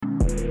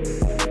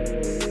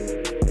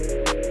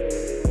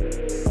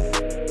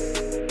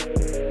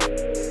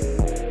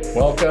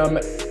Welcome,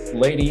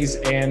 ladies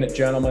and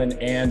gentlemen,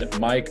 and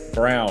Mike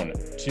Brown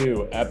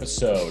to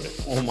episode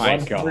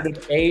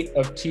 108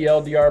 of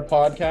TLDR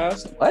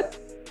Podcast. What?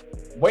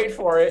 Wait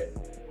for it.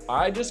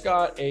 I just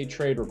got a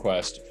trade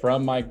request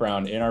from Mike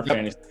Brown in our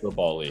fantasy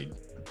football league.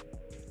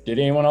 Did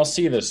anyone else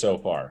see this so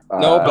far?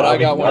 No, but I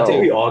got one no. too.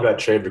 We all got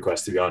trade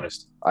requests, to be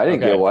honest. I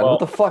didn't get one. well- What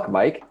the fuck,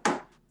 Mike?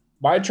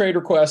 My trade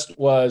request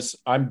was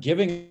I'm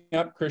giving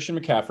up Christian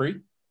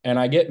McCaffrey and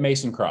I get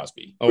Mason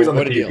Crosby. He's on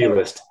the what a PUP deal.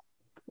 list.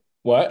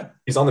 What?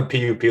 He's on the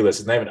PUP list.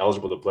 He's not even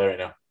eligible to play right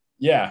now.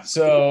 Yeah,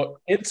 so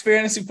it's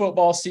fantasy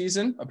football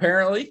season,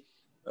 apparently.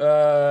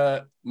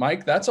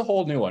 Mike, that's a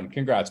whole new one.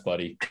 Congrats,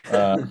 buddy.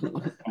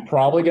 I'm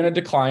probably going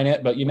to decline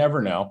it, but you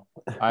never know.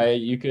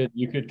 You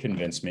could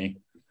convince me.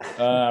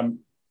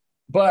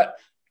 But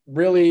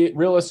really,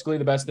 realistically,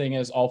 the best thing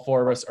is all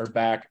four of us are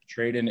back.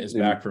 Tradon is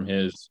back from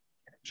his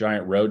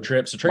giant road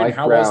trip. So, Tradon, Mike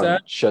how Brown was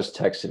that? just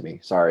texted me.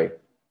 Sorry.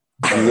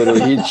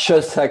 He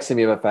just texted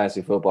me about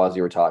fantasy football as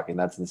you were talking.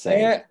 That's insane.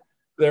 Yeah,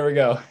 there we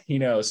go. He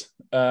knows.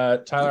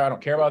 Tyler, I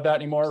don't care about that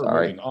anymore. We're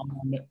Sorry. moving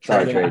on.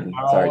 Sorry, Tradon,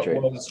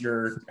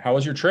 Tradon. How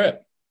was your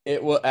trip?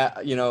 It will,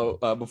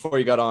 before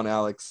you got on,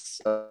 Alex,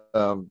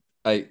 Tyler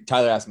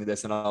asked me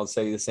this, and I'll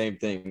say the same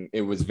thing.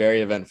 It was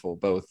very eventful,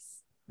 both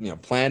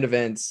planned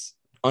events,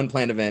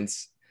 unplanned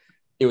events.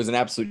 It was an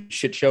absolute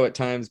shit show at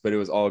times, but it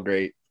was all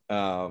great.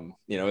 It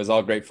was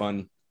all great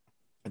fun.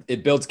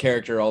 It builds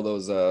character, all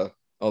those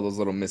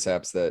little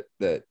mishaps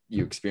that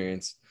you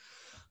experience.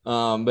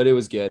 But it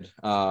was good.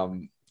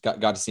 Got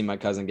to see my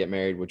cousin get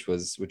married, which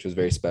was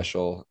very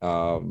special.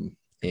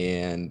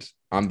 And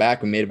I'm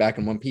back. We made it back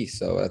in one piece.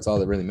 So that's all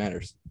that really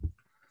matters.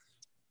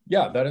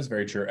 Yeah, that is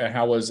very true. And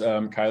how was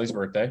Kylie's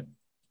birthday?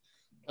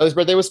 Kylie's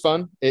birthday was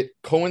fun. It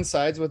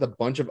coincides with a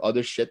bunch of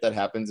other shit that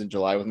happens in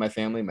July with my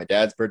family. My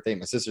dad's birthday,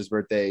 my sister's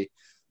birthday,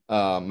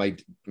 my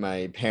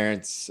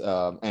parents'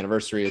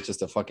 anniversary. It's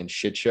just a fucking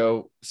shit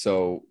show.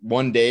 So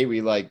one day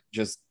we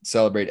just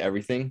celebrate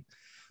everything.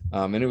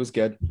 And it was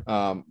good.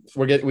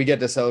 We get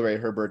to celebrate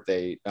her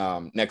birthday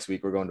next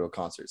week. We're going to a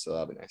concert, so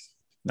that'll be nice.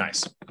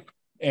 Nice.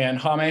 And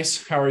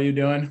James, how are you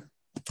doing?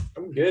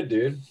 I'm good,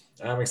 dude.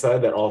 I'm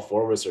excited that all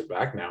four of us are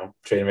back now.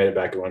 Tradon made it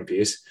back in one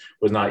piece.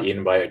 Was not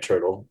eaten by a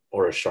turtle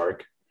or a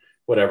shark.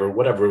 Whatever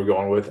we're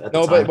going with at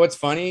the time. But what's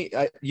funny,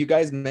 you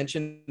guys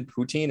mentioned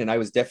poutine, and I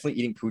was definitely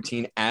eating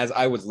poutine as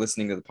I was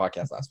listening to the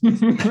podcast last week.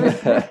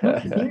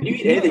 Did you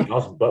eat anything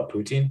else but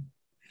poutine?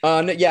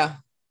 Yeah,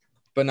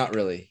 but not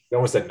really. You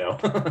almost said no.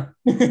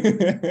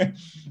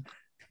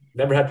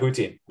 Never had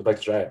poutine. Would like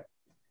to try it.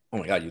 Oh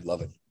my God, you'd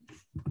love it.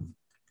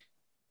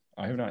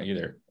 I have not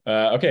either.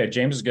 Okay,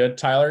 James is good.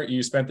 Tyler,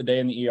 you spent the day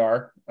in the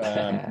ER.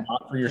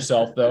 Not for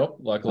yourself, though,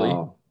 luckily.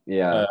 Oh,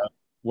 yeah.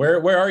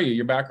 Where are you?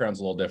 Your background's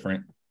a little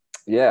different.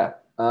 Yeah.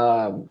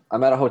 I'm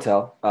at a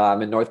hotel.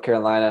 I'm in North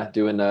Carolina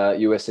doing a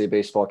USA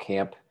baseball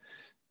camp.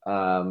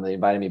 They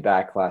invited me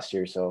back last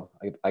year, so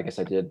I guess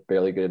I did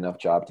barely good enough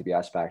job to be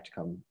asked back to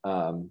come.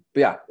 But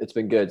yeah, it's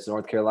been good. So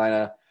North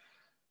Carolina,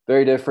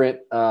 very different.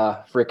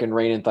 Freaking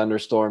rain and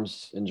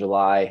thunderstorms in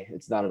July.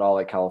 It's not at all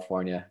like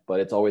California, but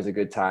it's always a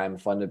good time.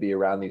 Fun to be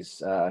around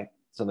these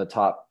some of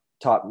the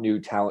top new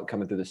talent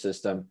coming through the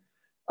system.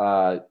 2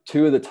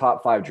 of the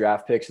top 5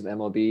 draft picks in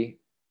MLB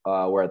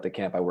were at the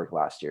camp I worked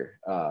last year.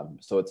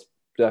 So it's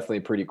definitely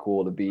pretty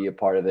cool to be a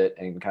part of it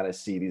and kind of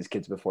see these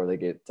kids before they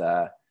get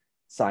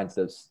signed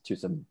to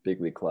some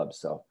big league clubs.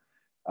 So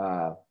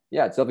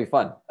yeah, it's definitely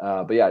fun.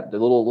 But yeah, the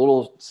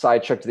little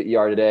side trip to the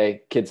ER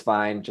today. Kid's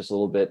fine, just a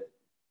little bit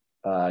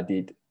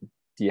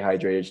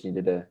dehydrated. Just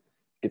needed to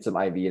get some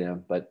IV in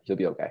him, but he'll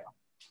be okay.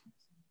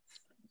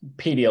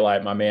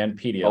 Pedialyte, my man.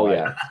 Pedialyte. Oh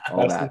yeah,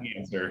 all That's that. the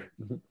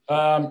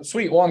answer.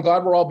 Sweet. Well, I'm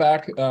glad we're all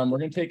back. We're going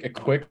to take a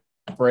quick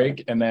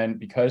break, and then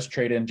because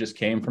Tradon just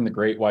came from the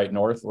Great White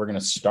North, we're going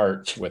to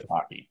start with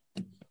hockey.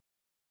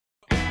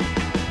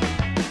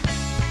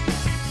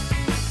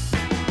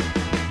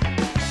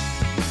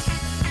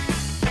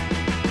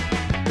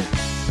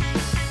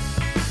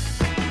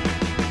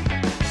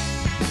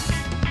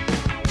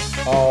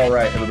 All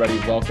right, everybody,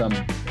 welcome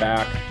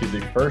back to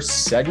the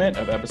first segment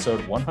of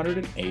episode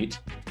 108.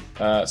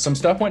 Some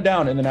stuff went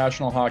down in the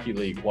National Hockey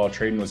League while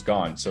Tradon was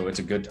gone, so it's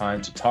a good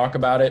time to talk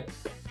about it.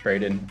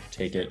 Tradon,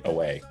 take it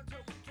away.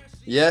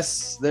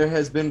 Yes, there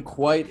has been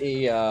quite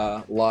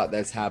a lot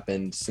that's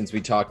happened since we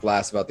talked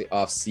last about the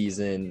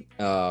offseason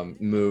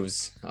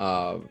moves.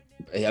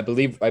 I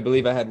believe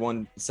I had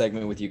one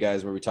segment with you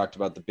guys where we talked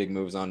about the big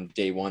moves on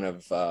day one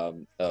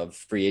of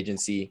free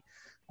agency.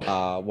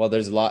 Well,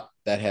 there's a lot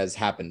that has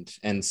happened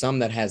and some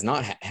that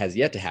has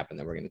yet to happen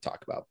that we're going to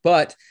talk about.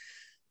 But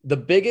the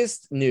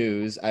biggest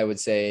news, I would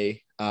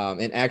say,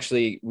 and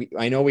actually,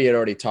 I know we had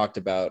already talked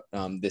about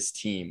this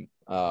team.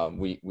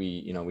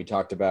 We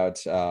talked about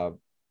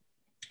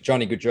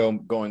Johnny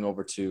Gaudreau going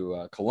over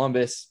to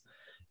Columbus,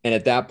 and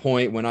at that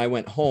point, when I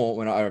went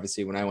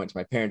to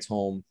my parents'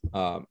 home,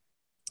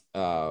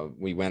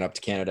 we went up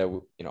to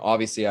Canada.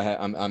 Obviously,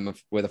 I'm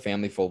with a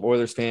family full of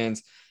Oilers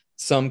fans.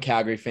 some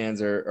Calgary fans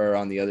are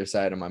on the other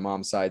side, on my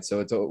mom's side.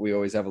 So we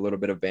always have a little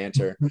bit of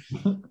banter.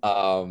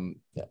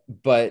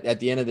 But at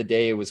the end of the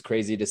day, it was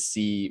crazy to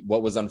see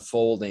what was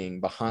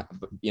unfolding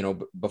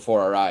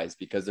before our eyes,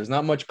 because there's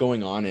not much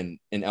going on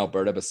in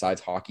Alberta besides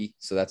hockey.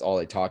 So that's all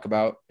they talk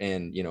about.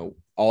 And,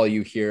 all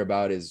you hear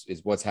about is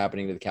what's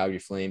happening to the Calgary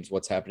Flames,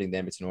 what's happening to the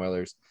Edmonton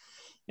Oilers.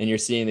 And you're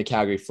seeing the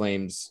Calgary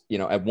Flames,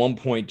 at one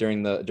point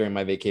during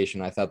my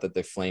vacation, I thought that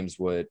the Flames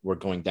were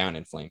going down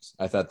in flames.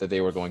 I thought that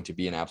they were going to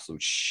be an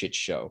absolute shit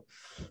show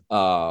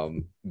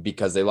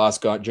because they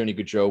lost Johnny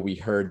Gaudreau. We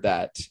heard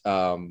that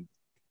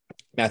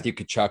Matthew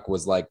Tkachuk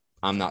was like,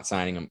 I'm not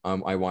signing him.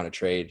 I want to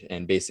trade.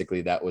 And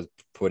basically that was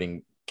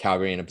putting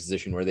Calgary in a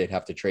position where they'd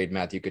have to trade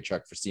Matthew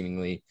Tkachuk for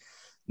seemingly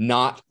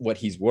not what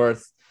he's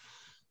worth.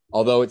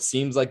 Although it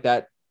seems like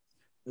that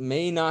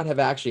may not have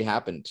actually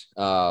happened.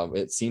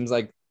 It seems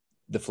like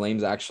the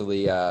Flames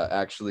actually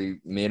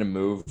made a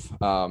move.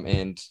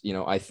 And,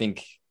 I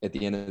think at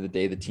the end of the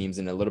day, the team's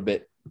in a little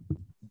bit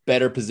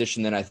better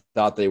position than I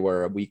thought they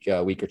were a week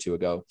or two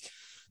ago.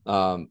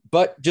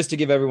 But just to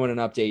give everyone an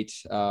update,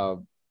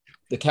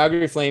 the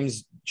Calgary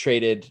Flames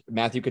traded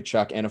Matthew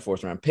Tkachuk and a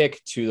 4th round pick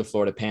to the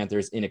Florida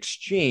Panthers in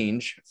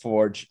exchange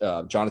for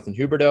Jonathan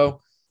Huberdeau,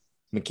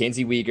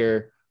 Mackenzie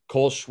Weegar,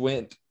 Cole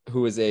Schwindt,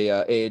 who is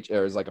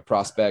is like a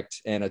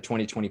prospect, and a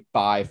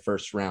 2025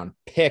 1st round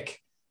pick,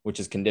 which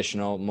is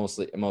conditional.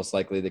 Most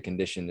likely the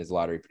condition is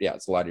lottery. Yeah,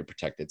 it's lottery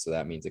protected. So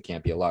that means it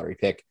can't be a lottery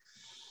pick.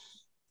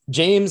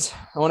 James,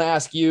 I want to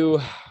ask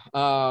you,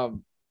 what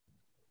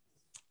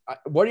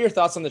are your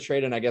thoughts on the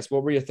trade? And I guess,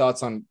 what were your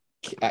thoughts on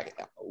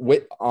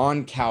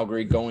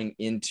Calgary going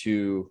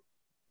into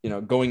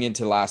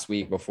last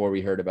week before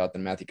we heard about the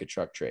Matthew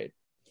Tkachuk trade?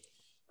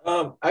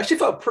 I actually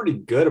felt pretty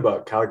good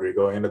about Calgary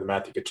going into the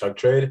Matthew Tkachuk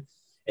trade.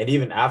 And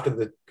even after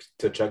the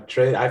Tkachuk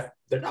trade,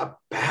 they're not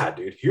bad,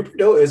 dude.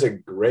 Huberdeau is a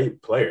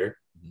great player.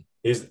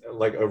 He's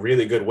like a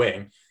really good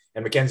wing.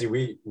 And Mackenzie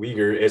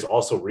Weegar is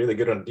also really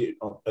good on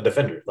a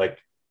defender. Like,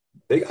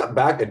 they got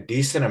back a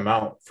decent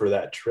amount for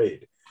that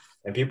trade.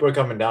 And people are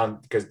coming down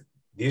because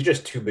these are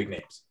just 2 big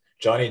names.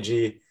 Johnny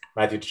G,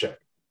 Matthew Tkachuk.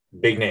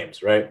 Big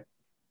names, right?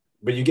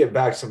 But you get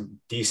back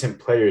some decent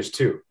players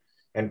too.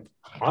 And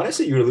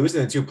honestly, you're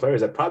losing the 2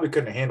 players that probably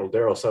couldn't handle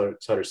Daryl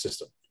Sutter's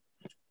system.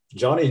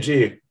 Johnny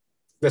G,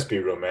 let's be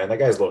real, man. That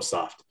guy's a little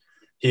soft.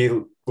 He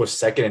was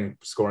 2nd in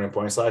scoring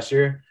points last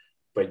year,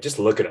 but just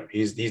look at him.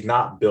 He's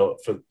not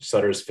built for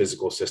Sutter's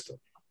physical system.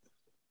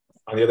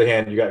 On the other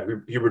hand, you got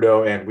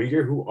Huberdeau and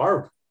Weegar, who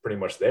are pretty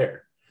much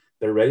there.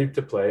 They're ready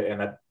to play,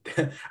 and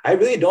I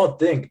really don't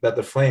think that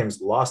the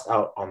Flames lost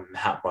out on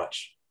that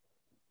much.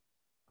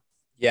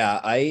 Yeah,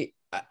 I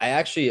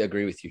actually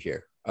agree with you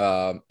here.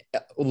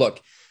 Look,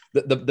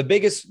 the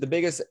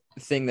biggest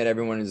thing that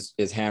everyone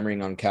is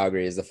hammering on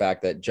Calgary is the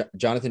fact that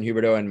Jonathan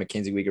Huberdeau and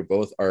Mackenzie Weegar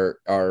both are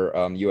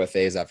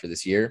UFAs after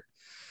this year.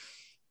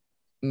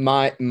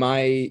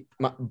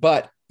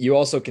 But you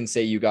also can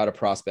say you got a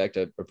prospect,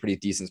 a pretty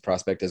decent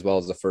prospect, as well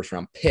as a 1st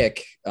round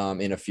pick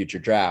in a future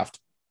draft.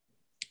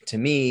 To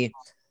me,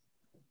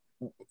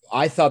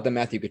 I thought that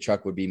Matthew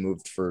Tkachuk would be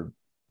moved for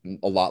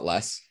a lot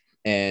less,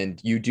 and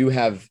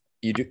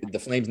the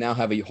Flames now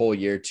have a whole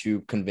year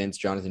to convince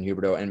Jonathan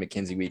Huberdeau and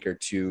Mackenzie Weegar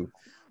to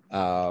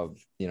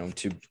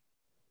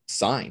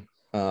sign.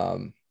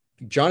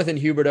 Jonathan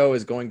Huberdeau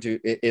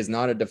is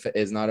not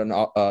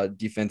a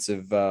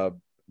defensive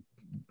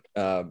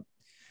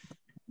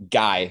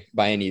guy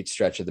by any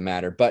stretch of the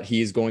matter, but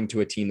he's going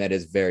to a team that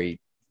is very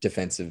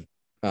defensive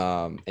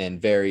and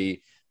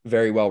very,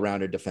 very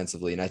well-rounded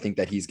defensively. And I think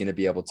that he's going to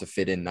be able to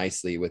fit in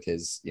nicely with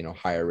his,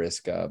 higher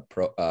risk,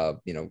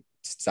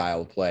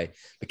 style of play.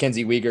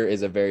 Mackenzie Weegar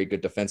is a very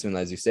good defenseman,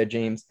 as you said,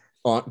 James,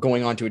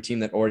 going on to a team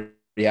that already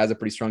has a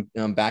pretty strong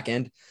back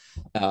end.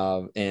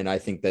 And I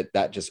think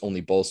that just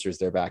only bolsters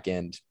their back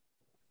end.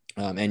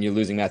 And you're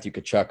losing Matthew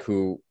Tkachuk,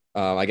 who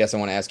I guess I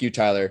want to ask you,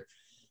 Tyler.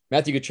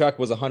 Matthew Tkachuk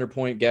was a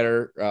 100-point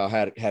getter,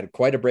 had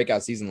quite a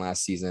breakout season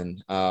last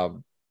season.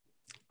 Are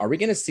we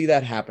going to see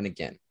that happen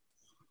again?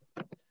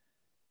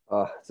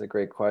 It's a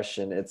great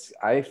question.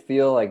 I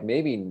feel like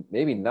maybe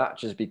not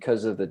just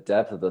because of the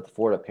depth of the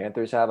Florida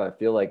Panthers have. I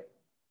feel like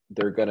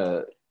they're going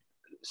to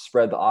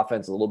spread the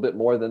offense a little bit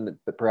more than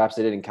perhaps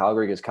they did in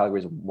Calgary, because Calgary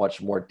is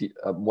much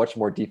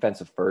more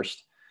defensive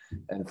first,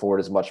 and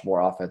Florida is much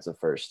more offensive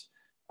first.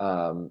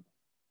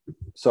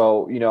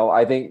 So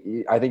I think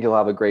he'll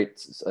have a great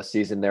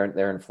season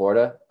there in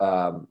Florida.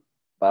 But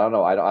I don't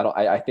know.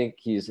 I think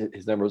his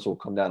numbers will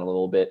come down a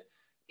little bit,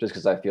 just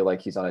because I feel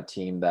like he's on a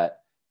team that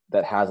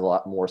has a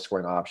lot more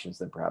scoring options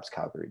than perhaps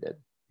Calgary did.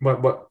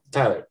 But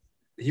Tyler,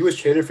 he was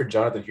traded for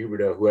Jonathan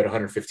Huberdeau, who had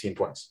 115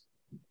 points.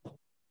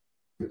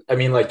 I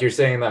mean, like, you're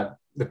saying that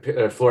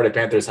the Florida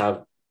Panthers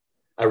have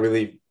a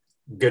really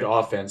good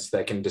offense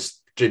that can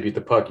distribute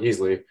the puck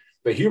easily,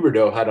 but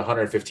Huberdeau had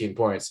 115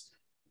 points.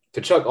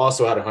 Tkachuk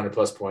also had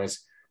 100+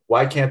 points.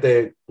 Why can't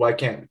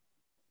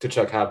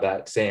Tkachuk have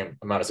that same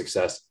amount of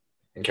success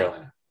in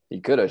Carolina?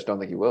 He could. I just don't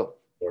think he will.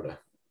 Florida.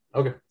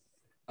 Okay.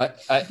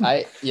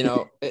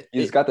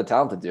 He's got the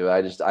talent to do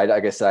it.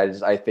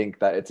 I think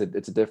that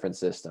it's a different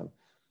system.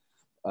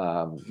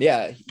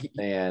 Yeah.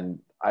 And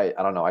I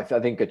don't know. I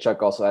think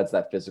Kachuk also adds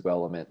that physical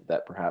element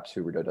that perhaps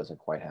Huberdeau doesn't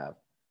quite have.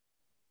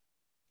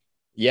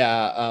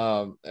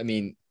 Yeah. I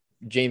mean,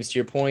 James, to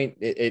your point,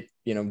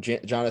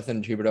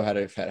 Jonathan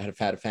Huberdeau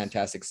had a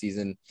fantastic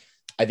season.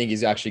 I think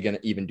he's actually going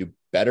to even do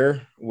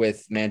better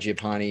with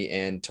Mangiapane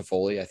and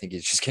Toffoli. I think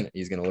he's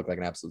going to look like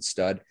an absolute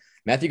stud.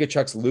 Matthew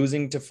Tkachuk's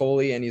losing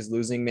Toffoli and he's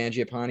losing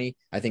Mangiapane.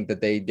 I think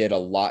that they did a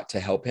lot to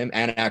help him.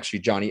 And actually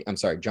Johnny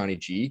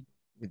G,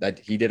 that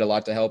he did a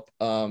lot to help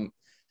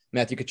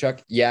Matthew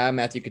Tkachuk. Yeah,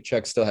 Matthew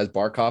Tkachuk still has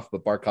Barkov,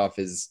 but Barkov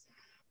is,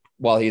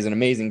 while he's an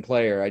amazing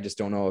player, I just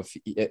don't know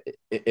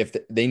if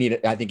they need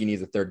it. I think he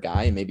needs a third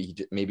guy, and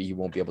maybe he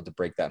won't be able to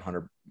break that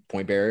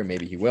 100-point barrier.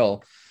 Maybe he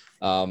will.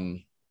 We'll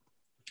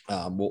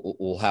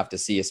have to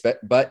see.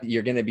 But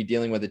you're going to be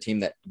dealing with a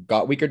team that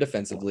got weaker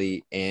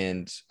defensively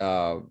and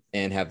have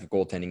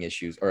goaltending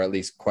issues, or at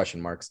least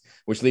question marks.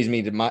 Which leads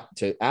me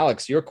to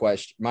Alex.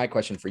 My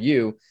question for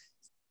you: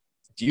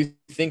 do you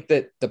think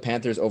that the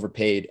Panthers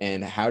overpaid,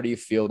 and how do you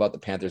feel about the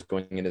Panthers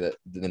going into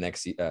the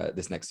next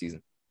this next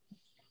season?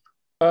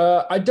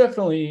 I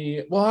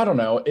don't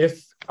know.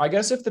 If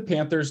the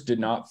Panthers did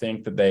not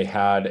think that they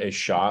had a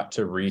shot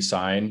to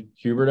re-sign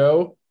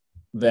Huberdeau,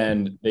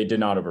 then they did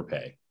not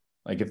overpay.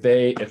 Like if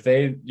they,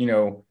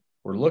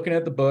 were looking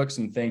at the books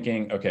and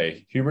thinking,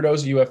 okay,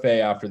 Huberdeau's a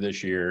UFA after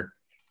this year,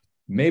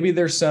 maybe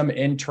there's some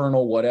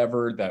internal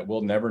whatever that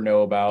we'll never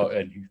know about.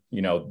 And,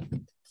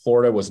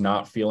 Florida was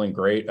not feeling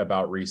great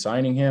about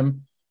re-signing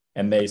him.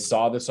 And they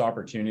saw this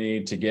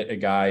opportunity to get a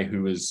guy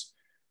who is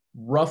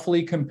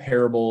roughly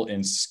comparable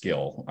in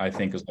skill, I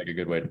think is like a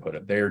good way to put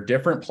it. They're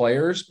different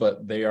players,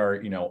 but they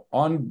are,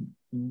 on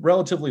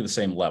relatively the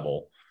same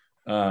level.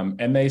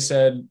 And they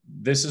said,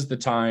 this is the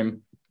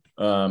time.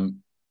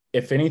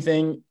 If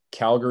anything,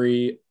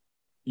 Calgary,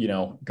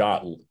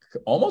 got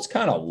almost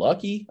kind of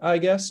lucky, I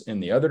guess, in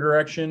the other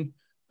direction.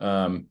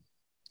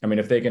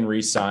 If they can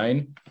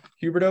re-sign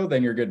Huberdeau,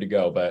 then you're good to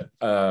go. But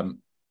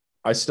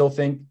I still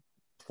think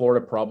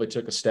Florida probably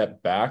took a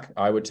step back.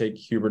 I would take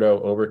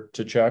Huberdeau over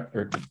to Chuck,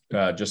 or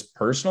just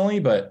personally,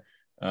 but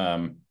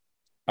I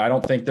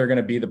don't think they're going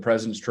to be the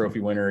President's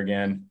Trophy winner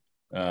again.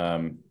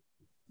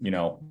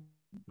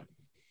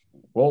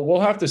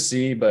 We'll have to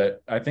see,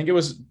 but I think it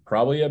was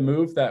probably a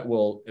move that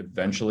will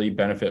eventually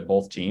benefit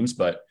both teams.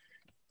 But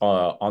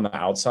on the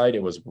outside,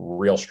 it was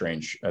real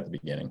strange at the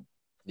beginning.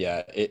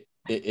 Yeah,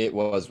 it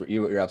was.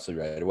 You're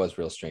absolutely right. It was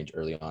real strange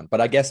early on.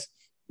 But I guess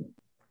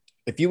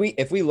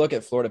if we look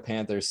at Florida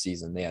Panthers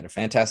season, they had a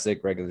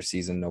fantastic regular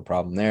season, no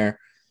problem there.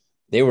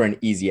 They were an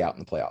easy out in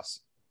the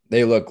playoffs.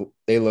 They look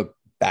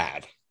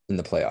bad in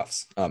the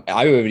playoffs.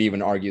 I would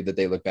even argue that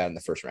they look bad in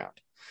the first round.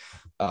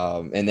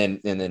 And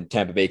then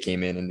Tampa Bay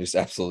came in and just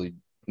absolutely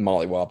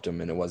mollywopped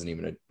them, and it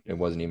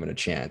wasn't even a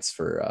chance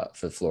for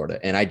Florida.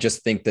 And I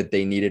just think that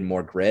they needed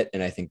more grit,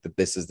 and I think that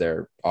this is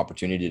their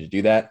opportunity to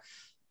do that.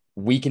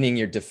 Weakening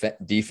your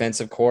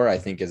defensive core, I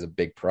think, is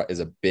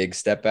a big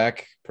step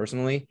back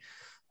personally.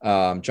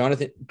 Losing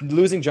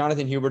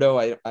Jonathan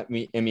Huberdeau, I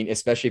mean,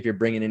 especially if you're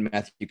bringing in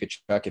Matthew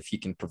Tkachuk, if he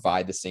can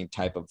provide the same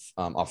type of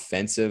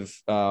offensive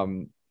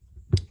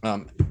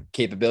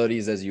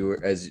capabilities as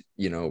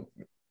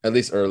at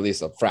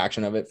least a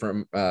fraction of it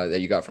from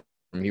that you got from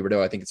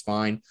Huberdeau, I think it's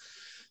fine.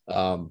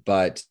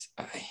 But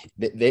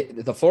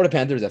the Florida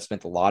Panthers have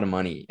spent a lot of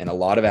money and a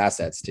lot of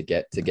assets to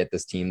get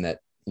this team that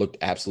looked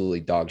absolutely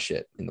dog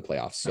shit in the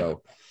playoffs.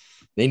 So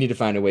they need to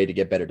find a way to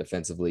get better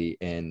defensively,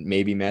 and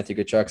maybe Matthew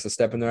Tkachuk's a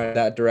step in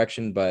that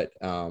direction. But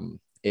a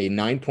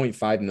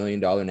 $9.5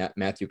 million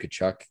Matthew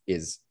Tkachuk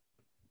is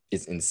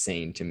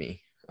insane to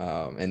me,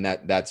 and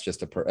that's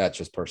just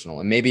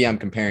personal. And maybe I'm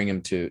comparing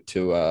him to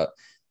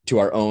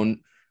our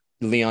own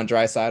Leon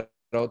Draisaitl,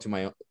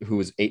 who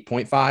was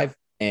 8.5,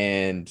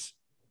 and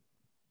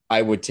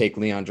I would take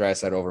Leon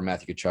Draisaitl over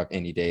Matthew Tkachuk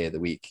any day of the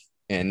week.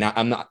 And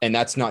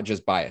that's not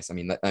just bias. I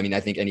mean, I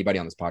think anybody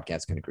on this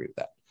podcast can agree with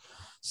that.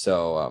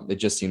 So it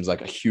just seems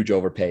like a huge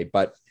overpay,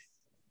 but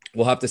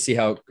we'll have to see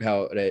how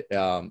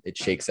it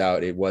shakes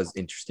out. It was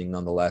interesting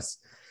nonetheless.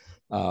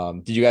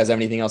 Did you guys have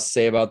anything else to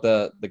say about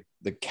the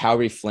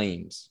Calgary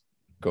Flames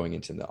going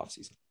into the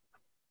offseason?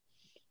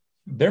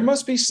 There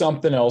must be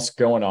something else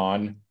going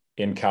on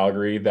in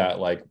Calgary that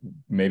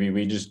maybe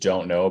we just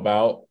don't know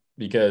about,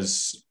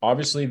 because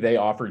obviously they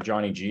offered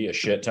Johnny G a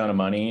shit ton of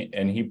money,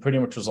 and he pretty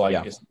much was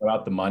like, It's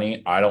about the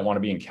money. I don't want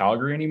to be in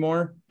Calgary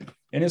anymore.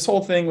 And his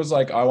whole thing was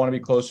like, I want to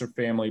be closer to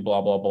family,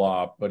 blah, blah,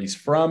 blah. But he's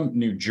from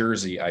New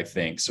Jersey, I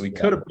think. So he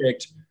could have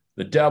picked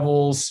the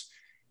Devils,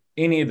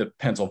 any of the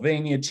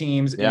Pennsylvania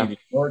teams, any of the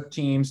New York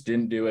teams,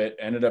 didn't do it,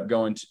 ended up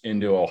going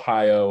into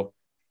Ohio.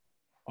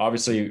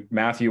 Obviously,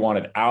 Matthew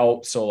wanted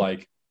out. So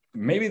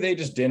maybe they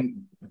just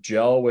didn't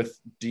gel with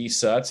D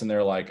Suts, and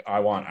they're like, I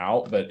want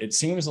out. But it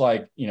seems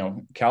like,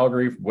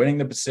 Calgary winning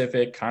the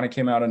Pacific kind of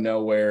came out of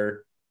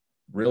nowhere,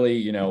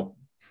 really,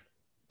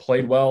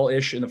 played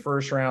well-ish in the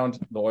first round.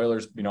 The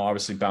Oilers,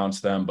 obviously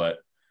bounced them, but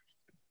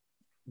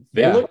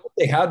they look like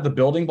they had the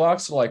building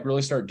blocks to like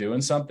really start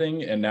doing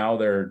something, and now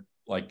they're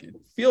like, it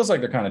feels like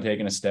they're kind of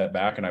taking a step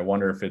back. And I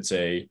wonder if it's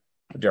a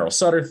Daryl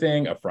Sutter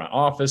thing, a front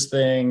office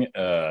thing,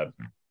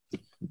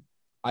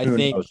 I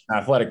think an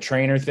athletic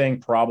trainer thing,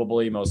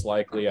 probably most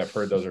likely. I've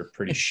heard those are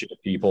pretty shit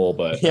people,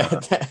 but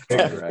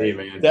definitely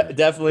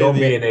Don't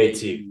be an A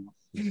team.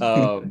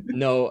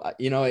 No,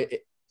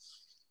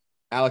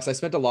 Alex, I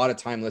spent a lot of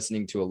time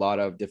listening to a lot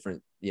of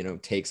different,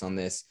 takes on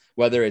this,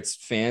 whether it's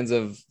fans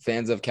of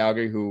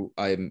Calgary who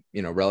I'm,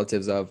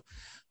 relatives of,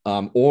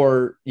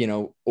 or,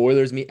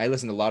 Oilers. I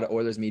listen to a lot of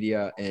Oilers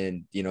media,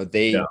 and,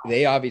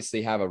 they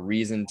obviously have a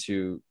reason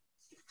to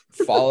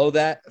follow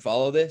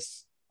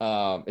this,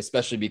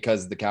 especially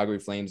because the Calgary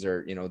Flames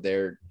are,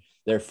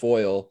 their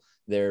foil,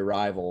 their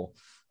rival.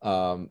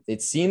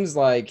 It seems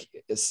like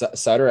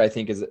Sutter, I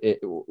think,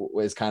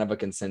 was kind of a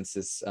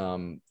consensus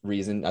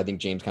reason. I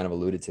think James kind of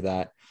alluded to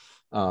that.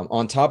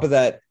 On top of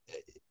that,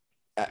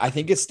 I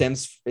think it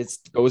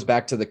goes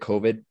back to the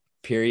COVID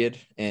period,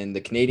 and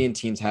the Canadian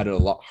teams had it a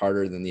lot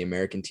harder than the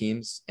American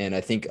teams. And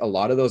I think a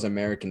lot of those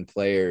American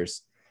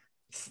players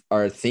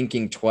are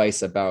thinking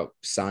twice about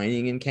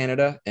signing in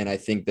Canada. And I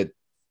think that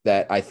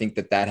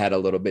had a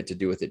little bit to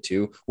do with it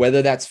too.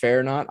 Whether that's fair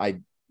or not,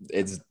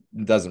 it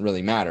doesn't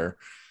really matter.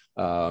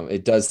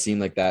 It does seem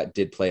like that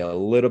did play a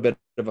little bit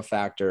of a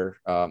factor.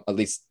 At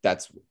least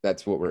that's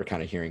what we're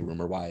kind of hearing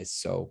rumor wise.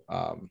 So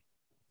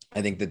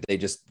I think that they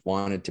just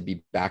wanted to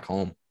be back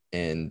home.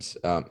 And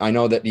I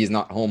know that he's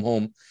not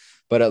home,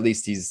 but at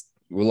least he's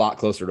a lot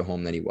closer to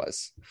home than he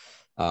was.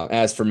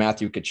 As for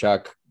Matthew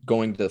Tkachuk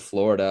going to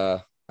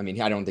Florida, I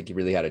mean, I don't think he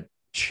really had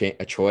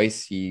a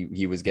choice. He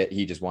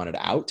just wanted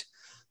out.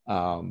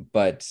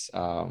 But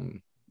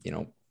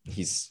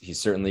he's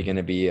certainly going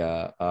to be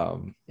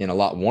in a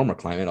lot warmer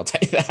climate. I'll tell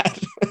you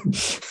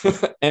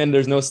that. And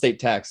there's no state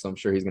tax, so I'm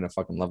sure he's going to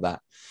fucking love that.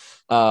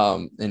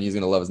 And he's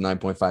going to love his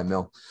 9.5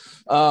 mil.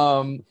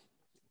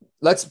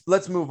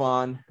 Let's move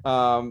on.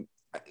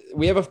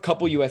 We have a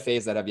couple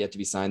UFAs that have yet to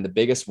be signed. The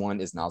biggest one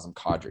is Nazem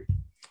Kadri.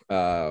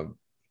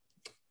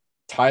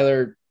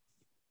 Tyler,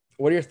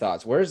 what are your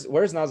thoughts? Where's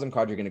Nazem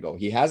Kadri going to go?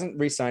 He hasn't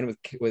re-signed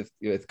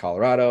with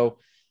Colorado.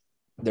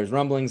 There's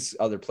rumblings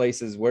other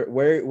places.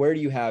 Where do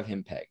you have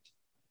him pegged?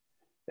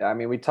 Yeah, I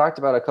mean, we talked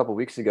about a couple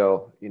weeks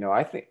ago.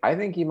 I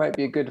think he might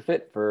be a good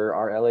fit for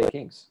our LA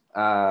Kings.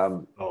 By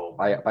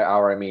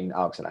our, I mean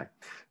Alex and I.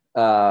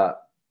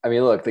 I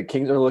mean, look, the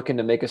Kings are looking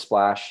to make a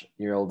splash.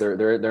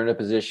 They're in a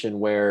position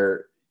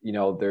where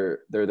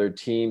their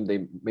team,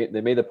 they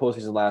made the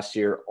postseason last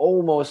year,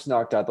 almost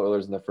knocked out the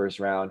Oilers in the first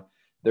round.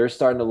 They're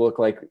starting to look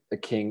like the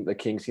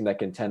Kings team that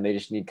contend. They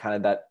just need kind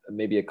of that,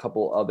 maybe a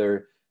couple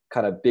other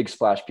kind of big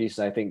splash pieces.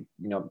 And I think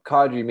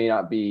Kadri may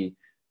not be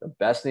the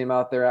best name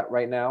out there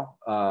right now.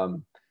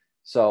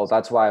 So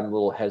that's why I'm a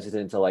little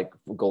hesitant to like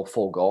go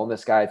full goal on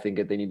this guy. I think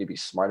that they need to be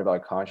smart about a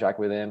contract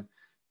with him.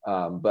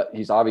 But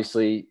he's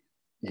obviously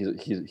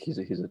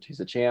he's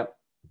a champ.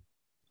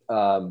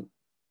 I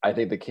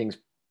think the Kings,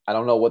 I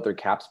don't know what their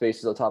cap space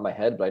is on top of my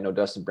head, but I know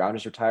Dustin Brown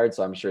is retired,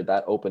 so I'm sure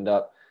that opened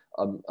up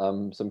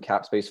some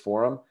cap space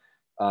for him.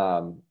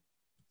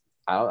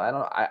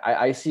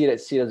 I see it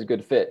as a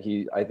good fit.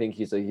 I think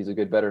he's a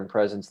good veteran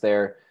presence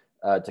there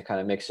to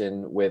kind of mix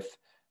in with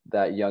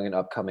that young and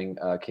upcoming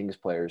Kings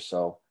players.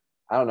 So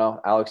I don't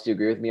know, Alex, do you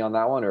agree with me on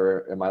that one,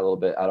 or am I a little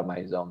bit out of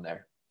my zone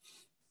there?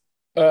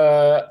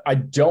 I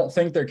don't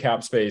think their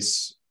cap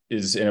space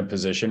is in a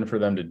position for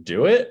them to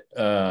do it.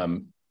 I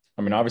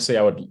mean, obviously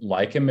I would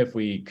like him if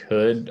we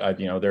could,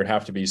 there'd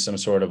have to be some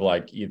sort of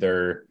like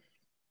either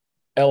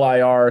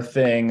LIR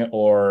thing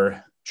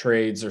or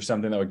trades or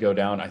something that would go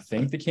down. I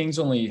think the Kings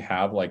only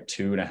have like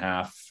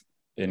 2.5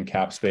 in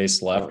cap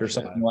space left or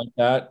something like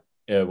that,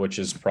 which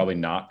is probably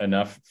not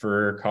enough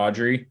for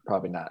Kadri.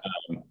 Probably not.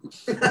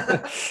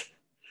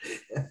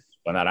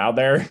 Put that out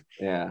there.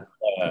 Yeah.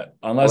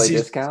 Unless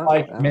he's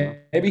like,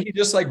 maybe he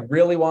just like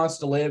really wants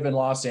to live in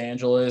Los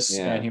Angeles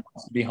and he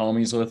wants to be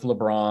homies with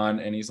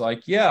LeBron. And he's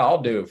like, yeah,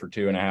 I'll do it for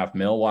 2.5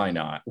 mil. Why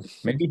not?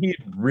 Maybe he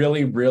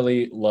really,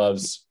 really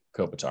loves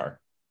Kopitar,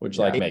 which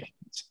makes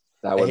sense.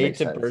 That would make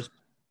sense.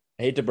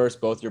 I hate to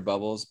burst both your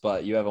bubbles,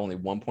 but you have only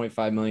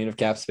 1.5 million of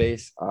cap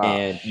space,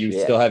 and you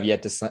still have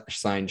yet to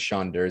sign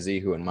Sean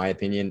Dursey, who, in my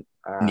opinion,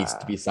 needs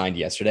to be signed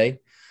yesterday.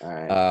 All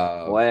right.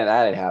 Well,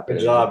 that didn't happen.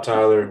 Good job,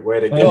 Tyler.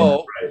 Way to go.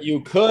 No,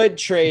 you could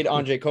trade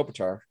Andre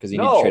Kopitar because you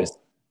need to trade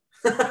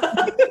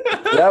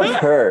Never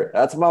heard.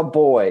 That's my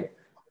boy.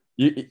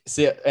 You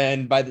see,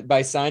 and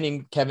by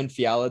signing Kevin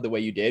Fiala the way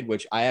you did,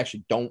 which I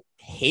actually don't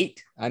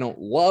hate, I don't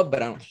love,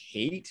 but I don't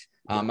hate.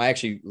 I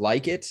actually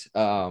like it.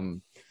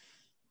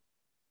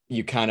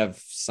 You kind of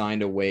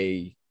signed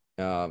away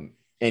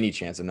any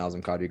chance of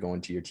Nazem Kadri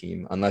going to your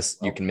team unless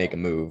you can make a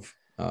move.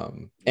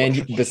 And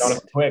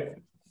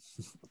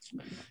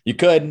you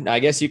could, I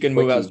guess, you can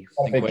move out.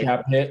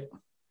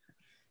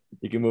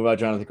 You can move out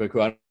Jonathan Quick,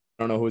 who I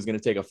don't know who's going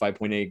to take a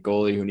 5.8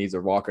 goalie who needs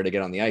a walker to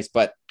get on the ice,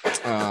 but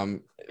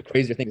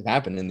crazier things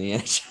happen in the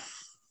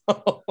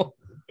NHL.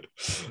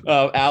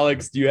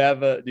 Alex, do you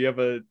have a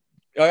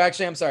Oh,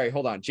 actually, I'm sorry.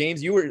 Hold on,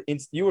 James. You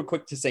were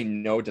quick to say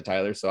no to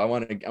Tyler, so I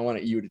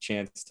want you a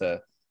chance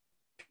to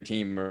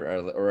team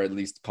or at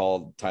least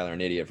call Tyler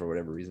an idiot for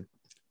whatever reason.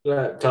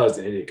 Yeah, Tyler's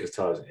an idiot because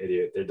Tyler's an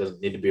idiot. There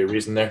doesn't need to be a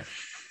reason there.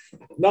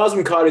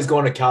 Nazem Kadri's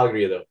going to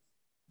Calgary, though.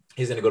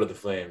 He's going to go to the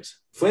Flames.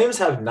 Flames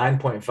have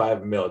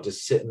 9.5 mil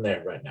just sitting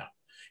there right now.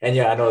 And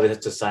yeah, I know they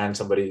have to sign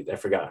somebody. I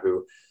forgot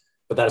who,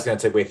 but that's going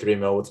to take away 3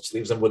 mil, which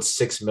leaves them with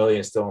 6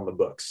 million still on the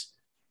books.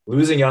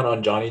 Losing out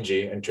on Johnny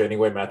G and trading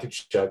away Matthew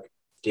Tkachuk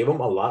gave them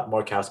a lot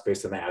more cap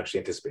space than they actually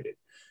anticipated.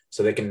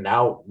 So they can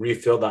now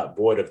refill that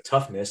void of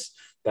toughness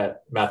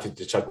that Matthew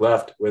Tkachuk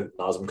left with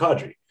Nazem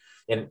Kadri.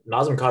 And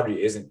Nazem Kadri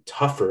isn't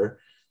tougher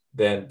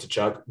than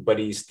Tkachuk, but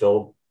he's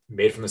still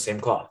made from the same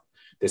cloth.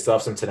 They still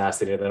have some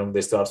tenacity in them.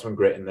 They still have some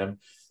grit in them.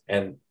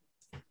 And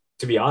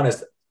to be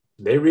honest,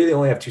 they really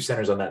only have 2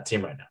 centers on that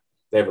team right now.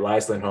 They have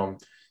Elias Lindholm,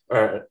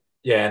 and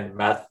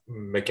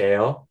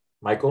Michael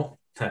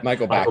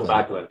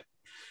Backlund.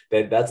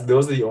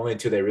 Those are the only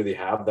 2 they really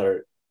have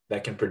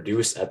that can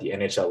produce at the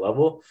NHL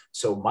level.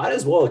 So might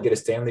as well get a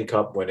Stanley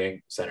Cup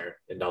winning center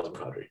in Nazem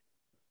Kadri.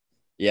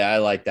 Yeah, I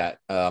like that.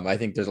 I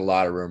think there's a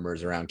lot of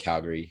rumors around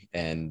Calgary,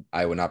 and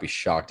I would not be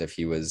shocked if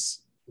he was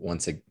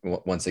once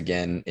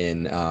again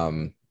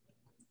in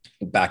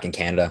back in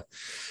Canada.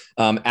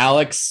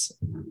 Alex,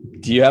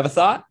 do you have a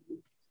thought?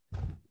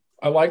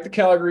 I like the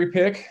Calgary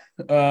pick.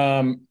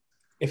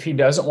 If he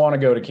doesn't want to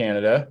go to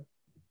Canada,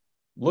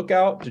 look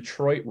out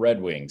Detroit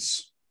Red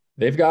Wings.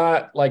 They've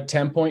got like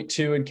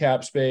 10.2 in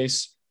cap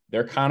space.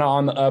 They're kind of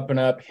on the up and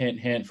up,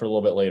 hint for a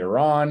little bit later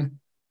on.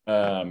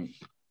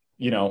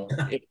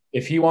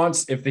 If he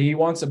wants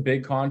a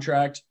big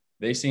contract,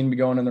 they seem to be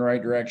going in the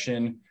right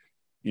direction.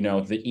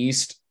 The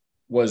East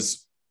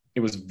was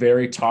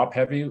very top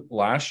heavy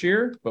last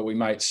year, but we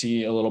might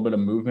see a little bit of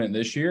movement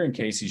this year in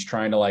case he's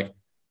trying to if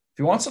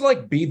he wants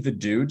to be the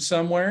dude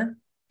somewhere,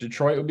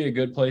 Detroit would be a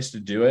good place to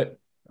do it.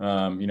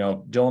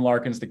 Dylan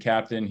Larkin's the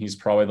captain. He's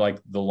probably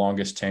the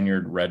longest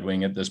tenured Red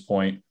Wing at this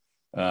point.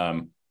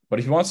 But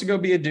if he wants to go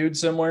be a dude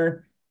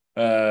somewhere,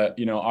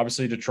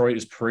 obviously Detroit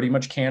is pretty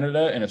much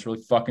Canada and it's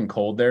really fucking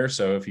cold there.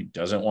 So if he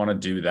doesn't want to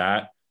do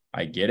that,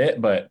 I get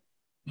it, but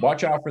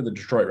watch out for the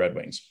Detroit Red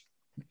Wings.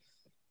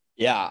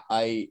 Yeah.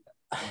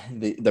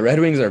 The Red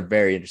Wings are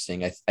very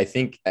interesting. I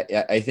think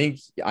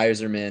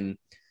Yzerman,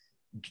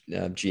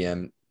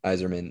 GM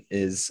Yzerman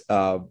is,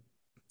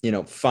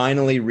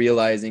 finally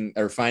realizing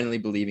or finally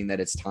believing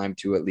that it's time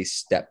to at least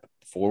step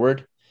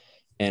forward.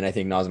 And I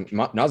think Nazem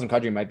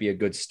Kadri might be a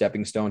good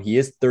stepping stone. He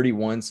is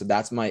 31. So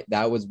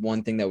that was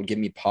one thing that would give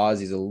me pause.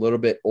 He's a little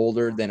bit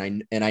older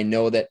than I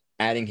know that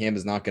adding him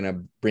is not going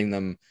to bring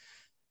them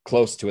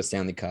close to a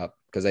Stanley Cup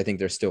because I think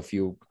there's still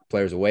few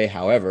players away.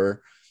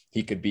 However,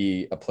 he could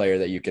be a player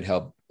that you could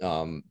help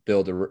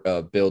build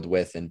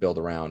with and build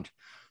around.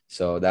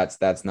 So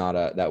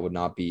that would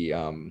not be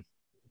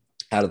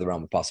out of the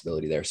realm of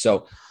possibility there.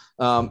 So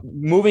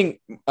moving,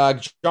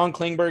 John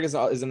Klingberg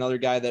is another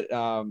guy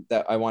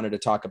that I wanted to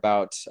talk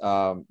about.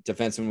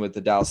 Defenseman with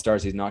the Dallas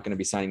Stars. He's not going to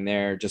be signing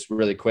there. Just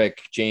really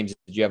quick, James,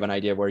 did you have an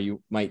idea where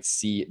you might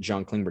see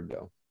John Klingberg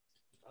go?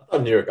 I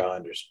thought New York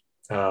Islanders.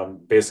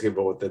 Basically,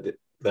 but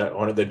the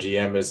owner of the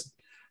GM is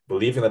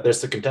believing that they're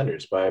still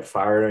contenders by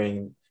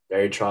firing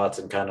Barry Trotz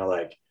and kind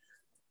of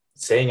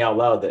saying out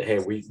loud that, hey,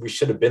 we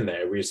should have been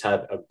there. We just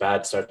had a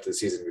bad start to the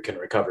season. We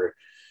couldn't recover.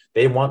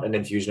 They want an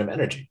infusion of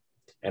energy.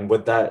 And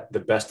with that, the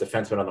best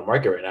defenseman on the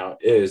market right now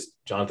is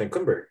Jonathan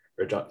Klingberg.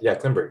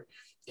 Klingberg.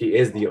 He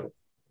is the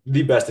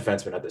best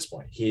defenseman at this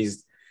point.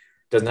 He's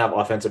doesn't have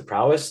offensive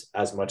prowess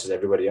as much as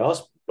everybody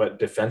else, but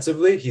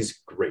defensively, he's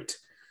great.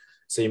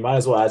 So you might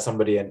as well add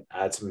somebody and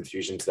add some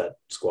infusion to that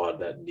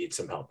squad that needs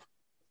some help.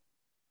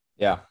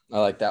 Yeah, I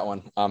like that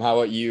one. How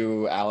about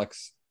you,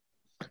 Alex?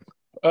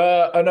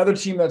 Another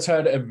team that's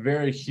had a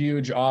very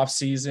huge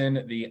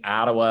offseason, the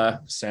Ottawa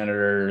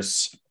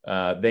Senators.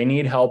 They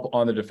need help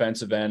on the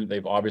defensive end.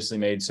 They've obviously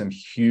made some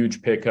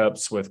huge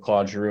pickups with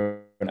Claude Giroux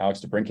and Alex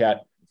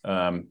DeBrincat.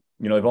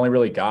 They've only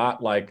really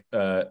got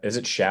is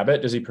it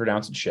Shabbat? Does he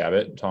pronounce it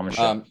Shabbat? Thomas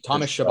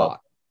Shabbat.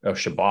 Oh,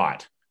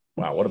 Shabbat.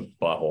 Wow, what a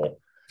butthole.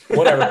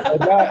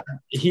 Whatever.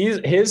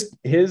 His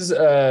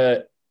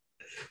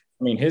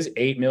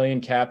 8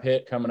 million cap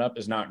hit coming up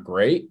is not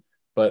great.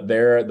 But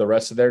the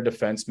rest of their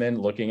defensemen,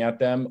 looking at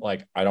them,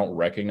 I don't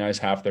recognize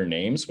half their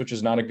names, which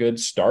is not a good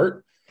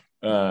start.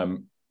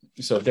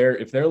 So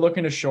if they're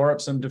looking to shore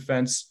up some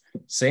defense,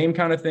 same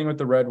kind of thing with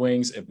the Red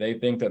Wings. If they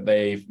think that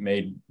they've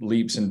made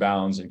leaps and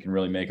bounds and can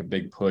really make a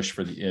big push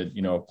for the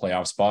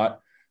playoff spot,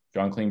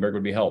 John Klingberg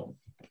would be help.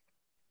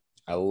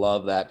 I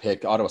love that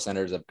pick. Ottawa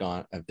Senators have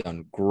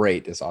done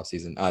great this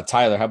offseason.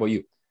 Tyler, how about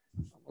you?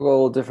 We'll go a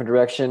little different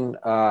direction.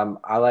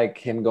 I like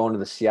him going to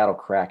the Seattle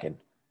Kraken.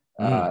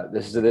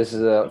 This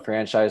is a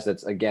franchise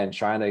that's again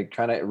trying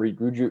to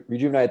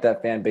rejuvenate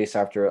that fan base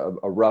after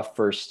a rough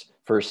first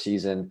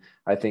season.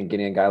 I think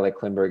getting a guy like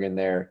Klingberg in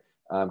there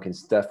can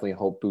definitely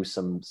help boost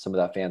some of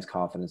that fans'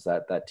 confidence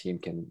that team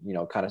can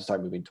kind of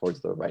start moving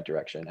towards the right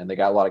direction. And they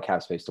got a lot of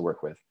cap space to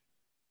work with.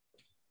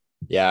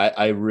 Yeah,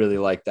 I really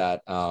like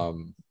that.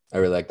 I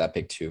really like that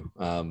pick too.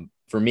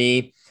 For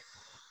me,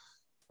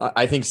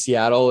 I think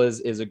Seattle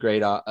is a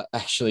great.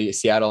 Actually,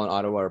 Seattle and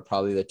Ottawa are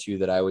probably the two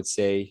that I would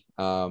say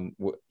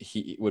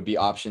he would be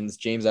options.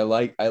 James, I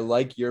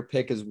like your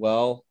pick as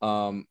well.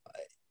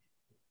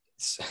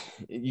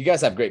 You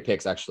guys have great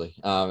picks, actually.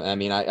 I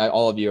mean, I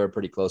all of you are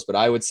pretty close, but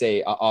I would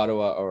say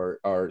Ottawa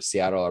or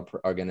Seattle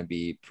are going to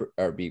be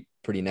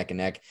pretty neck and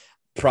neck.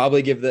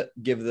 Probably give the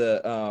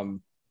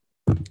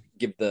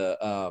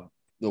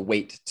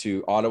weight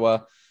to Ottawa,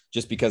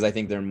 just because I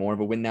think they're in more of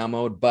a win now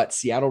mode. But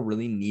Seattle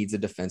really needs a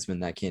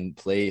defenseman that can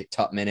play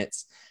top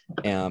minutes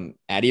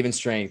at even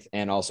strength,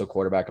 and also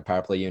quarterback a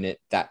power play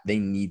unit. That they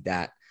need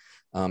that,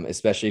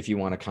 especially if you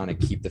want to kind of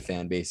keep the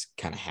fan base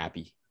kind of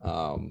happy.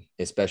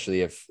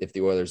 Especially if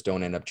the Oilers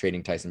don't end up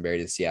trading Tyson Barrie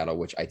to Seattle,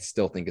 which I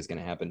still think is going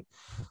to happen.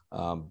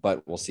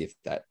 But we'll see if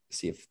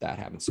that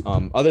happens.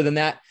 Other than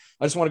that,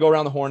 I just want to go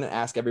around the horn and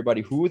ask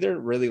everybody who they're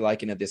really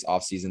liking at this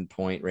offseason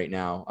point right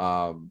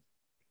now.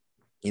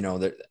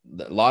 There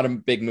a lot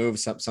of big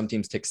moves. Some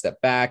teams take a step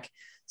back.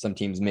 Some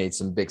teams made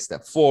some big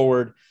step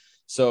forward.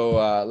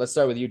 So let's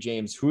start with you,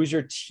 James. Who's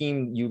your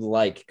team you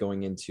like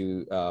going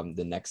into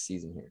the next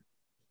season here?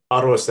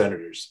 Ottawa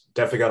Senators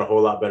definitely got a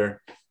whole lot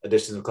better.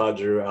 Additions of Claude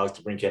Giroux, Alex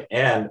DeBrincat,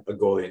 and a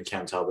goalie in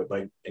Cam Talbot,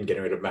 and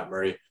getting rid of Matt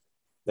Murray.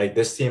 Like,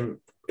 this team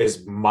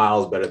is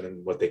miles better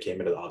than what they came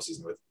into the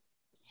offseason with.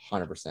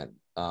 100%.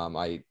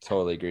 I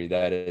totally agree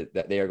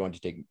that they are going to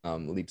take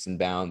leaps and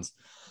bounds,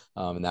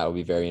 and that will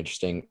be very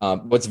interesting.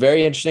 What's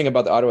very interesting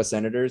about the Ottawa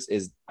Senators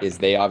is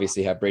they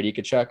obviously have Brady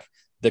Tkachuk.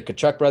 The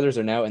Tkachuk brothers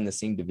are now in the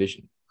same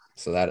division,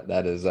 so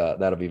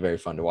that'll be very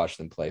fun to watch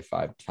them play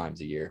 5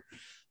 times a year,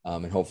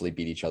 and hopefully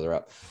beat each other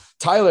up.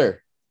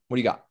 Tyler, what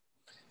do you got?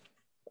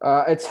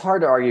 It's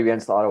hard to argue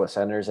against the Ottawa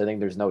Senators. I think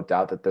there's no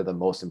doubt that they're the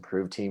most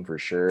improved team for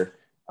sure.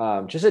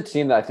 Just a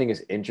team that I think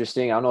is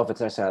interesting. I don't know if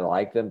it's necessarily I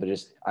like them, but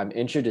just I'm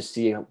interested to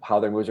see how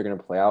their moves are going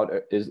to play out.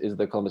 Is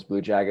the Columbus Blue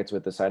Jackets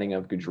with the signing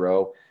of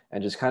Gaudreau,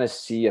 and just kind of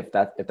see if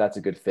that's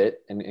a good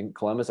fit in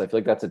Columbus. I feel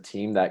like that's a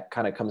team that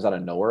kind of comes out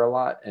of nowhere a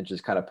lot and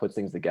just kind of puts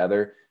things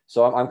together.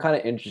 So I'm kind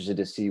of interested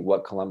to see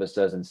what Columbus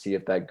does and see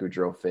if that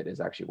Gaudreau fit is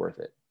actually worth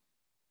it.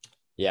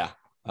 Yeah.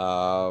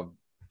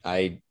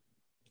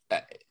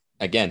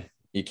 Again,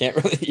 you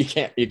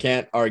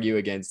can't argue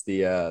against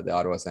the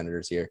Ottawa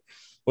Senators here.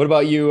 What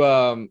about you,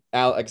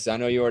 Alex? I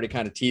know you already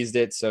kind of teased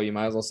it, so you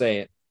might as well say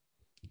it.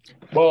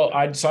 Well,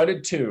 I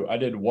did two. I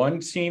did one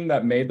team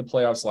that made the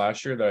playoffs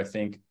last year that I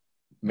think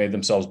made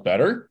themselves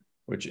better,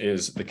 which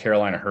is the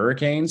Carolina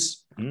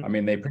Hurricanes. Mm-hmm. I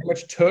mean, they pretty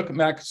much took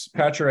Max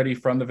Pacioretty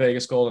from the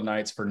Vegas Golden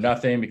Knights for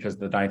nothing, because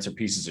the Knights are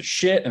pieces of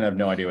shit and have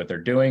no idea what they're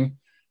doing.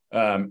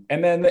 And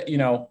then,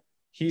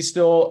 he's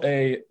still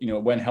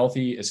when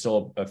healthy, is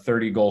still a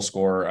 30-goal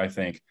scorer, I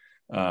think.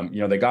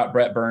 They got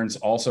Brett Burns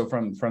also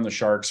from the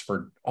Sharks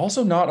for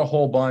also not a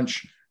whole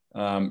bunch.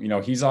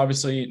 He's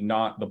obviously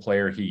not the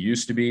player he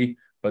used to be,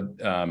 but,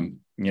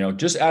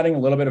 just adding a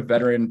little bit of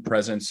veteran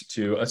presence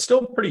to a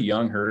still pretty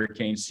young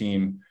Hurricanes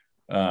team.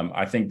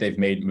 I think they've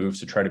made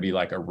moves to try to be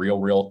like a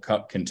real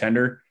cup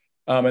contender.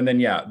 And then,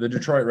 the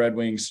Detroit Red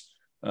Wings,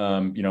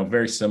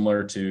 very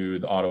similar to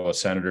the Ottawa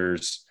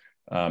Senators.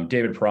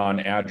 David Perron,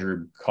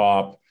 Andrew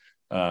Kopp,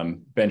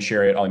 Ben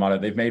Sherritt,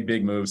 Alimata, they've made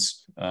big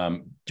moves.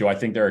 Do I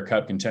think they're a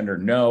cup contender?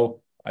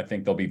 No. I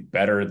think they'll be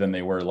better than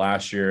they were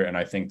last year, and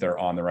I think they're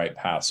on the right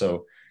path.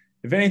 So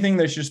if anything,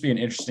 they should just be an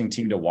interesting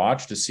team to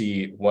watch to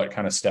see what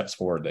kind of steps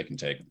forward they can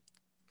take.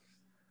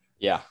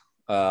 Yeah.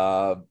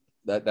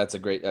 That's a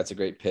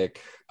great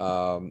pick.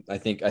 I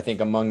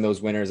think among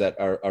those winners that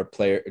are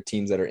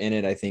teams that are in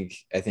it, I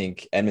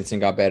think Edmonton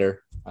got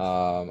better.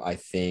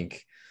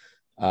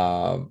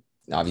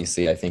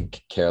 Obviously, I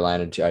think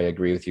Carolina, I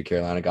agree with you.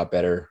 Carolina got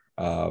better.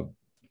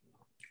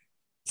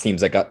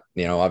 Teams that got,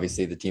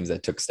 obviously the teams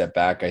that took a step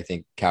back, I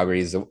think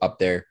Calgary's up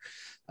there.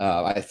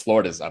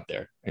 Florida's up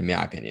there, in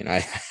my opinion. I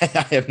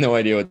have no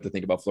idea what to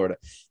think about Florida.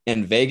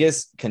 And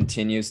Vegas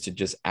continues to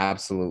just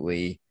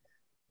absolutely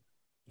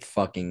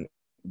fucking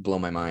blow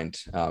my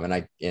mind.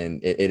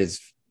 It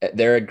is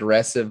their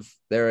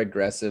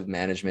aggressive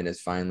management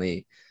is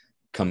finally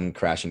come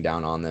crashing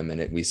down on them,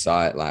 and we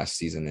saw it last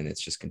season, and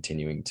it's just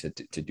continuing to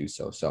do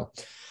so. So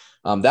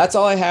that's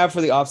all I have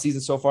for the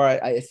offseason so far.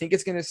 I think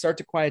it's going to start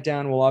to quiet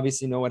down. We'll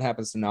obviously know what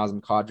happens to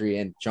Nazem Kadri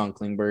and John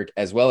Klingberg,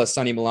 as well as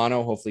Sonny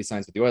Milano. Hopefully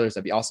signs with the Oilers.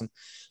 That'd be awesome.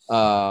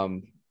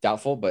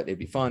 Doubtful, but it'd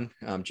be fun.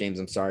 James,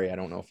 I'm sorry. I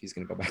don't know if he's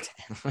going to go back to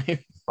Anaheim.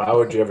 Why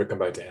would you ever come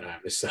back to Anaheim?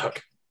 They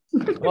suck.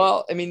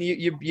 Well, I mean,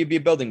 you'd be a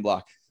building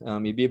block.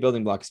 You'd be a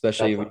building block,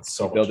 especially if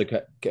you build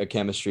a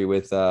chemistry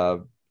with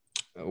the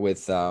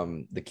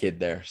kid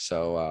there.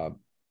 So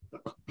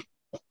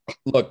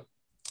look,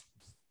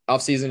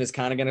 off season is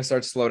kind of going to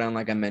start to slow down,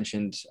 like I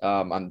mentioned.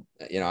 I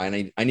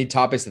need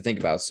topics to think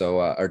about,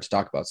 or to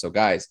talk about. So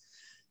guys,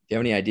 if you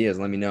have any ideas,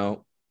 let me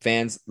know.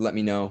 Fans, let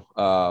me know.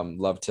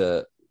 Love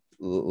to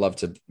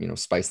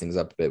spice things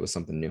up a bit with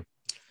something new.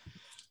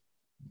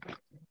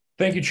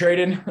 Thank you,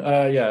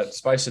 Tradon.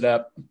 Spice it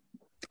up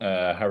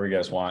however you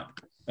guys want.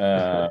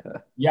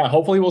 Yeah,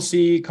 hopefully we'll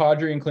see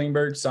Kadri and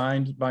Klingberg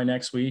signed by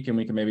next week, and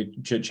we can maybe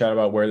chit chat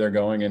about where they're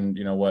going and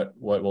what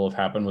will have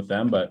happened with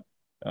them. But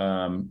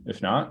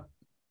if not,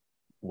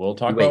 we'll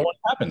talk about what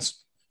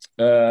happens.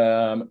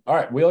 All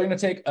right, we're going to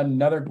take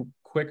another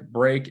quick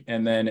break,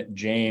 and then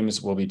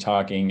James will be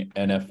talking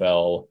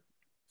NFL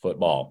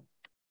football.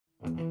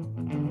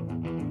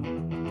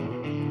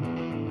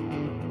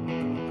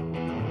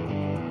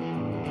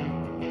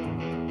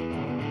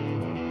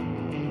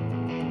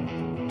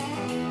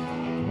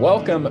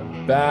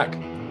 Welcome back.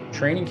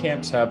 Training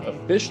camps have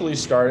officially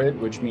started,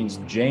 which means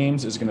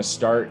James is going to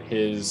start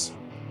his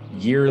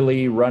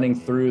yearly running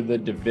through the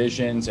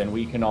divisions, and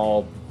we can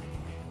all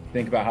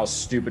think about how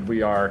stupid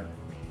we are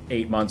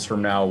 8 months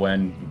from now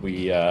when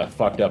we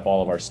fucked up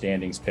all of our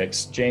standings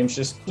picks. James,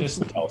 just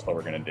tell us what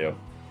we're going to do.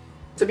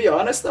 To be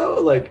honest, though,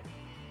 like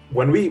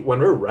when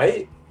we're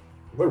right,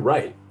 we're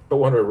right. But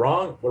when we're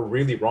wrong, we're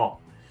really wrong.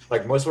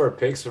 Like most of our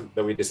picks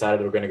that we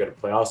decided we're going to go to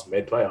playoffs,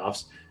 made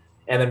playoffs.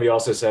 And then we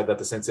also said that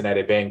the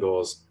Cincinnati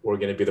Bengals were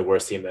going to be the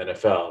worst team in the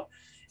NFL.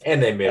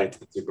 And they made it to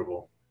the Super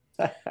Bowl.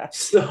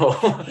 So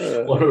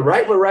when we're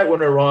right, we're right. When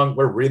we're wrong,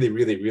 we're really,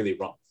 really, really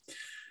wrong.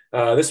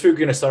 This week, we're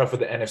going to start off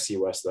with the NFC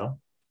West, though.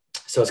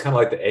 So it's kind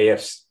of like the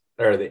AFC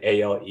or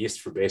the AL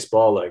East for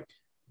baseball. Like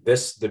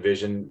this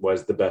division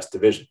was the best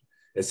division.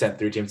 It sent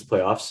 3 teams to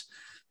playoffs.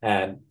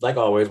 And like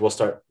always, we'll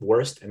start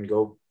worst and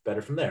go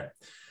better from there.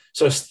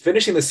 So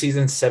finishing the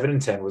season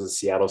 7-10 was the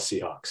Seattle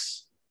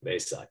Seahawks. They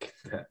suck.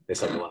 They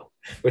suck a lot,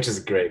 which is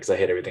great because I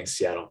hate everything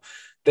Seattle.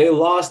 They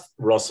lost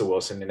Russell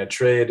Wilson in a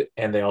trade,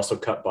 and they also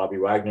cut Bobby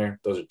Wagner.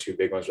 Those are 2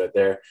 big ones right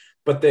there.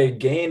 But they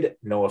gained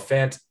Noah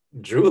Fant,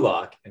 Drew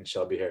Lock, and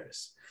Shelby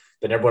Harris.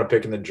 The number 1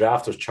 pick in the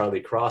draft was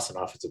Charlie Cross, an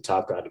offensive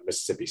top guy at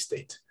Mississippi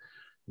State.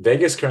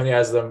 Vegas currently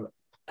has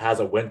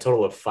a win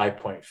total of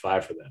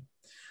 5.5 for them.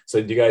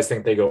 So do you guys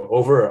think they go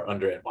over or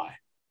under, and why?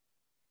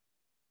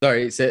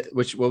 Sorry,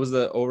 what was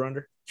the over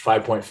under?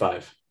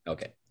 5.5.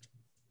 Okay.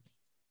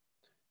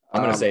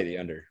 I'm going to say the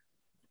under.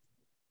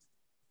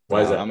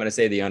 Why is that? I'm going to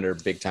say the under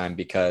big time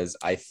because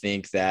I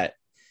think that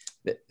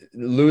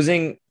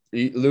losing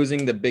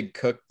the big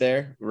cook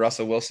there,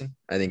 Russell Wilson,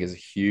 I think is a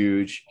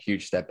huge,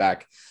 huge step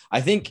back.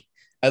 I think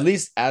at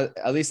least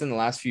in the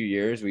last few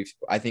years,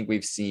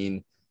 we've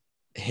seen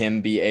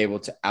him be able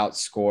to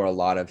outscore a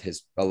lot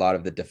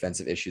of the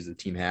defensive issues the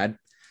team had.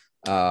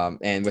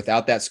 And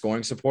without that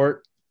scoring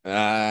support,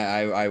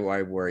 I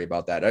worry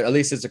about that. At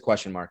least it's a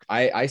question mark.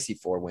 I see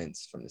 4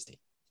 wins from this team.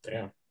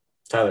 Damn.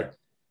 Tyler.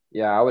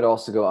 Yeah, I would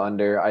also go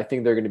under. I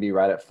think they're going to be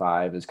right at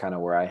 5 is kind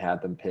of where I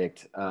had them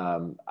picked.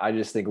 I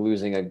just think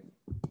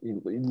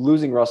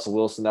losing Russell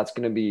Wilson, that's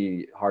going to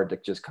be hard to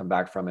just come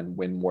back from and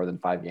win more than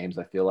 5 games,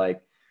 I feel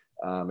like,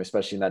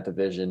 especially in that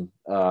division.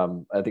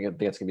 I think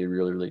it's going to be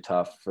really, really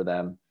tough for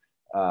them.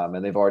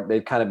 And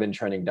they've kind of been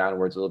trending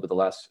downwards a little bit the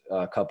last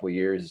couple of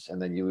years, and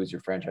then you lose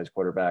your franchise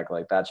quarterback.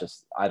 Like that's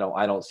just I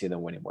don't see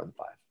them winning more than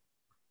 5.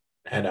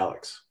 And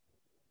Alex.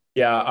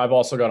 Yeah, I've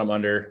also got them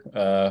under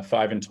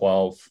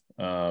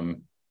 5-12.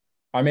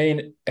 I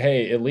mean,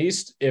 hey, at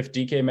least if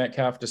DK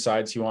Metcalf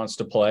decides he wants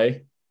to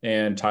play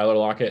and Tyler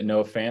Lockett and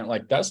Noah Fant,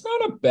 like that's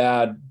not a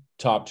bad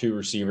top 2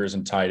 receivers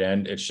and tight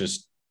end. It's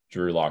just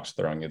Drew Lock's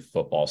throwing the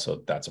football,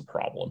 so that's a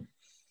problem.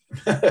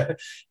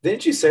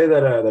 Didn't you say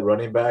that the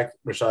running back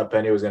Rashad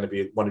Penny was going to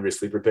be one of your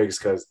sleeper picks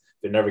because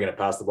they're never going to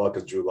pass the ball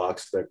because Drew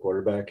Lock's their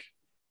quarterback?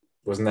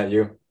 Wasn't that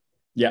you?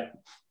 Yeah.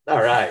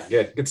 All right,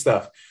 good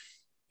stuff.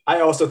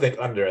 I also think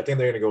under. I think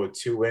they're going to go with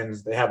 2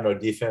 wins. They have no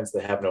defense.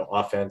 They have no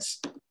offense.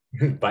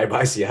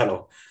 Bye-bye,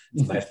 Seattle.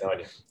 It's nice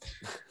knowing you.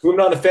 Moving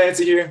on to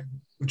fantasy here.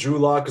 Drew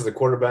Lock is the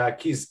quarterback.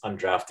 He's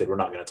undrafted. We're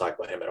not going to talk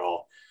about him at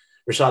all.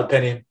 Rashad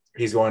Penny,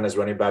 he's going as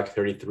running back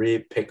 33,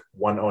 pick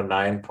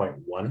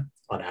 109.1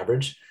 on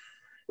average.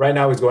 Right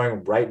now, he's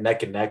going right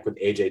neck and neck with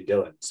A.J.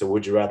 Dillon. So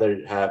would you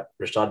rather have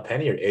Rashad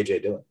Penny or A.J.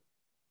 Dillon?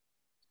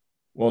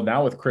 Well,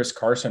 now with Chris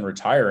Carson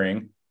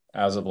retiring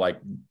as of like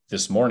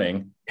this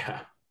morning, yeah.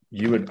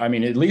 You would, I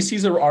mean, at least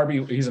he's an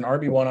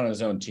RB1 on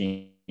his own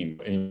team. He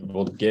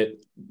will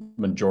get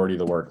majority of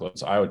the workload.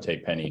 So I would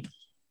take Penny.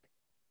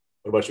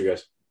 What about you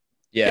guys?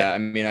 Yeah, I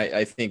mean,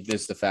 I think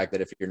just the fact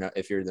that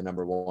if you're the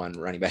number 1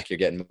 running back, you're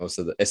getting most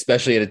of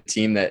especially at a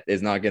team that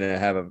is not going to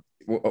have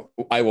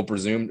I will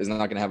presume is not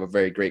going to have a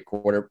very great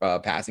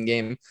passing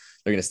game.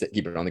 They're going to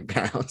keep it on the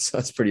ground. So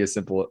that's pretty a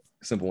simple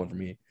one for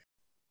me.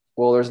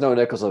 Well, there's no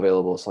nickels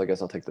available, so I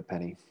guess I'll take the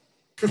penny.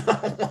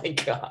 Oh my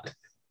God.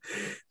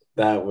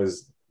 That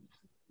was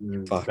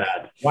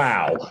bad.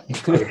 Wow.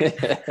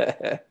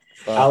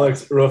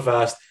 Alex, real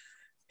fast.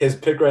 His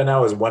pick right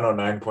now is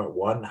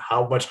 109.1.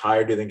 How much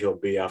higher do you think he'll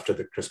be after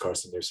the Chris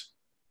Carson news?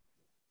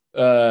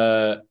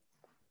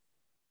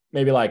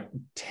 Maybe like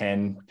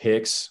 10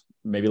 picks,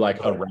 maybe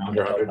like a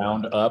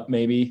round up,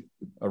 maybe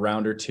a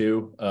round or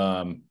 2.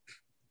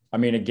 I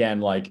mean, again,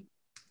 like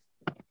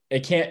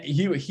it can't,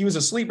 he was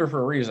a sleeper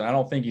for a reason. I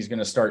don't think he's going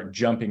to start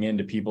jumping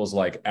into people's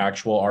like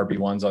actual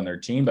RB1s on their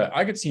team, but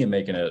I could see him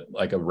making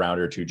a round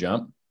or 2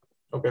 jump.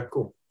 Okay,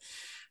 cool.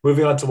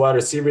 Moving on to wide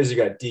receivers, you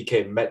got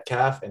DK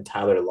Metcalf and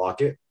Tyler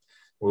Lockett.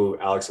 who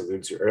Alex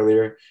alluded to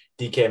earlier.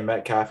 DK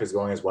Metcalf is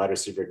going as wide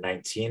receiver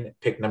 19,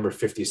 pick number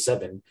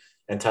 57.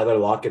 And Tyler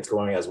Lockett's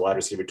going as wide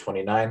receiver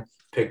 29,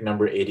 pick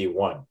number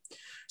 81.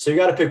 So you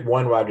got to pick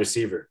one wide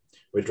receiver.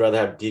 Would you rather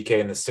have DK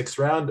in the 6th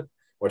round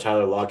or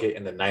Tyler Lockett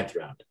in the 9th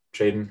round?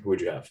 Tradon, who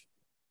would you have?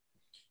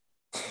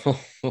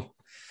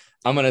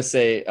 I'm gonna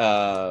say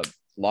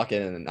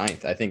Lockett in the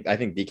 9th. I think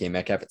DK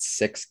Metcalf at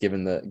 6,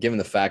 given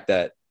the fact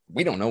that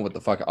we don't know what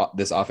the fuck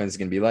this offense is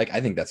gonna be like.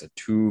 I think that's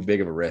too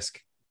big of a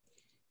risk.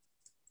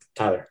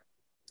 Tyler.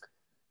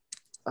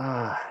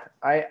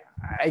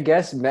 I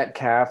guess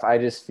Metcalf, I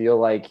just feel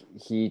like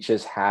he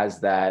just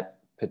has that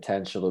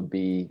potential to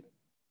be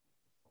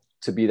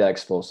that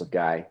explosive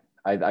guy.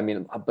 I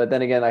mean, but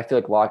then again, I feel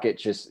like Lockett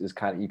just is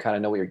you kind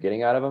of know what you're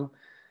getting out of him.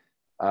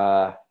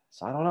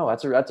 So I don't know.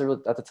 That's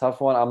a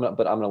tough one. I'm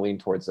gonna lean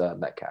towards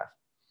Metcalf.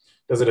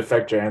 Does it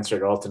affect your answer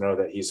at all to know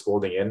that he's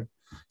holding in?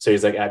 So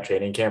he's like at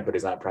training camp, but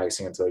he's not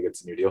practicing until he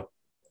gets a new deal.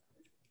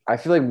 I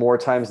feel like more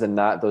times than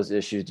not, those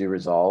issues do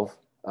resolve.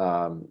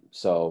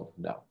 So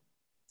no.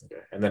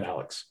 Okay, and then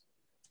Alex.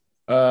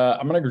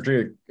 I'm going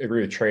to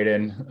agree with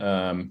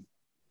Tradon.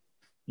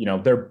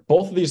 They're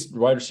both of these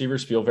wide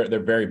receivers they're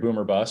very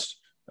boomer bust.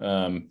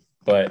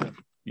 But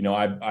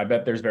I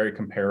bet there's very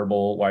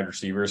comparable wide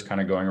receivers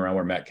kind of going around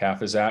where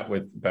Metcalf is at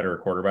with better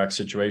quarterback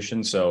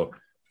situation. So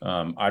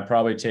I'd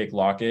probably take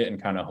Lockett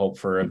and kind of hope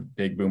for a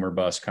big boomer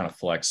bust kind of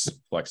flex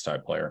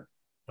type player.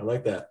 I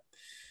like that.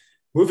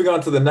 Moving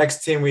on to the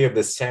next team, we have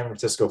the San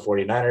Francisco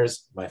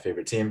 49ers, my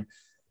favorite team.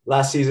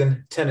 Last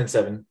season,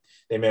 10-7.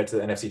 They made it to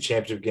the NFC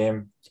Championship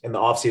game. In the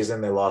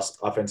offseason, they lost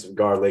offensive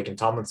guard Laken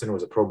Tomlinson, who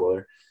was a Pro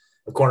Bowler,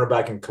 a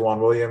cornerback in Kawan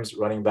Williams,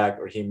 running back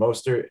Raheem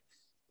Mostert,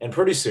 and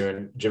pretty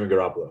soon, Jimmy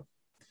Garoppolo.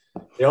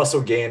 They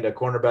also gained a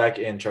cornerback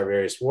in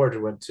Charvarius Ward,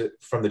 who went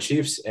from the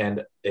Chiefs,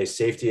 and a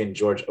safety in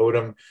George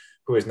Odom,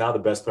 who is now the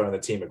best player on the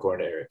team,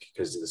 according to Eric,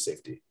 because he's a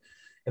safety.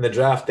 In the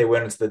draft, they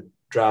went into the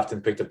draft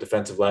and picked up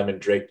defensive lineman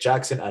Drake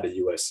Jackson out of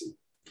USC.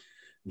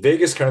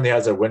 Vegas currently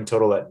has their win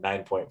total at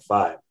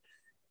 9.5.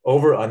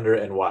 Over, under,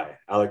 and why?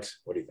 Alex,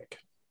 what do you think?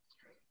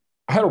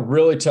 I had a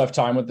really tough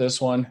time with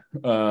this one,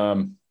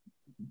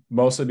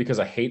 mostly because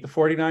I hate the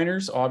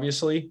 49ers,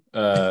 obviously.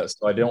 So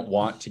I don't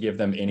want to give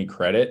them any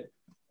credit.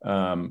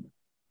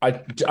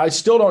 I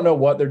still don't know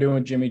what they're doing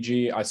with Jimmy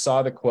G. I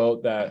saw the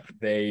quote that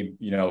they,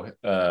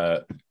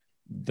 the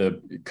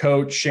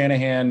coach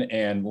Shanahan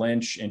and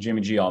Lynch and Jimmy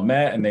G all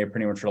met, and they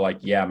pretty much were like,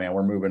 yeah, man,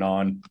 we're moving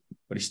on.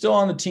 But he's still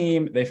on the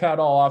team. They've had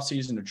all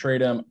offseason to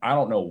trade him. I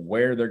don't know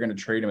where they're going to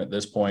trade him at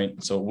this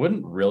point. So it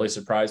wouldn't really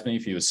surprise me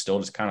if he was still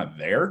just kind of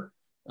there,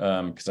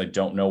 because I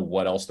don't know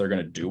what else they're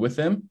going to do with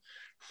him.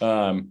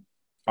 I'm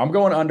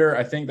going under.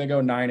 I think they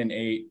go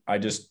 9-8. I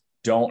just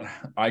don't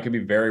 – I could be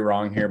very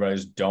wrong here, but I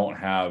just don't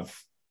have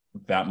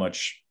that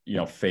much,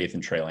 faith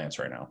in Trey Lance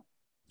right now.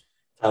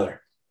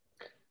 Tyler.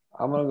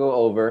 I'm going to go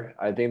over.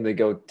 I think they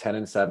go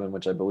 10-7,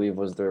 which I believe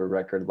was their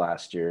record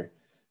last year.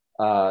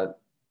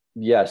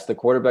 Yes, the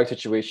quarterback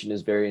situation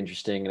is very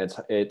interesting, and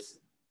it's.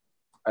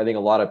 I think a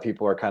lot of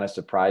people are kind of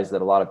surprised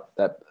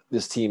that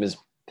this team is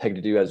pegged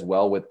to do as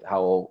well with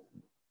how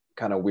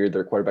kind of weird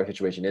their quarterback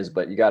situation is.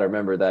 But you got to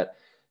remember that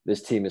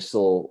this team is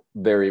still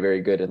very, very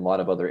good in a lot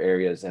of other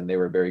areas, and they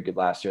were very good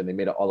last year, and they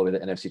made it all the way to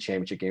the NFC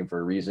Championship game for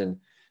a reason.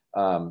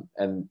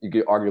 And you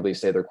could arguably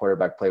say their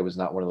quarterback play was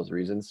not one of those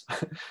reasons.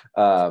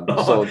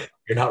 So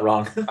you're not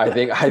wrong. I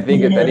think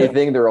if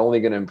anything, they're only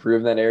going to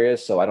improve in that area.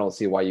 So I don't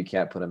see why you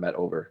can't put them at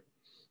over.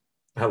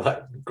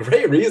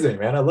 Great reasoning,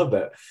 man. I love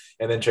that.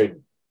 And then trade.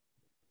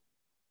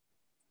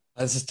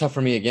 This is tough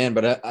for me again,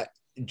 but I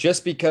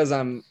just because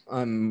I'm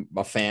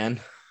a fan,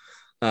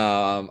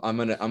 I'm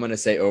gonna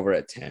say over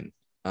at 10.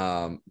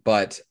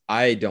 But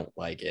I don't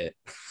like it.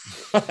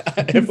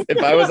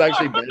 if I was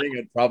actually betting,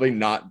 I'd probably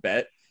not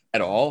bet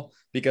at all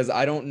because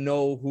I don't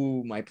know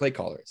who my play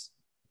caller is.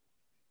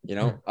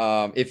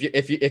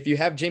 If you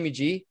have Jimmy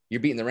G, you're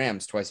beating the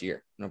Rams twice a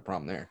year. No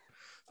problem there.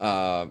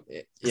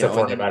 Except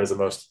when it matters the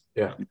most.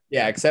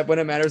 Yeah, except when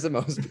it matters the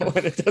most. But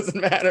when it doesn't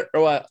matter,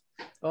 or what?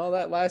 Oh,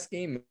 that last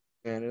game,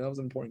 man, that was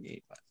an important game.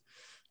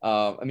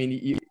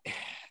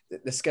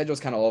 The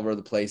schedule's kind of all over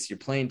the place. You're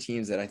playing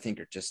teams that I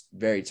think are just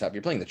very tough.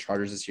 You're playing the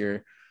Chargers this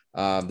year.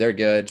 They're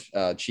good.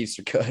 Chiefs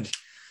are good.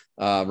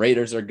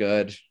 Raiders are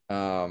good.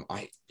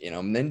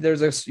 And then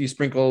you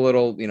sprinkle a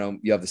little, you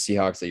have the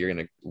Seahawks that you're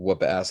going to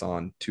whoop ass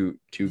on two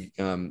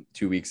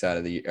weeks out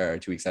of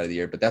the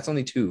year, but that's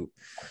only 2.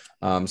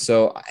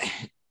 So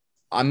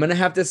I'm going to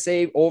have to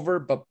say over,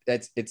 but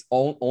it's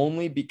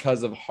only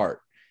because of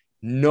heart.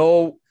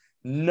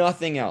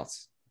 Nothing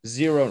else.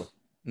 0,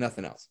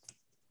 nothing else.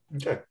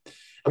 Okay.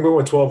 I'm going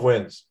with 12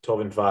 wins,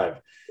 12-5.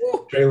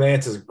 Trey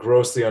Lance is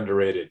grossly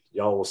underrated.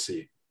 Y'all will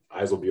see.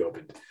 Eyes will be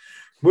opened.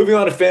 Moving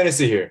on to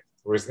fantasy here.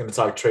 We're just going to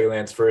talk Trey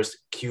Lance first.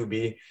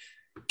 QB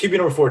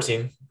number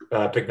 14,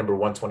 pick number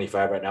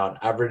 125 right now on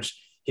average.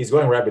 He's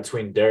going right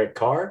between Derek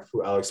Carr,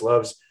 who Alex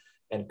loves,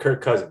 and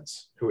Kirk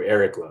Cousins, who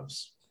Eric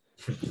loves.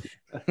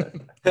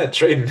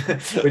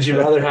 Tradon, would you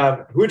rather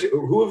have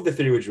who of the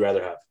 3 would you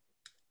rather have?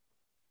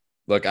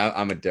 Look,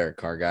 I'm a Derek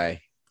Carr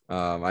guy.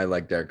 I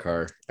like Derek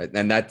Carr,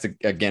 and that's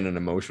again an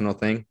emotional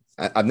thing.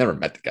 I've never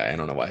met the guy. I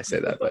don't know why I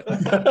say that, but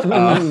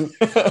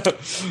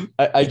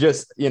I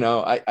just,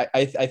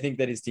 I think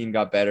that his team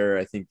got better.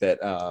 I think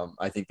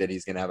that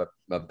he's gonna have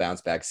a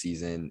bounce back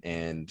season,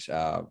 and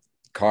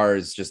Carr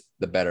is just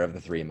the better of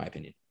the three, in my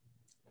opinion.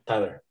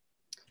 Tyler.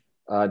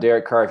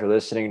 Derek Carr, if you're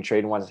listening,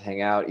 Tradon wants to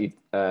hang out, eat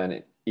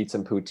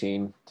some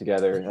poutine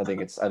together. I think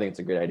it's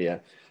a good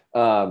idea.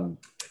 But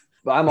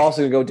I'm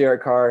also gonna go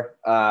Derek Carr.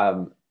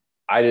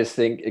 I just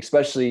think,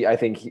 I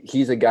think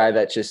he's a guy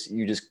that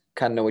you just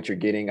kind of know what you're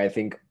getting. I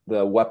think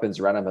the weapons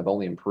around him have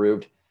only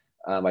improved.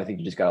 I think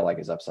you just gotta like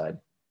his upside.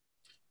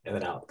 And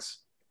then Alex.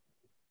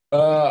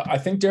 I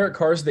think Derek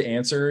Carr is the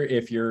answer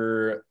if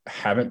you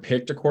haven't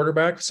picked a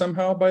quarterback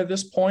somehow by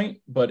this point.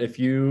 But if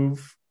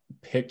you've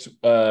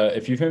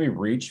maybe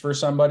reached for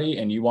somebody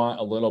and you want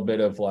a little bit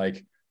of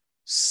like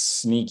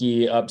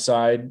sneaky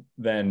upside,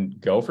 then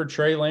go for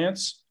Trey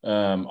Lance.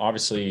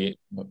 Obviously,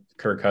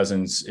 Kirk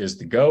Cousins is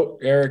the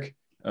GOAT, Eric.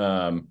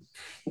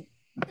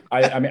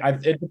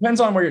 It depends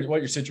on what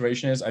your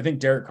situation is. I think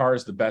Derek Carr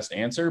is the best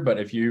answer, but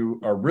if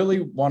you are really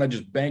want to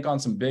just bank on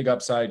some big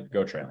upside,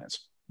 go Trey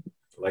Lance.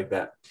 Like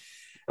that.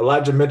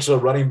 Elijah Mitchell,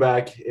 running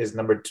back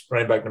number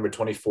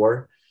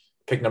 24,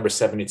 pick number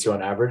 72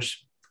 on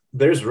average.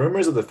 There's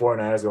rumors of the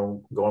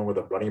 49ers going with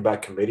a running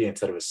back committee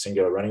instead of a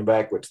singular running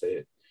back, which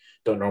they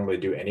don't normally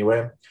do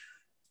anyway.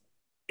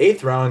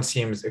 8th round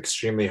seems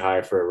extremely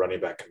high for a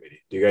running back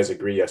committee. Do you guys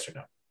agree, yes or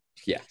no?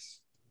 Yes.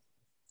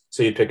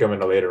 So you'd pick him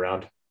in a later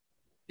round?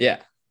 Yeah.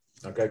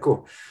 Okay,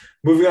 cool.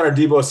 Moving on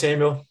to Deebo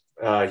Samuel.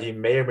 He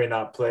may or may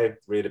not play.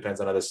 Really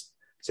depends on how this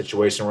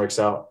situation works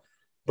out.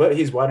 But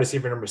he's wide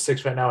receiver number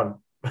 6 right now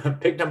and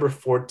pick number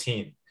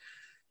 14.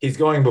 He's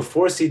going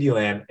before CeeDee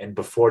Lamb and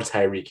before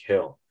Tyreek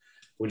Hill.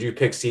 Would you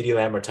pick CeeDee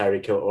Lamb or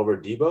Tyreek Hill over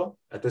Deebo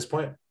at this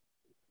point?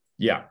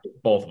 Yeah,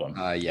 both of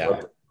them.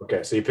 Yeah.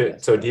 Okay, so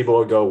Deebo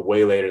will go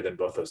way later than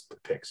both those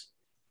picks.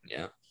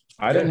 Yeah.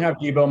 I didn't have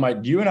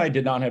Deebo. You and I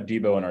did not have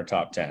Deebo in our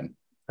top 10.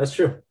 That's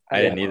true.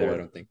 I didn't either, I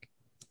don't think.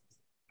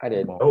 I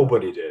did.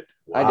 Nobody did.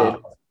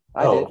 Wow.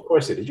 I did. Of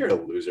course you did. You're a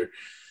loser.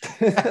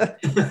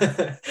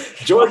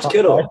 George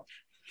Kittle,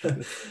 who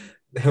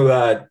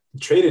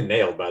Tradon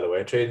nailed, by the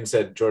way. Tradon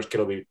said George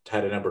Kittle will be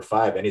tight end number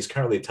 5, and he's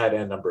currently tight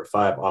end number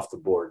 5 off the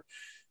board.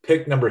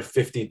 Pick number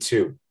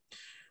 52.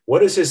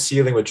 What is his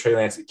ceiling with Trey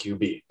Lance at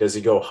QB? Does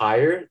he go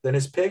higher than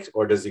his picks,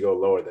 or does he go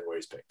lower than where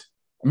he's picked?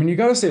 I mean, you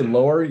got to say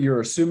lower.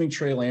 You're assuming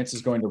Trey Lance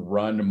is going to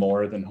run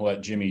more than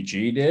what Jimmy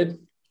G did.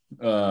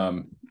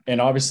 And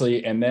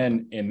obviously, and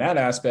then in that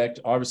aspect,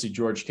 obviously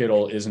George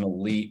Kittle is an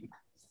elite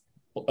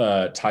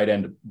tight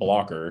end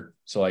blocker.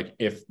 So like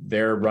if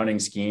they're running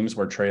schemes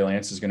where Trey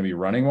Lance is going to be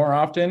running more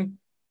often,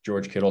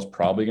 George Kittle's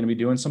probably going to be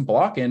doing some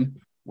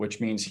blocking, which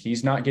means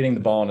he's not getting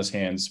the ball in his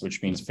hands,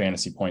 which means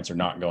fantasy points are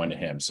not going to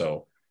him.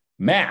 So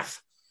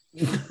math.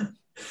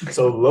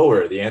 So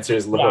lower. The answer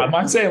is lower. Yeah, I'm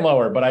not saying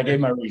lower, but I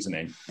gave my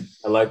reasoning.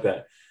 I like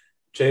that.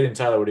 Jade and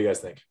Tyler, what do you guys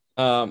think?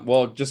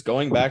 Well, just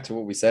going back to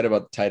what we said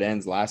about the tight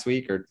ends last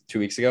week or 2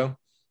 weeks ago,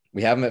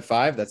 we have him at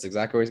 5. That's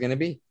exactly where he's going to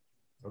be.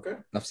 Okay.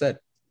 Enough said.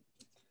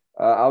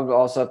 I would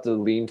also have to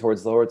lean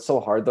towards lower. It's so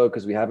hard though,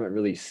 because we haven't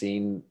really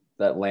seen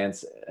that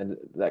Lance and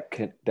that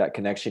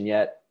connection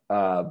yet.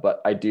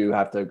 But I do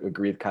have to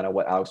agree with kind of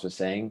what Alex was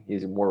saying.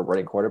 He's more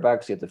running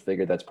quarterback, so you have to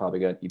figure that's probably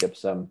going to eat up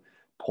some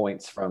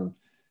points from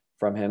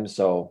him.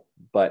 So,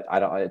 but I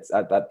don't. It's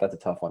that's a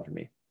tough one for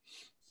me.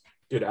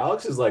 Dude,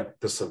 Alex is like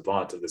the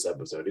savant of this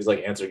episode. He's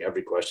like answering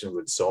every question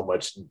with so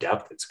much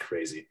depth. It's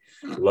crazy.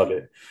 Love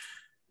it.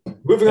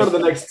 Moving on to the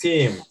next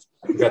team.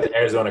 We got the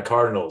Arizona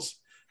Cardinals.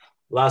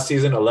 Last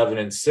season,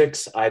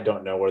 11-6. I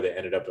don't know where they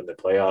ended up in the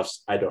playoffs.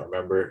 I don't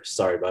remember.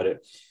 Sorry about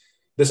it.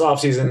 This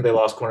offseason, they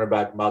lost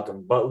cornerback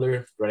Malcolm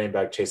Butler, running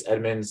back Chase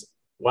Edmonds,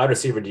 wide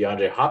receiver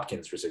DeAndre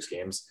Hopkins for 6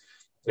 games,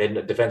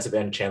 and defensive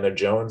end Chandler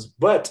Jones.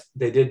 But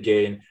they did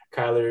gain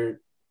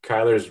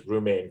Kyler's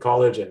roommate in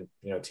college and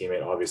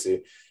teammate,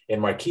 obviously, and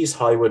Marquise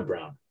Hollywood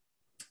Brown.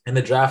 In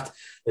the draft,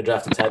 they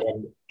drafted tight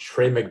end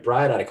Trey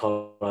McBride out of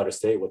Colorado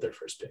State with their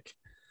first pick.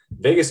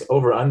 Vegas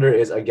over-under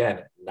is,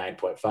 again,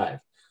 9.5.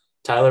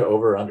 Tyler,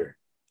 over or under?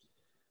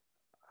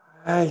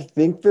 I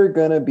think they're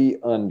going to be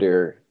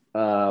under.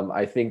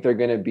 I think they're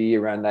going to be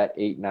around that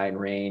 8-9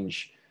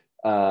 range.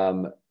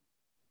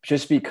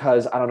 Just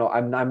because, I don't know,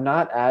 I'm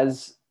not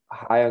as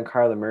high on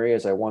Kyler Murray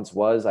as I once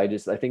was. I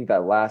think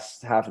that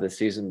last half of the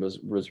season was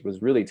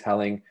really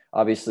telling.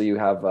 Obviously, you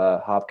have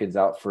Hopkins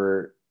out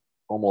for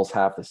almost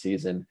half the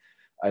season.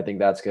 I think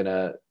that's going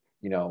to,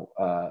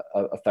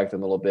 affect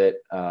them a little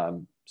bit.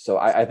 So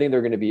I think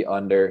they're going to be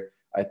under.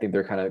 I think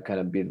they're kind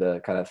of be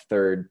the kind of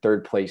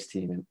third place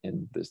team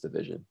in this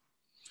division.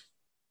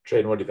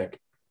 Tradon, what do you think?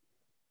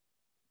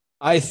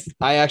 I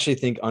actually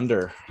think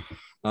under.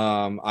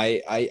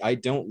 I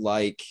don't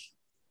like,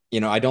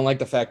 I don't like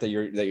the fact that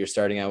you're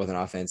starting out with an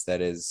offense that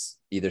is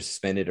either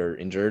suspended or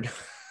injured.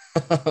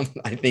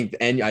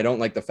 And I don't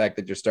like the fact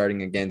that you're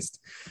starting against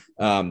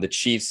the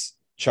Chiefs,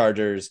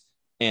 Chargers,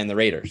 and the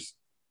Raiders.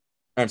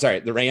 I'm sorry,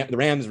 the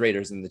Rams,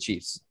 Raiders, and the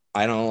Chiefs.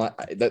 I don't like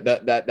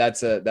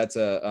that's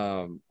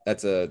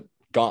a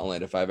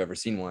gauntlet if I've ever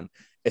seen one,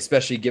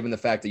 especially given the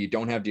fact that you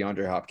don't have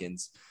DeAndre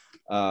Hopkins.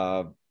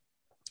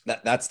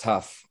 That's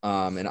tough.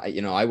 And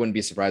I wouldn't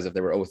be surprised if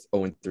they were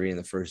 0-3 in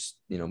the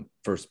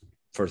first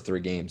 3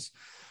 games.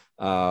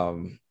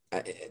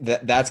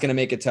 That's going to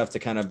make it tough to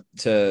kind of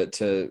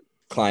to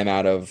climb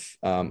out of.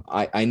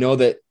 I know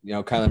that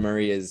Kyler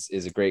Murray is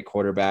a great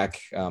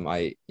quarterback.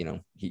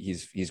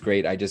 He's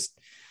great. I just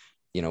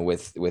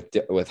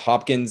with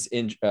Hopkins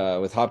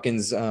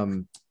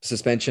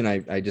suspension,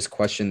 I just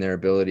question their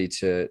ability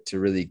to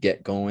really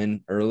get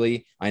going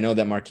early. I know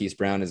that Marquise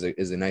Brown is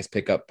a nice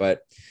pickup,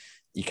 but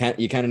you kind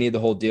of need the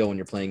whole deal when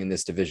you're playing in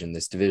this division.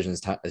 This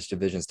division's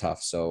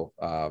tough. So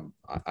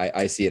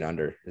I see it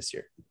under this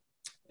year.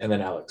 And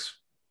then Alex.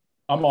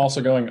 I'm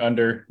also going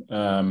under.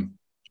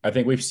 I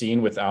think we've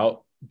seen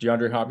without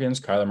DeAndre Hopkins,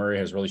 Kyler Murray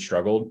has really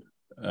struggled.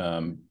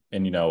 And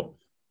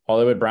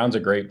Hollywood Brown's a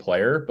great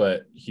player,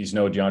 but he's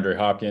no DeAndre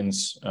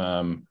Hopkins.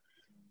 Who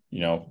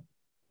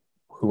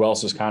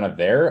else is kind of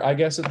there, I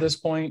guess, at this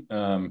point?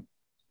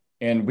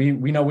 And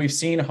we know we've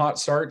seen hot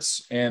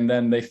starts and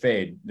then they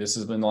fade. This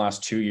has been the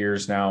last 2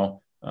 years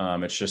now.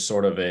 It's just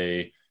sort of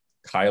a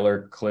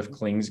Kyler, Cliff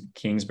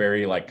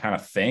Kingsbury like kind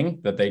of thing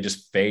that they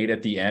just fade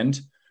at the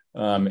end.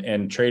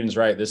 And Tradon's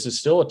right. This is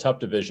still a tough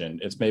division.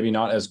 It's maybe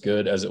not as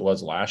good as it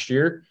was last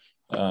year.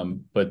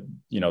 But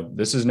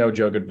this is no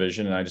joke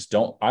division. And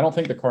I don't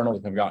think the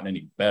Cardinals have gotten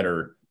any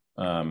better.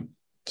 So I'm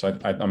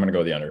going to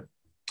go the under.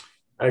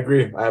 I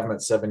agree. I have them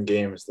at 7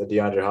 games. The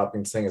DeAndre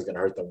Hopkins thing is going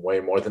to hurt them way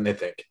more than they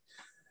think.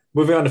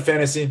 Moving on to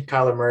fantasy,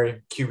 Kyler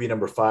Murray, QB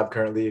number 5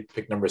 currently,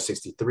 pick number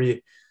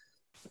 63.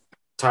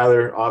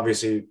 Tyler,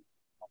 obviously,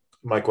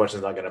 my question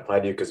is not going to apply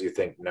to you because you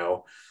think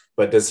no.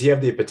 But does he have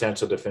the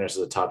potential to finish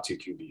as a top 2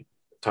 QB?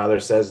 Tyler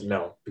says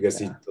no because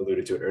he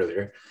alluded to it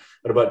earlier.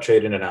 What about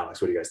Tradon and Alex?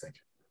 What do you guys think?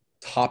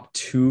 Top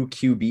 2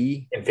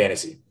 QB in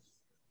fantasy?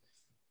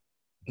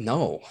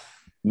 No,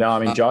 I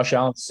mean, Josh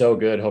Allen's so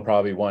good. He'll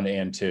probably 1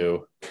 and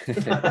 2.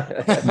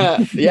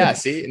 Yeah.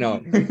 See,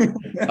 no,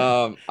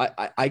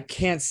 I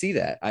can't see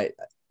that.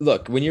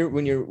 Look, when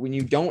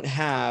you don't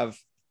have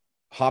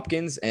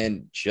Hopkins,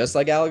 and just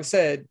like Alex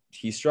said,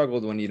 he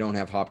struggled when you don't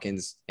have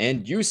Hopkins.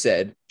 And you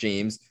said,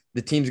 James,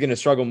 the team's going to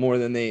struggle more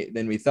than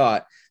we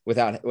thought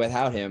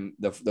without him.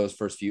 Those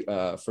first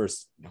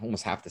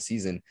almost half the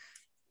season.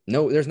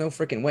 No, there's no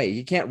freaking way.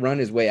 He can't run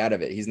his way out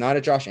of it. He's not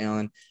a Josh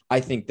Allen. I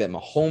think that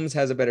Mahomes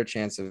has a better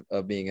chance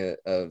of being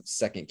a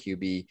second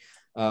QB.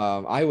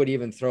 I would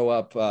even throw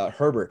up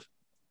Herbert.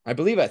 I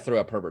believe I threw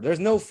up Herbert. There's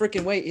no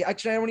freaking way.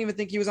 Actually, I don't even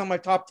think he was on my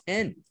top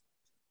 10.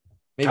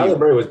 Kyler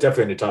Murray was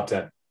definitely in the top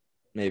 10.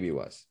 Maybe he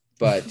was.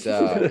 But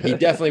he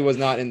definitely was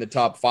not in the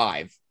top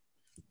 5.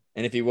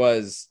 And if he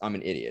was, I'm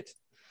an idiot.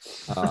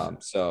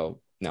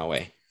 So no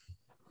way.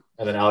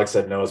 And then Alex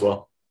said no as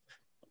well.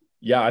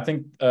 Yeah, I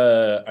think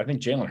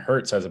Jalen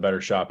Hurts has a better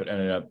shot at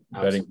ending up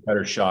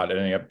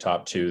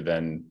top 2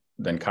 than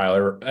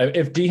Kyler.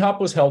 If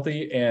D-Hop was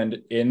healthy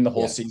and in the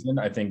whole season,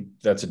 I think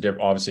that's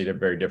obviously a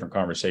very different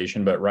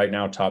conversation. But right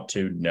now, top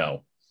 2,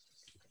 no.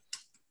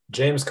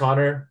 James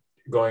Conner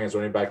going as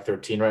running back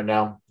 13 right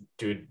now.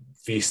 Dude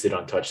feasted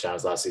on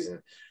touchdowns last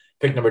season.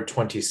 Pick number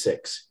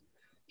 26.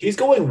 He's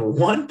going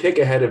 1 pick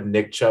ahead of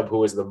Nick Chubb,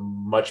 who is the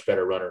much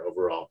better runner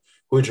overall.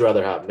 Who would you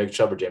rather have, Nick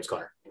Chubb or James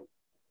Conner?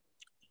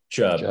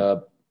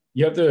 Chubb.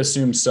 You have to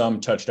assume some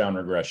touchdown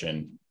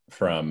regression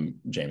from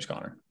James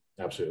Conner.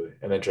 Absolutely.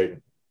 And then Tradon.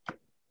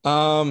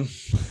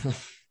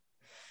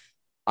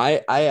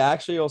 I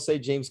actually will say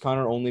James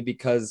Conner only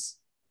because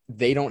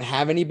they don't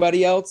have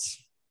anybody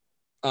else.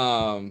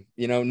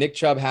 Nick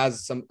Chubb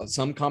has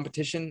some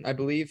competition, I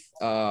believe.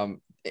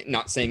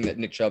 Not saying that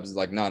Nick Chubb is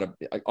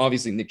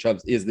obviously Nick Chubb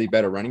is the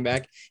better running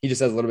back. He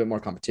just has a little bit more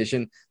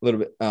competition, a little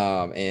bit.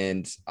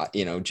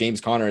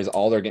 James Conner is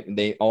all they're getting.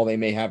 They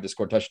may have to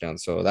score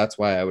touchdowns. So that's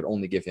why I would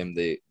only give him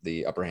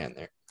the upper hand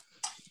there.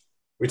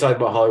 We talked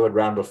about Hollywood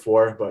Brown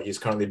before, but he's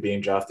currently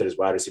being drafted as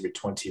wide receiver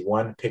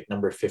 21, pick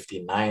number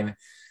 59.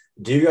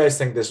 Do you guys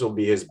think this will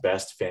be his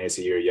best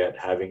fantasy year yet,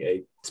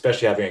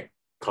 especially having a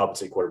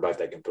competent quarterback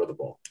that can throw the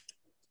ball?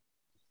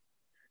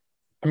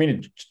 I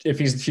mean, if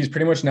he's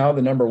pretty much now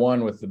the number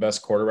 1 with the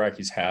best quarterback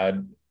he's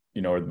had,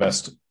 or the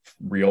best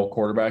real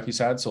quarterback he's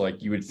had. So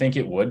you would think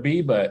it would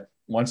be, but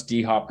once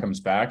D-Hop comes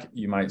back,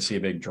 you might see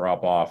a big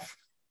drop off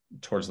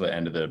towards the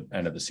end of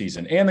the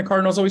season. And the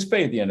Cardinals always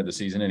fade at the end of the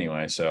season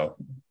anyway. So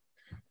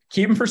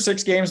keep him for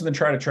 6 games and then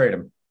try to trade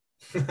him.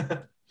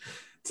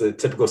 It's a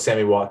typical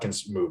Sammy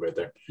Watkins move right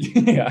there.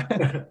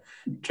 Yeah.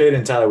 Tradon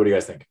and Tyler, what do you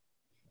guys think?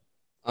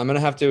 I'm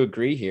gonna have to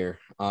agree here.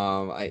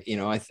 I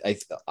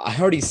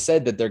already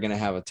said that they're gonna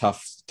have a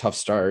tough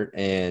start,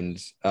 and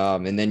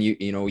then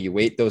you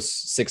wait those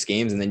 6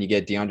 games, and then you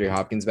get DeAndre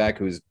Hopkins back,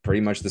 who's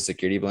pretty much the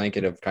security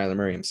blanket of Kyler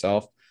Murray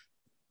himself.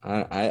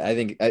 I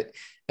think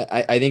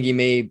he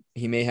may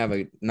have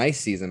a nice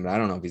season, but I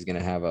don't know if he's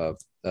gonna have a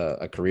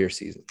career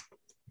season.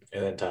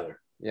 And then Tyler.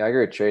 Yeah, I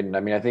agree with Tradon. I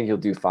mean, I think he'll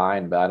do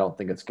fine, but I don't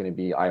think it's going to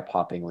be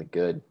eye-poppingly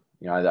good.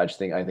 I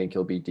think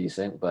he'll be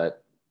decent,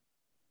 but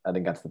I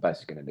think that's the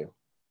best he's going to do.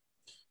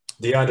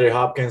 DeAndre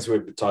Hopkins,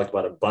 we've talked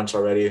about a bunch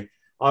already.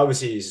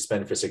 Obviously, he's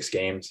suspended for 6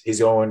 games. He's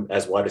going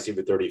as wide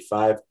receiver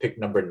 35, pick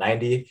number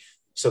 90.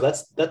 So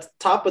that's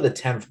top of the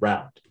 10th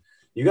round.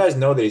 You guys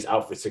know that he's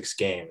out for 6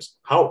 games.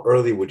 How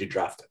early would you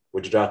draft him?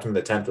 Would you draft him in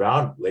the 10th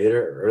round,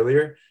 later or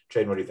earlier?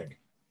 Trade, what do you think?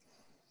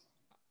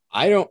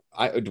 I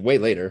way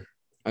later.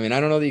 I mean, I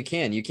don't know that you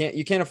can. You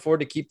can't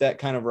afford to keep that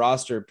kind of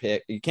roster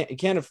pick. You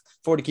can't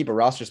afford to keep a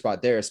roster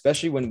spot there,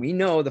 especially when we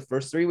know the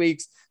first 3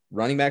 weeks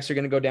running backs are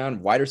going to go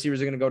down, wide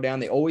receivers are going to go down.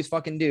 They always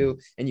fucking do.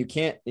 And you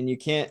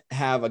can't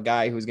have a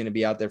guy who's going to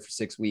be out there for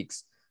 6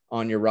 weeks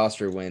on your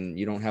roster when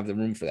you don't have the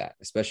room for that,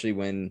 especially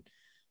when,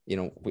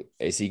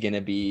 is he going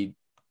to be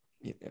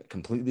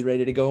completely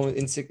ready to go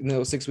in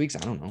 6 weeks? I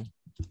don't know.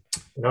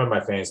 In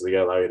my fantasy league, I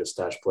allow you to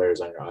stash players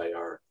on your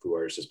IR who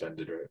are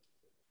suspended, right?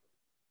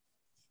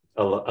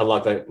 A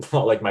lot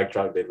like Mike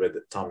Trout did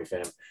with Tommy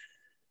Pham.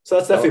 So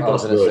that's definitely I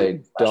was going to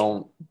say,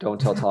 possible. don't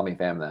tell Tommy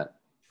Pham that.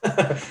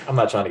 I'm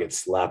not trying to get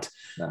slapped.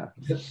 No.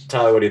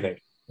 Tyler, what do you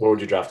think? Where would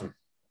you draft him?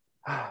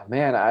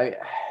 Man,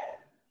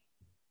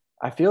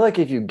 I feel like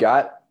if you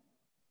got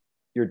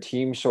your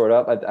team short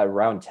up at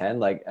round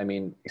 10,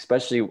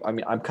 especially,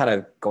 I'm kind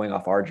of going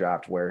off our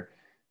draft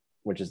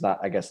which is not,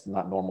 I guess,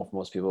 not normal for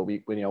most people.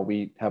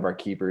 We have our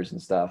keepers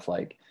and stuff.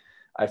 Like,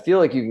 I feel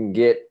like you can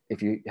get,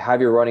 if you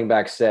have your running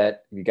back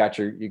set, you got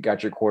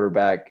your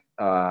quarterback,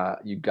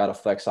 you've got a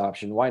flex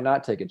option. Why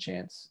not take a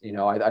chance?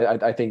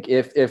 I think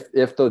if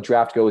the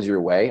draft goes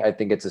your way, I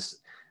think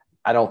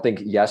I don't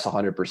think yes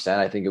 100%.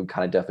 I think it would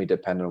kind of definitely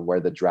depend on where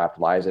the draft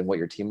lies and what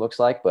your team looks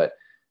like. But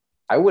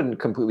I wouldn't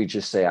completely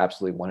just say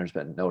absolutely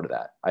 100% no to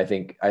that. I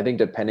think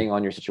depending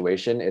on your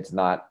situation, it's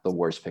not the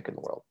worst pick in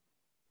the world.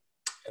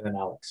 And then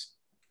Alex.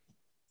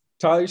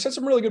 Tyler, you said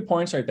some really good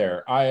points right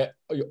there.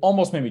 You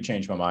almost made me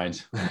change my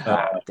mind.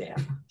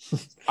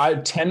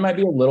 Damn. 10 might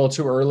be a little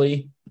too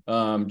early,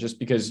 just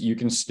because you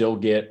can still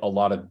get a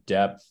lot of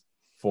depth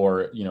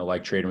for,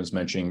 like Tradon was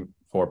mentioning,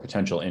 for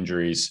potential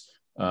injuries.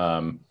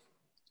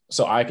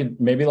 So I could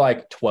maybe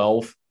like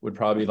 12 would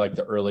probably be like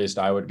the earliest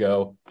I would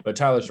go. But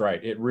Tyler's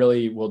right. It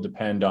really will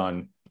depend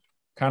on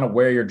kind of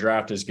where your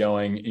draft is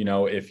going.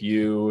 If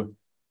you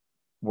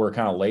were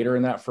kind of later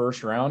in that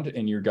first round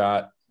and you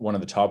got one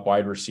of the top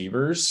wide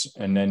receivers,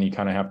 and then you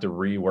kind of have to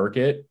rework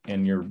it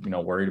and you're,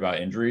 worried about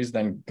injuries,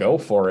 then go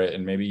for it.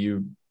 And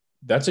maybe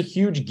that's a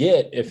huge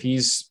get if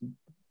he's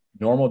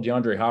normal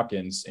DeAndre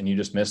Hopkins and you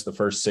just miss the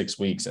first 6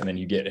 weeks and then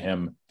you get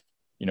him,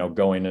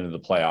 going into the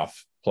playoff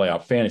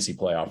fantasy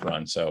playoff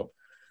run. So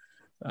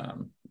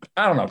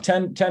I don't know,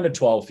 10 to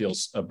 12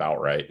 feels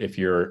about right. If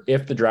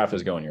the draft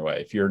is going your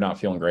way. If you're not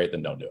feeling great,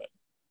 then don't do it.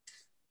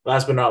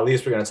 Last but not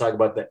least, we're going to talk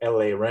about the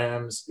LA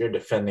Rams. You're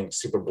defending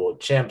Super Bowl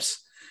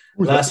champs.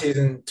 Last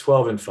season,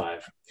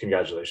 12-5.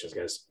 Congratulations,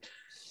 guys.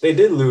 They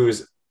did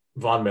lose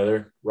Von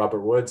Miller,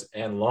 Robert Woods,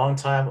 and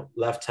longtime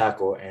left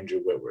tackle Andrew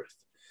Whitworth.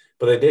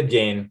 But they did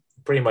gain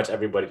pretty much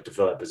everybody to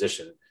fill that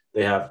position.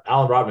 They have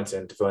Allen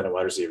Robinson to fill in a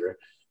wide receiver,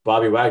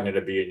 Bobby Wagner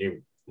to be a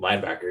new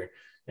linebacker,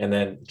 and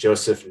then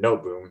Joseph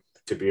Noteboom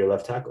to be your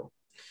left tackle.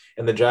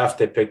 In the draft,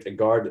 they picked a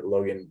guard,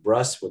 Logan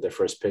Bruss, with their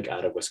first pick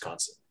out of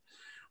Wisconsin.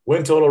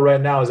 Win total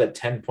right now is at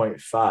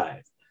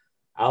 10.5.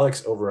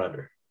 Alex, over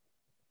under.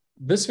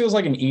 This feels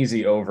like an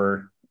easy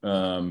over.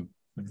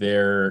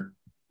 They're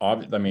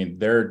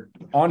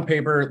on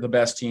paper the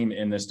best team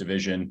in this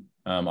division.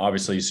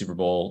 Obviously, Super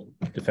Bowl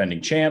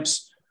defending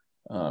champs.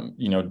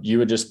 You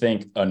would just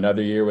think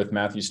another year with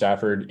Matthew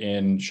Stafford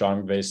in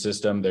Sean McVay's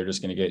system, they're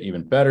just going to get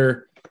even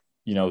better.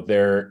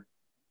 They're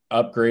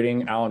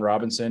upgrading Allen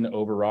Robinson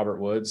over Robert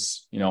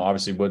Woods.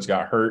 Obviously Woods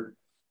got hurt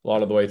a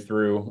lot of the way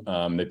through.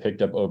 They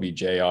picked up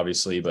OBJ,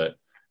 obviously, but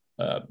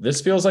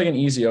this feels like an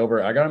easy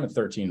over. I got him at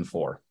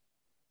 13-4.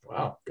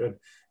 Wow, good.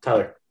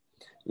 Tyler.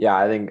 Yeah,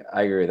 I think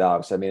I agree with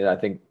Alex. I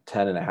think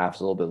 10.5 is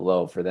a little bit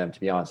low for them, to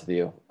be honest with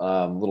you.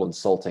 A little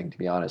insulting, to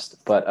be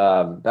honest,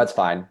 but that's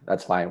fine.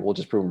 That's fine. We'll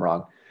just prove them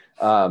wrong.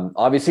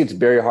 Obviously, it's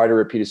very hard to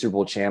repeat a Super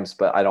Bowl champs,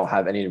 but I don't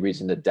have any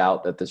reason to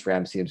doubt that this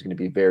Rams team is going to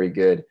be very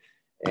good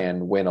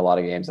and win a lot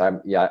of games.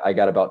 I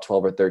got about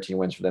 12 or 13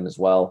 wins for them as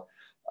well.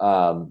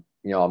 They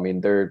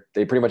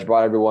pretty much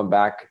brought everyone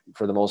back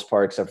for the most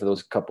part, except for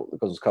those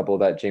couple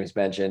that James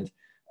mentioned.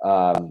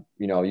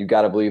 You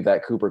got to believe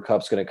that Cooper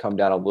Kupp's going to come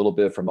down a little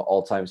bit from an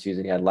all-time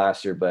season he had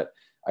last year, but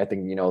I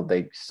think,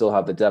 they still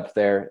have the depth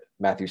there.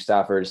 Matthew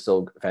Stafford is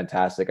still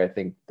fantastic. I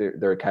think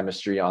their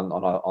chemistry on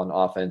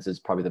offense is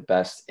probably the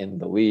best in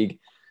the league.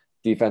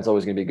 Defense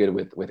always going to be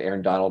good with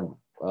Aaron Donald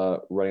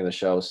running the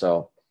show.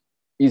 So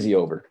easy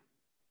over.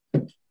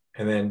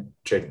 And then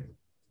Tradon.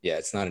 Yeah,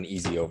 it's not an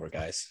easy over,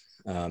 guys.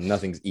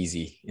 Nothing's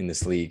easy in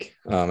this league.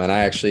 And I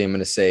actually am going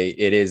to say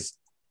it is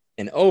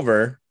an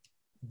over,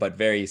 but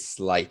very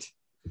slight.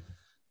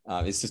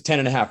 It's just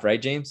 10.5,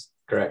 right, James?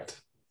 Correct.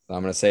 So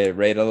I'm going to say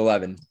rate of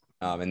 11.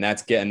 And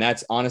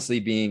that's honestly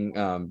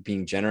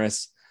being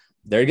generous.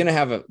 They're going to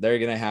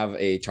have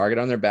a target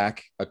on their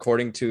back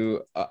according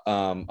to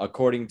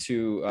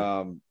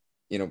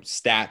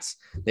stats.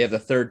 They have the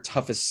third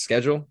toughest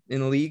schedule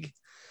in the league.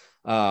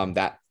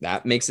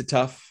 That makes it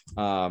tough.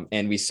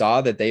 And we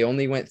saw that they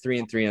only went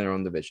 3-3 in their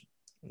own division.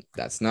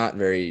 That's not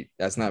very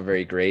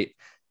great.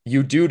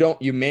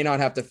 You may not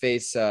have to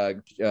face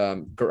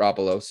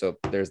Garoppolo, so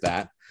there's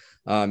that.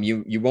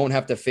 You won't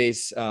have to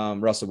face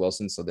Russell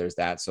Wilson, so there's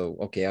that. So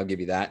okay, I'll give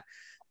you that.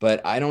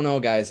 But I don't know,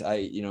 guys.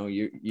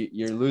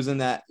 You're losing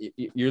that.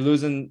 You're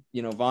losing,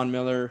 Von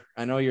Miller.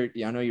 I know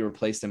you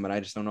replaced him, but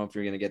I just don't know if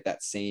you're going to get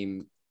that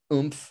same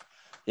oomph.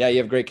 Yeah, you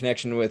have great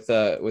connection with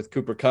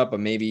Cooper Kupp,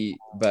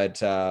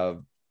 but I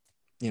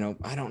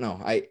don't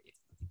know.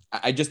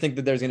 I just think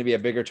that there's going to be a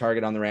bigger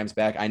target on the Rams'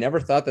 back. I never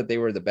thought that they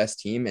were the best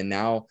team, and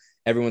now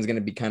everyone's going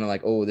to be kind of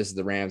like, oh, this is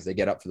the Rams. They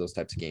get up for those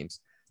types of games.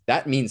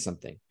 That means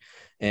something.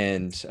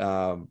 And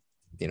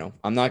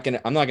I'm not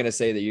gonna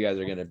say that you guys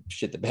are gonna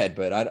shit the bed,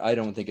 but I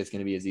don't think it's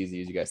gonna be as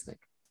easy as you guys think.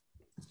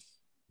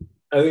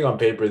 I think on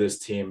paper this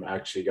team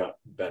actually got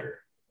better.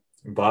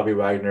 Bobby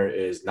Wagner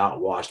is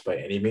not washed by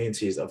any means.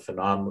 He's a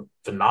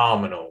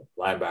phenomenal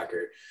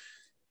linebacker.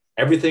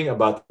 Everything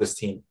about this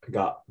team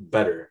got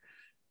better,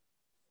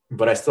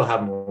 but I still have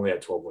them only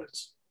at 12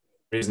 wins.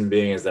 Reason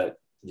being is that,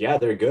 yeah,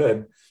 they're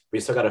good, but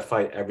you still got to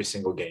fight every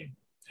single game.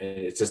 And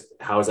it's just,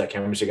 how is that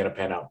chemistry going to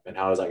pan out? And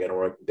how is that going to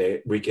work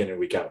week in and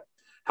week out?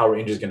 How are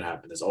injuries going to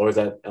happen? There's always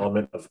that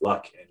element of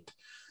luck, and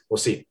we'll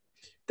see.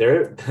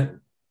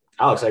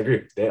 Alex, I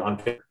agree.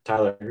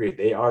 Tyler, I agree.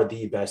 They are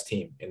the best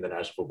team in the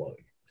National Football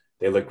League.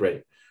 They look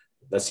great.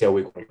 Let's see how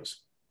week 1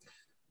 goes.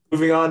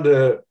 Moving on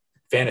to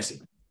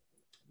fantasy.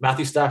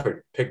 Matthew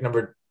Stafford, pick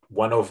number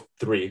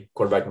 103,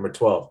 quarterback number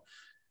 12.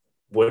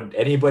 Would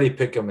anybody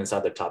pick him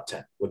inside the top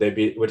 10?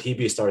 Would he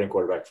be starting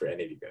quarterback for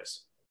any of you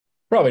guys?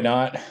 Probably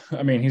not.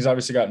 I mean, he's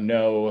obviously got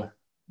no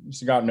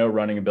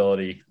running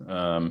ability.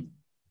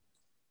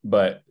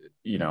 But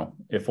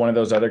if one of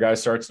those other guys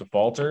starts to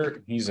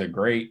falter, he's a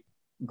great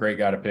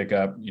guy to pick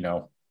up.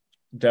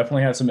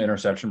 Definitely had some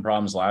interception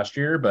problems last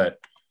year, but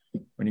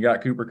when you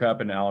got Cooper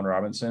Kupp and Allen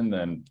Robinson,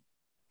 then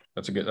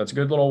that's a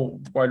good little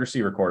wide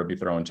receiver core to be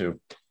throwing to.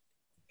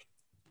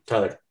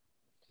 Tyler.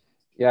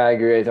 Yeah, I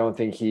agree. I don't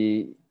think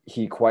he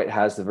quite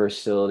has the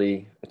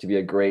versatility to be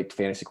a great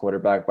fantasy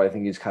quarterback, but I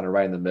think he's kind of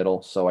right in the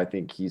middle. So I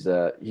think he's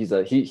a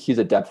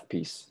depth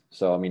piece.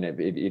 So I mean,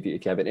 if you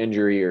have an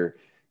injury or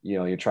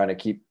you're trying to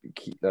keep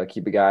a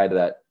guy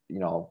that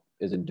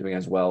isn't doing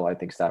as well, I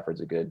think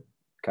Stafford's a good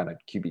kind of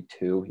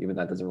QB2. Even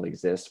that doesn't really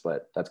exist,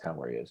 but that's kind of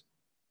where he is.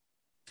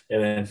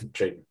 And then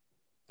Tradon.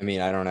 I mean,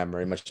 I don't have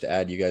very much to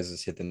add. You guys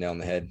just hit the nail on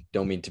the head.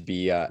 Don't mean to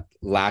be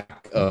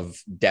lack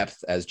of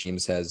depth, as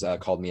James has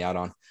called me out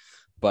on,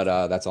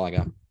 but that's all I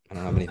got. I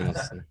don't have anything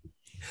else to say.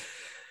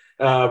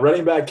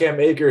 Running back Cam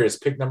Akers,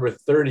 pick number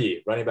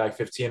 30, running back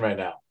 15 right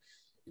now.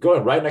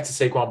 Going right next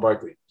to Saquon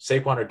Barkley.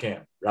 Saquon or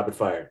Cam? Rapid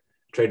fire.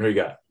 Tradon, who you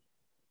got?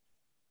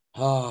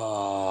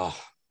 Oh,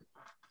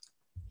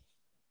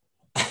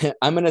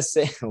 I'm going to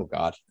say,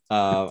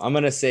 I'm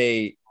going to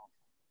say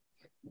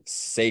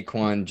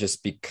Saquon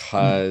just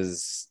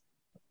because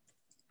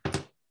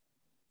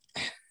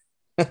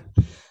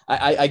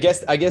I guess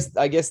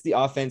the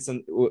offense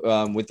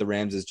with the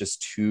Rams is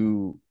just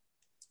too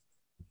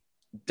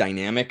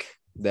dynamic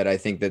that I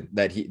think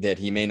that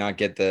he may not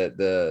get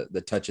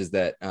the touches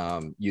that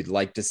you'd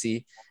like to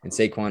see, and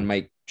Saquon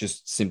might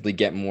just simply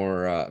get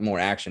more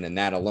action, and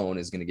that alone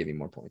is going to give you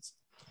more points.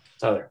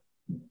 Tyler.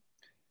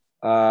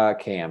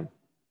 Cam.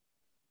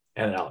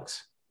 And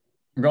Alex.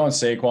 I'm going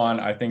Saquon.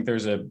 I think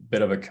there's a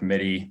bit of a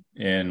committee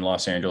in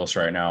Los Angeles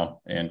right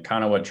now, and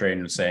kind of what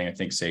Tradon was saying, I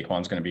think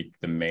Saquon's going to be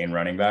the main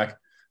running back.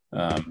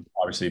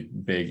 Obviously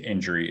big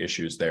injury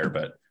issues there,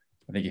 but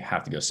I think you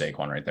have to go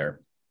Saquon right there.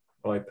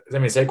 Well, I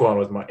mean, Saquon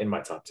was in my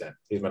top 10.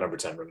 He's my number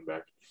 10 running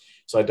back.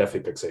 So I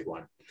definitely pick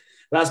Saquon.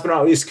 Last but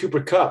not least,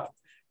 Cooper Kupp,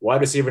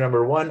 wide receiver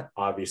number 1,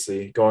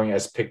 obviously going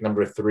as pick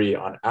number 3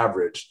 on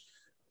average.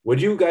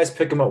 Would you guys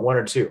pick him at 1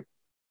 or 2?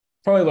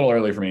 Probably a little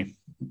early for me.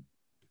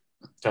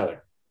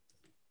 Tyler.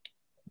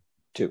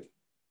 2.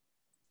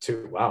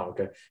 Wow.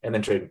 Okay. And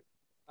then Tradon.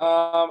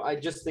 I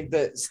just think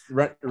that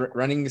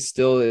running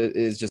still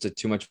is just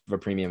too much of a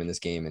premium in this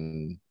game.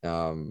 And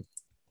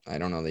I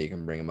don't know that you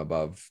can bring him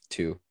above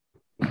 2.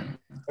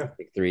 I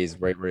think 3 is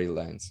right where he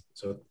lands.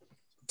 So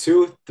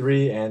 2,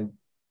 3, and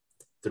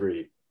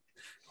 3.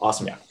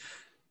 Awesome. Yeah.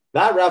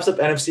 That wraps up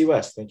NFC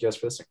West. Thank you guys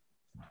for listening.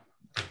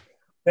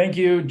 Thank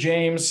you,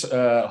 James.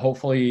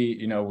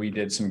 Hopefully, we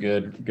did some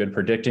good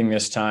predicting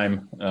this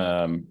time.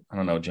 I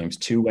don't know, James,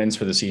 2 wins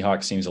for the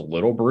Seahawks seems a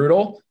little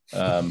brutal.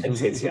 I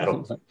hate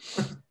Seattle.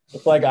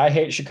 It's like I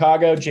hate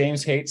Chicago.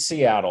 James hates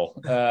Seattle.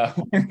 We're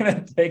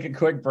going to take a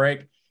quick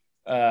break.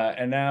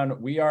 And now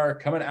we are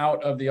coming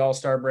out of the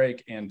All-Star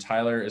break, and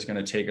Tyler is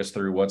going to take us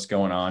through what's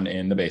going on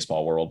in the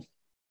baseball world.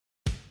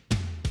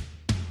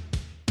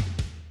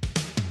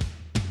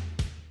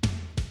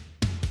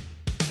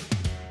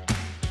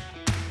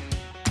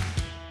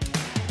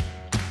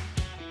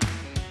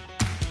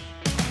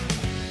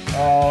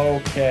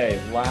 Okay,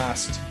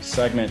 last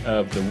segment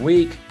of the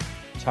week,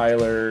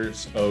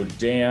 Tyler's Oh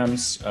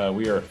Dams.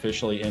 We are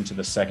officially into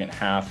the second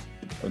half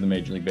of the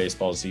Major League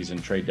Baseball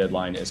season. Trade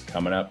deadline is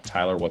coming up.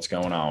 Tyler, what's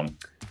going on?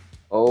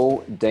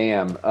 Oh,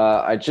 damn.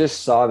 I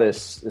just saw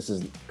this. This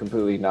is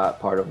completely not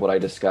part of what I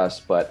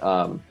discussed, but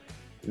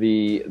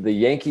the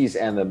Yankees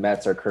and the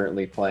Mets are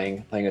currently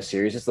playing a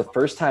series. It's the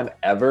first time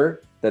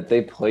ever that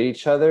they play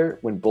each other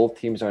when both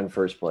teams are in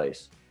first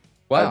place.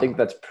 Wow. I think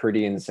that's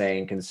pretty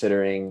insane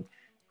considering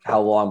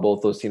how long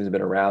both those teams have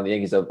been around. The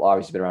Yankees have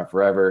obviously been around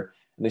forever,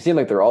 and they seem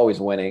like they're always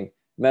winning.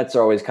 Mets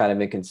are always kind of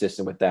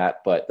inconsistent with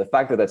that, but the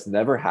fact that that's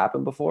never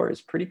happened before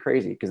is pretty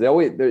crazy because they're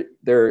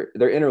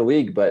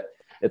interleague, but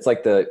it's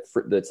like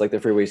the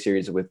freeway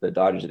series with the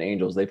Dodgers and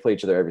Angels. They play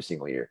each other every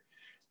single year.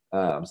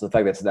 So the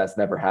fact that that's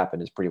never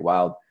happened is pretty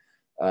wild.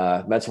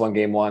 Mets won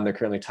game one. They're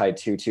currently tied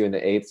 2-2 in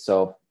the eighth.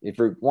 So if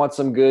you want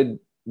some good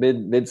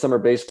midsummer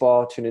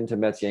baseball, tune into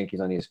Mets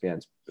Yankees on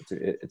ESPN.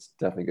 It's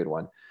definitely a good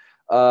one.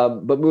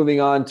 But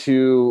moving on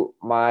to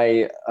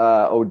my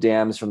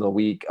dams from the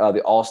week,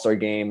 the All-Star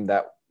game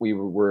that we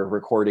were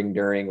recording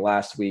during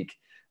last week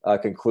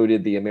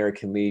concluded. The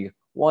American League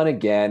won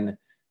again.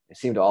 They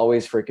seem to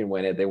always freaking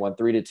win it. They won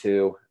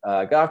 3-2.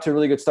 Got off to a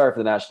really good start for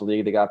the National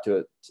League. They got up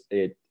to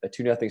a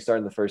 2-0 start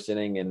in the first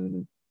inning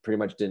and pretty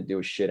much didn't do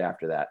a shit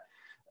after that.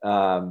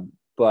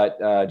 But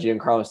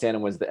Giancarlo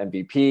Stanton was the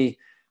MVP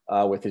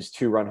with his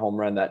 2-run home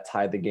run that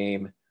tied the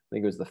game. I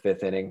think it was the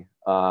fifth inning.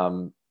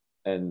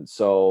 And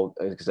so,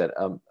 like I said,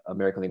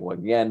 American League won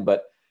again.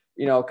 But,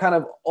 kind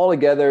of all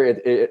together,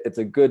 it's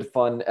a good,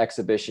 fun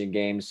exhibition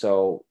game.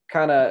 So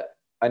kind of,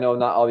 I know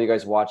not all of you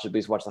guys watch it,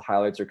 please watch the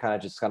highlights or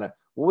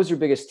what was your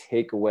biggest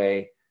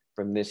takeaway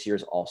from this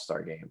year's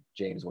All-Star game?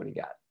 James, what do you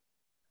got?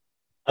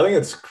 I think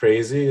it's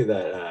crazy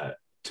that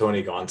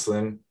Tony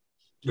Gonsolin,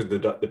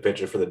 the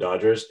pitcher for the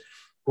Dodgers,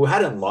 who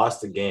hadn't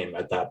lost a game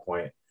at that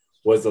point,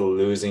 was the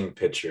losing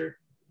pitcher.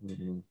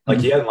 Mm-hmm.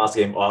 Like he hadn't lost a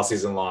game all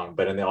season long,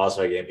 but in the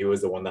All-Star game, he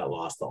was the one that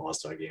lost the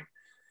All-Star game.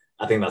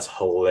 I think that's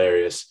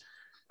hilarious.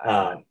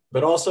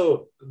 But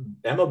also,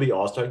 MLB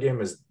All-Star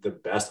game is the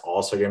best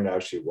All-Star game to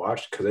actually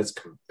watch because it's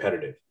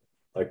competitive.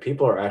 Like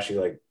people are actually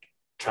like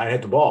trying to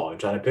hit the ball and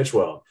trying to pitch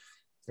well.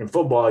 In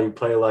football, you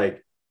play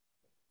like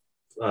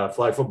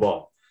flag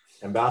football,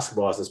 and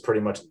basketball is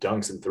pretty much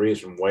dunks and threes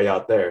from way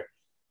out there.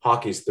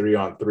 Hockey's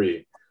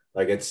 3-on-3.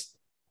 Like it's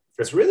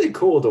really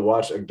cool to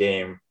watch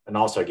an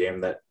All-Star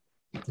game that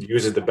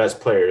uses the best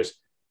players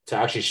to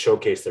actually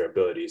showcase their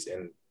abilities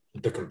in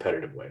the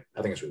competitive way.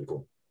 I think it's really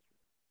cool.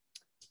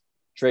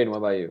 Tradon, what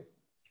about you?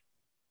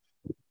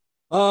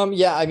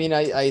 Yeah, I mean,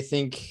 I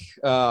think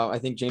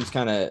James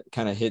kind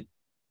of hit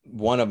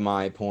one of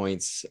my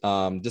points.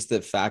 Just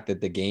the fact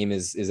that the game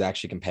is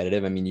actually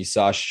competitive. I mean, you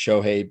saw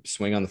Shohei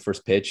swing on the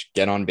first pitch,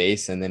 get on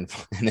base, and then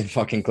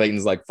fucking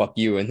Clayton's like, fuck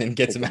you, and then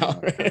gets him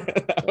out.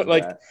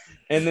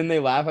 And then they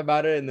laugh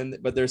about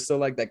it, but there's still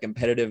like that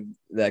competitive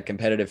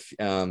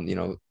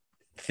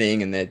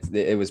thing, and that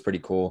it was pretty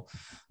cool.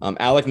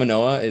 Alek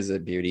Manoah is a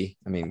beauty.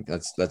 I mean,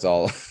 that's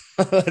all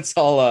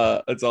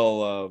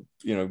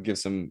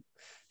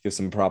give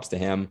some props to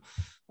him.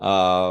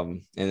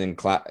 And then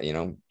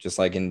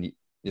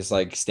just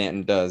like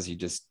Stanton does, he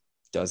just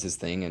does his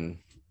thing, and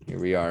here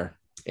we are.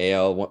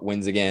 AL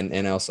wins again,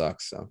 NL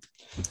sucks. So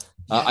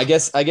I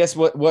guess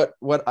what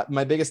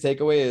my biggest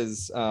takeaway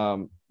is,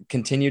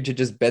 continue to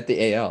just bet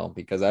the AL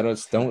because I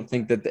don't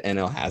think that the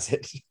NL has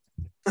it.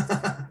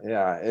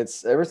 Yeah,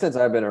 it's ever since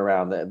I've been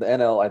around, the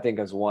NL I think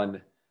has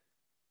won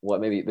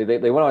maybe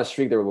they went on a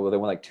streak there where they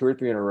won like 2 or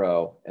 3 in a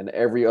row, and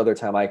every other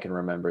time I can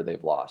remember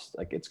they've lost.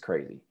 Like it's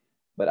crazy.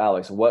 But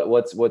Alex,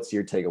 what's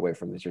your takeaway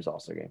from this year's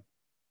All-Star game?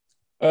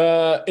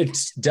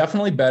 It's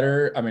definitely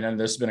better. I mean, and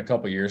this has been a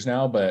couple of years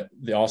now, but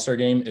the All-Star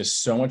game is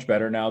so much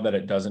better now that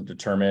it doesn't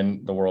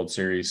determine the World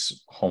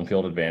Series home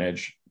field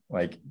advantage.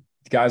 Like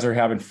guys are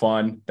having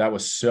fun. That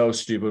was so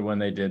stupid when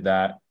they did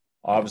that.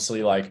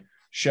 Obviously, like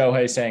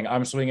Shohei saying,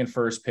 I'm swinging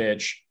first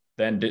pitch,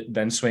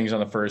 then swings on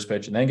the first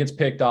pitch and then gets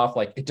picked off.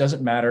 Like it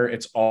doesn't matter.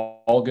 It's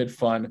all good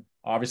fun.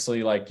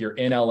 Obviously, like you're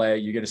in LA,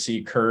 you get to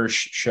see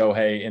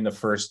Shohei in the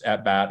first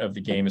at bat of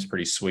the game is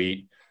pretty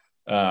sweet.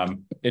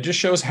 It just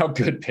shows how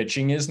good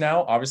pitching is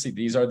now. Obviously,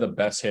 these are the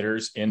best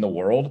hitters in the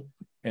world,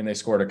 and they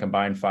scored a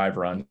combined 5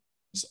 runs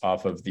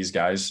off of these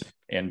guys.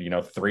 And,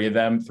 3 of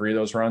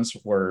those runs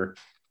were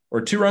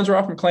 2 runs were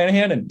off from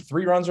Clanahan and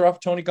 3 runs were off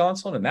of Tony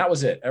Gonsolin. And that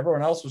was it.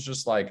 Everyone else was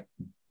just like,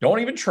 don't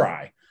even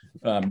try.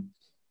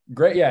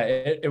 Great. Yeah,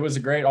 it was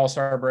a great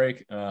All-Star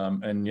break.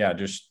 And yeah,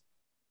 just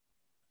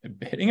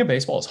hitting a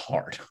baseball is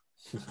hard.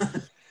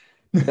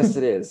 Yes,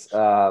 it is.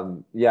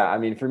 Yeah, I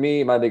mean, for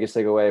me, my biggest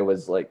takeaway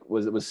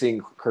was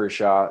seeing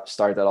Kershaw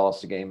start that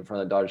All-Star game in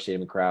front of the Dodger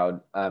Stadium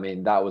crowd. I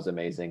mean, that was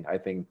amazing. I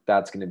think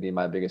that's going to be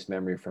my biggest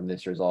memory from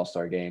this year's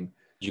All-Star game.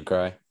 Did you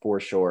cry? For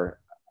sure.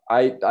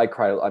 I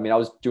cried. I mean, I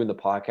was doing the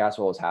podcast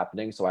while it was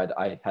happening, so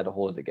I had to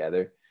hold it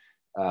together.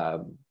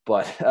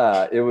 But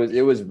it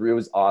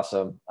was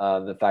awesome.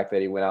 The fact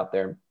that he went out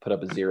there and put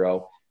up a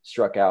 0,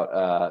 struck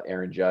out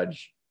Aaron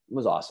Judge. It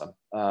was awesome.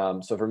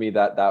 So for me,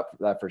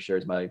 that for sure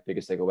is my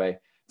biggest takeaway.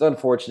 It's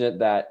unfortunate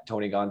that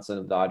Tony Gonsolin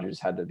of the Dodgers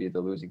had to be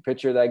the losing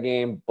pitcher of that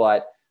game,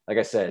 but like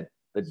I said,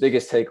 the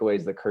biggest takeaway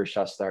is the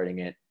Kershaw starting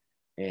it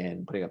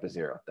and putting up a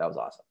 0. That was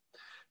awesome.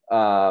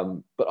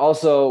 But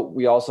also,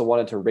 we also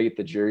wanted to rate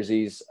the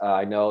jerseys.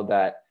 I know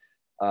that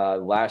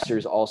last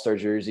year's All-Star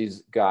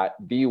jerseys got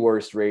the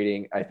worst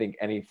rating, I think,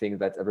 anything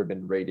that's ever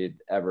been rated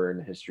ever in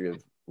the history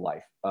of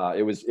life.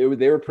 They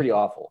were pretty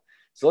awful.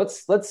 So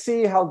let's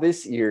see how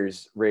this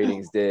year's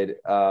ratings did.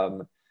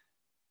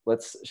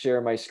 Let's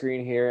share my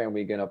screen here, and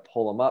we're gonna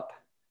pull them up.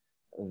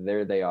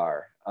 There they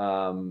are.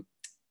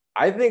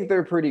 I think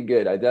they're pretty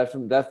good. I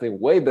definitely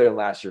way better than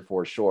last year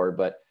for sure.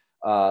 But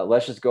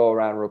let's just go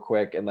around real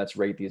quick and let's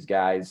rate these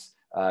guys.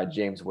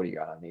 James, what do you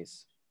got on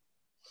these?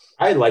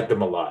 I like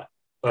them a lot.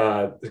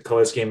 The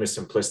color scheme is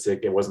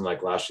simplistic. It wasn't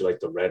like last year, like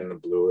the red and the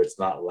blue. It's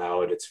not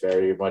loud. It's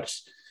very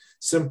much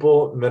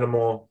simple,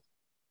 minimal.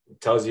 It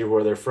tells you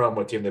where they're from,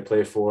 what team they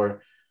play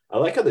for. I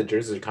like how the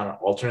jerseys are kind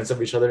of alternates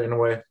of each other in a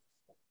way.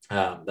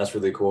 That's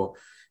really cool.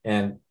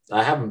 And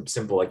I have them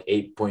simple, like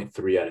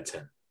 8.3 out of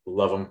 10.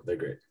 Love them. They're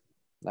great.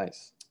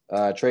 Nice.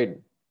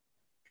 Tradon.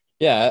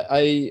 Yeah,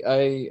 I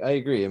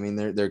agree. I mean,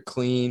 they're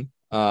clean.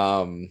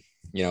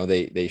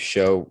 They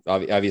show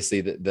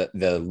obviously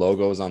the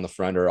logos on the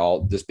front are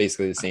all just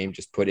basically the same,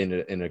 just put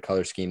in a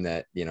color scheme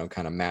that,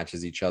 kind of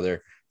matches each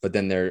other. But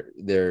then they're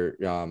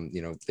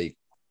they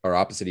are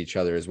opposite each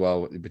other as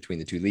well between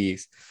the two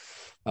leagues.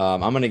 I'm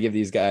going to give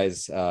these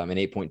guys an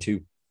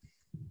 8.2.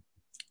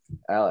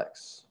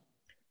 Alex.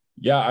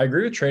 Yeah, I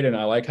agree with Tradon.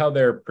 I like how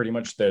they're pretty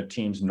much the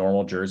team's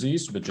normal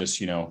jerseys, but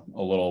just, a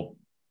little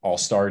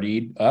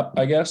all-star-y up,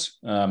 I guess.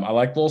 I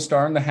like the little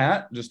star in the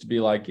hat just to be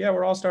like, yeah,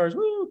 we're all-stars.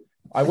 Woo!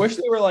 I wish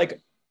they were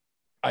like,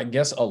 I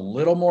guess, a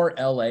little more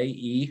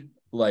LA-y.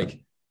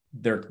 Like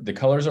the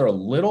colors are a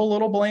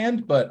little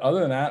bland, but other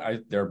than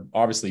that, they're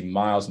obviously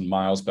miles and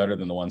miles better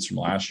than the ones from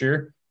last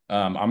year.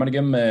 I'm going to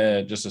give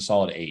them just a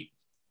solid 8.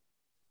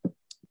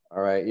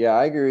 All right. Yeah,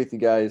 I agree with you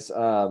guys.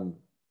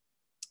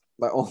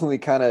 My only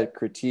kind of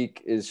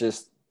critique is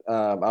just,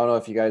 I don't know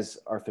if you guys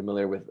are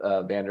familiar with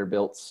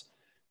Vanderbilt's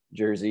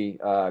jersey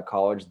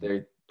college.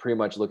 They pretty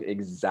much look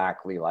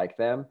exactly like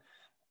them.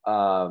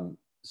 But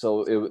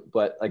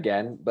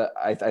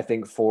I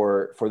think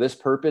for this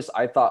purpose,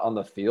 I thought on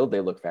the field,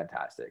 they looked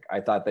fantastic. I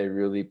thought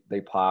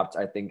they popped.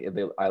 I think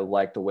I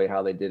liked the way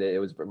how they did it. It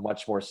was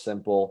much more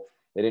simple.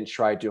 They didn't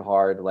try too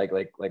hard like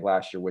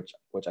last year, which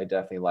I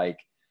definitely like.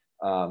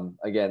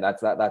 Again,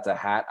 that's a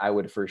hat I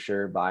would for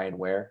sure buy and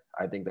wear.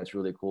 I think that's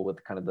really cool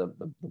with kind of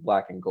the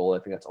black and gold. I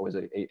think that's always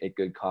a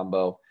good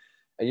combo.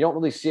 And you don't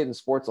really see it in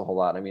sports a whole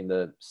lot. I mean,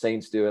 the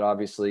Saints do it,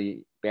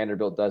 obviously.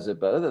 Vanderbilt does it.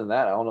 But other than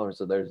that, I don't know.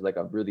 So there's like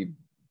a really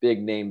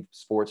big name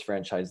sports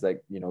franchise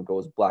that,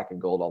 goes black and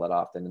gold all that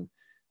often.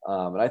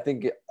 And I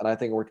think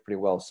it worked pretty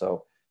well.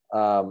 So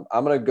I'm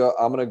going to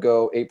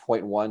go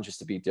 8.1 just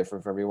to be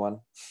different for everyone.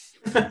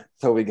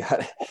 So we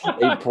got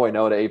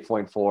 8.0 to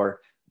 8.4.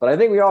 But I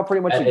think we all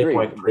pretty much agree.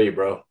 8.3,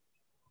 bro.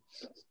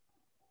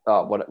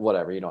 Oh,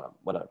 whatever. You know,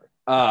 whatever.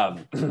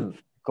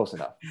 Close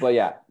enough. But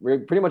yeah, we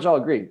pretty much all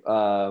agree,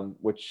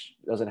 which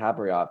doesn't happen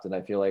very often.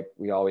 I feel like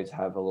we always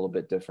have a little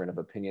bit different of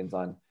opinions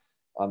on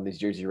these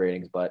jersey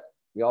ratings, but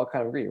we all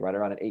kind of agree right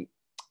around an 8.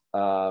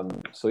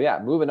 So yeah,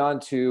 moving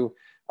on to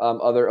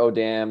other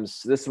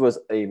ODAMs. This was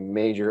a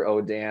major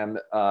ODAM.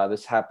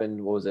 This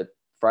happened, what was it,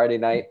 Friday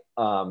night?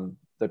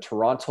 The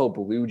Toronto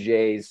Blue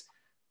Jays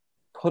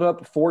put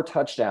up 4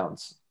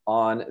 touchdowns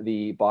on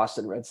the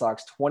Boston Red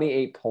Sox,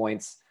 28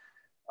 points.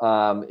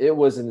 It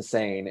was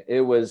insane.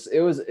 It was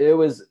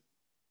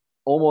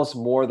almost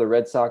more the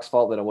Red Sox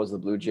fault than it was the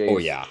Blue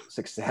Jays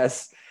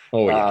success.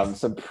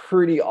 Some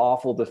pretty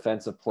awful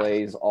defensive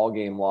plays all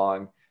game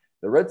long.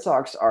 The Red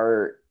Sox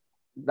are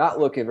not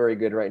looking very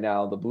good right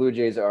now. The Blue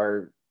Jays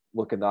are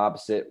looking the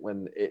opposite.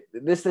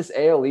 This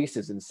AL East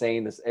is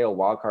insane. This AL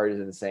wildcard is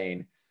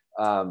insane.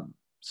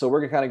 So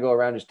we're gonna kind of go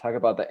around and just talk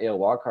about the AL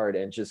wildcard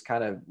and just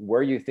kind of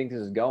where you think this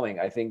is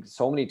going. I think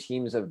so many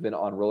teams have been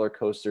on roller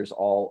coasters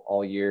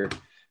all year.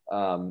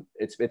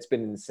 It's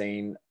been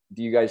insane.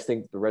 Do you guys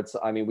think the Red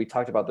Sox? I mean, we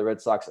talked about the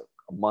Red Sox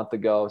a month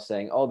ago,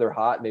 saying, "Oh, they're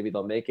hot, maybe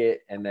they'll make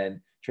it," and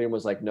then Tradon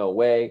was like, "No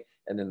way."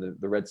 And then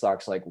the Red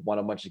Sox like won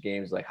a bunch of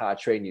games, like, "Ha,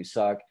 Tradon, you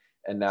suck."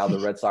 And now the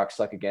Red Sox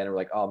suck again, and we're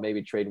like, "Oh,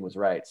 maybe Tradon was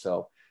right."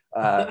 So,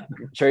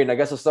 Tradon, I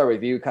guess I'll start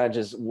with you. Kind of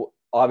just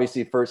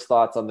obviously first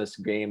thoughts on this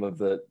game of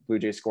the Blue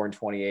Jays scoring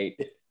 28,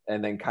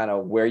 and then kind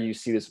of where you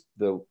see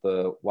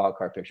the wild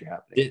card picture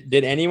happening.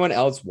 Did anyone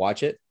else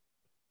watch it?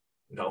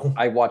 No,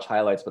 I watched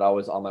highlights, but I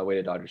was on my way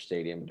to Dodger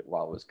Stadium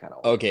while it was kind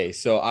of okay.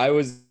 So I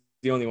was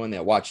the only one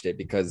that watched it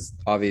because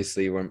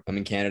obviously I'm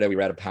in Canada. We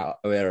were at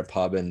a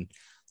pub, and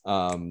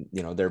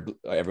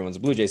everyone's a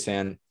Blue Jays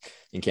fan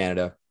in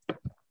Canada.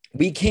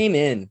 We came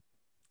in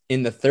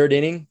the third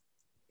inning,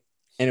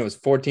 and it was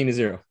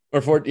 14-0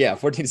 or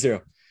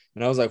 14-0.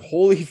 And I was like,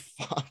 holy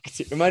fuck.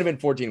 It might have been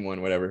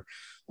 14-1, whatever.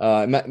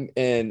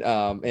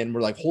 And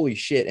we're like, holy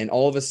shit. And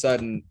all of a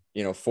sudden,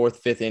 fourth,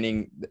 fifth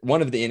inning,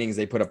 one of the innings,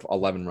 they put up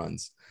 11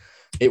 runs.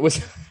 It was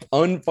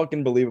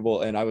unfucking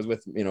believable. And I was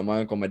with, my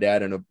uncle, my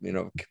dad, and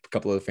a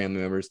couple of the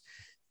family members.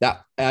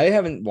 That I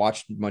haven't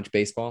watched much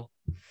baseball,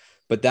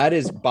 but that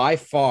is by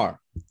far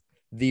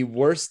the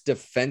worst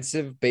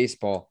defensive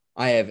baseball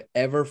I have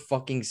ever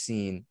fucking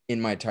seen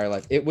in my entire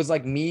life. It was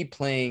like me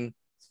playing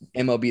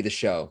MLB The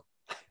Show,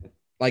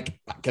 like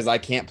because I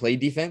can't play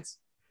defense.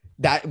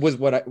 That was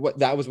what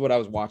I was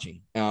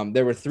watching.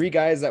 There were three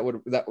guys that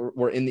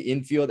were in the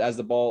infield as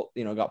the ball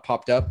got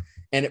popped up,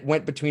 and it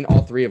went between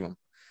all three of them.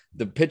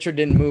 The pitcher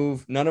didn't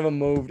move. None of them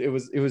moved.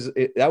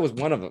 That was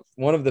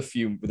one of the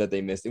few that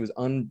they missed. It was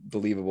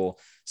unbelievable.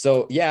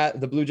 So yeah,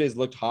 the Blue Jays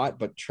looked hot,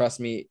 but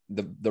trust me,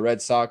 the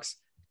Red Sox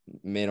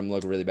made them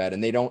look really bad.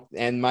 And they don't.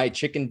 And my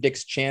chicken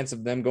dicks chance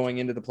of them going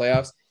into the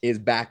playoffs is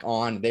back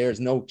on. There's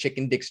no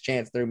chicken dicks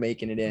chance they're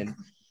making it in.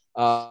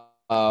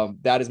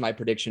 That is my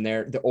prediction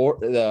there.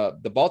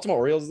 The Baltimore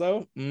Orioles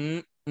though,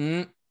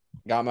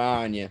 got my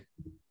eye on you.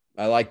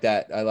 I like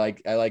that. I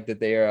like that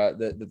they are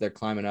that they're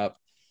climbing up.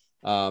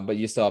 But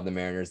you still have the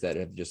Mariners that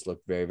have just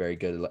looked very, very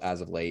good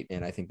as of late,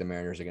 and I think the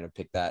Mariners are going to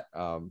pick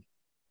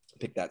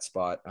that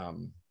spot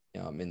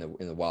in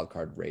the wild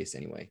card race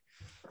anyway.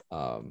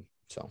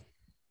 So.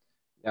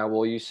 Yeah,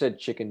 well, you said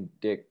chicken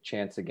dick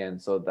chance again,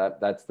 so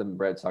that's the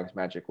Red Sox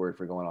magic word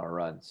for going on a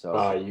run.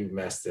 So you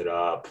messed it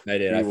up. I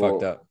did. I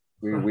fucked up.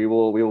 We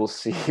will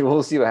see.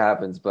 We'll see what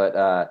happens. But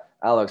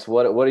Alex,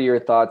 what are your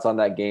thoughts on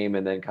that game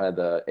and then kind of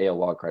the AL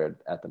wildcard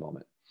at the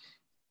moment?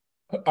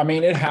 I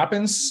mean, it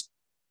happens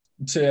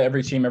to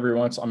every team every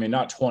once. I mean,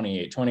 not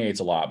 28.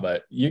 28's a lot,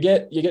 but you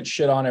get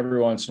shit on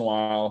every once in a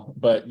while.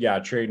 But yeah,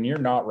 Tradon, you're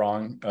not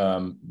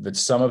wrong. That's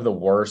some of the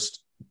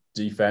worst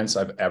defense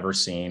I've ever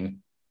seen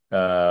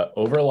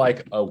over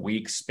like a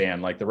week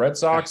span. Like the Red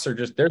Sox are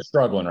they're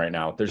struggling right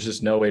now. There's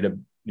just no way to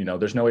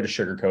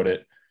sugarcoat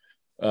it.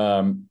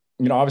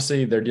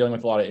 Obviously they're dealing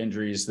with a lot of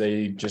injuries.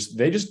 They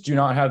just do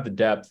not have the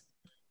depth.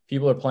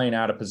 People are playing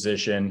out of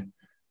position.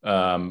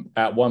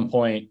 At one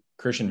point,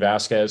 Christian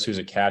Vasquez, who's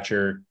a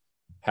catcher,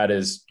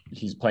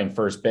 he's playing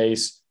first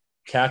base,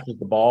 catches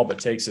the ball,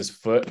 but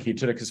he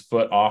took his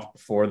foot off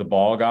before the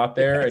ball got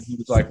there. And he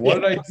was like,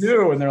 what did I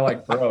do? And they're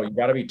like, bro, you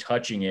got to be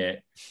touching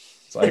it.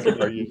 It's like,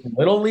 are you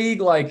little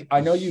league? Like,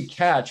 I know you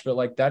catch, but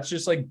like, that's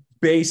just like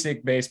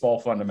basic baseball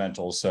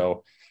fundamentals.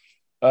 So,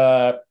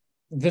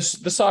 the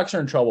Sox are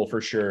in trouble for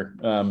sure.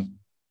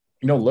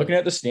 Looking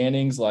at the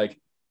standings, like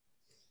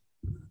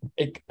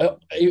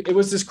it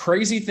was this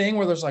crazy thing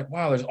where there's like,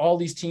 wow, there's all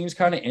these teams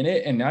kind of in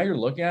it. And now you're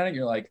looking at it,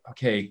 you're like,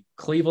 okay,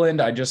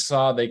 Cleveland, I just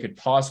saw they could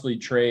possibly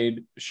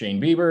trade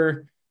Shane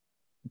Bieber.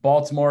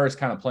 Baltimore is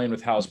kind of playing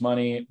with house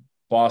money.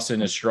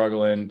 Boston is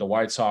struggling. The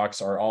White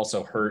Sox are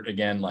also hurt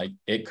again. Like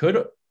it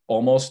could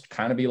almost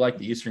kind of be like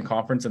the Eastern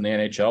Conference in the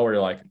NHL where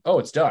you're like, oh,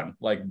 it's done.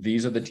 Like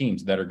these are the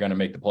teams that are going to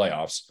make the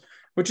playoffs,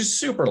 which is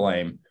super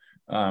lame.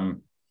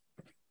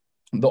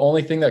 The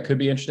only thing that could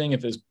be interesting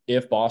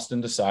if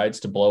Boston decides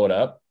to blow it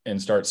up and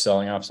start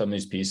selling off some of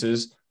these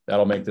pieces,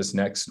 that'll make this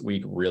next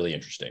week really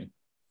interesting.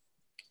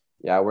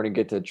 Yeah, we're going to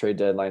get to trade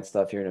deadline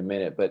stuff here in a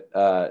minute, but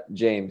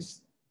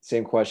James,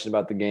 same question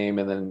about the game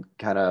and then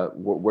kind of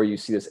where you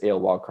see this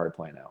AL wildcard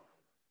playing out.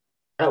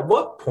 At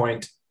what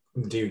point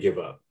do you give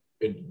up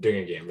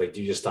during a game? Like, do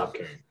you just stop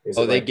caring?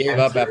 They gave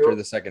up after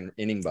the second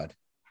inning, bud.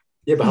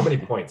 Yeah, but how many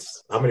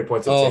points? How many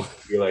points?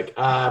 You're like,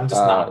 I'm just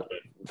not good.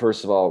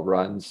 First of all,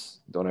 runs.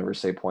 Don't ever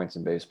say points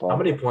in baseball. How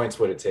many points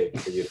would it take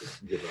for you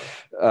to give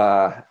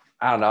up?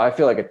 I don't know. I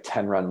feel like a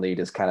 10-run lead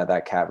is kind of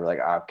that cap. We're like,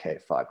 okay,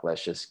 fuck,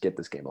 let's just get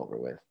this game over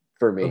with.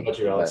 For me.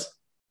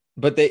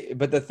 But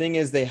the thing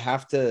is, they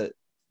have to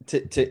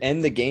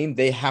end the game.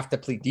 They have to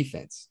play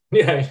defense.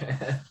 Yeah,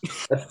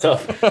 that's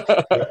tough.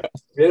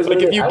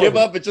 If you give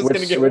up, it's just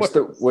going to get worse.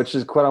 Which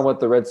is quite on what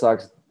the Red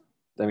Sox.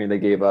 I mean, they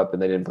gave up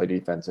and they didn't play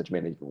defense, which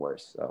made it even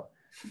worse. So.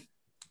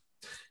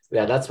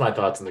 Yeah, that's my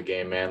thoughts on the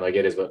game, man. Like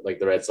it is, but like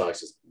the Red Sox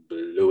just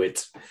blew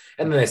it,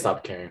 and then they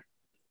stopped caring.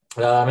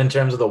 In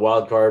terms of the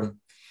wild card,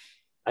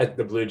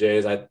 the Blue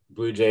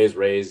Jays,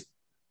 Rays,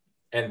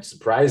 and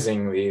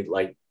surprisingly,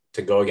 like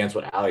to go against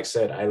what Alex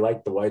said, I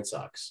like the White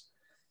Sox,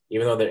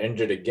 even though they're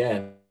injured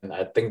again.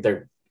 I think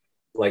they're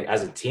like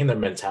as a team, their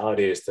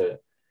mentality is to,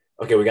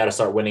 okay, we got to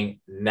start winning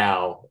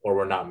now, or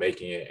we're not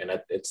making it, and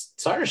it's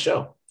starting to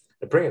show.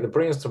 They're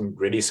bringing some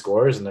gritty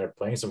scores, and they're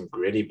playing some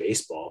gritty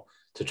baseball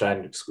to try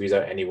and squeeze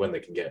out any win they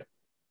can get.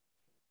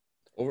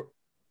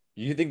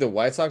 You think the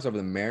White Sox over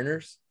the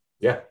Mariners?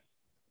 Yeah.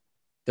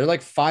 They're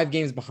like 5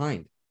 games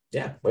behind.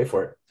 Yeah, wait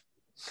for it.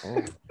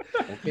 Oh,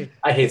 okay.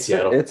 I hate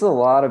Seattle. It's a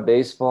lot of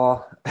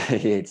baseball. I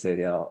hate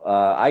Seattle.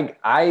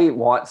 I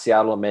want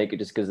Seattle to make it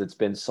just because it's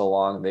been so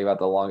long. They've got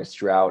the longest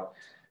drought.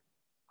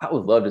 I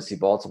would love to see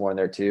Baltimore in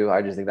there too.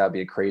 I just think that would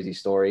be a crazy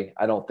story.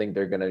 I don't think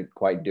they're going to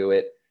quite do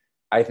it.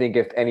 I think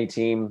if any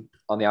team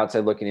on the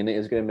outside looking in it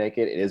is going to make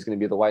it, it is going to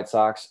be the White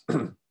Sox.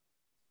 But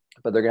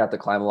they're going to have to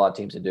climb a lot of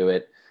teams to do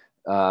it.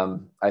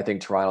 I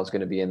think Toronto's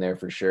going to be in there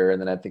for sure.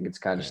 And then I think it's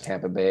kind of just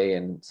Tampa Bay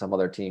and some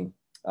other team.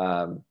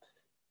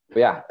 But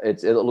yeah,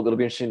 it'll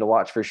be interesting to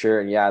watch for sure.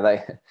 And yeah,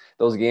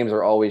 those games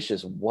are always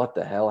just what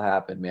the hell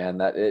happened,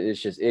 man.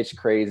 It's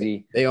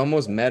crazy. They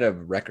almost met a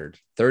record.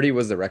 30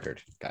 was the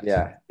record, guys.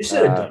 Yeah, You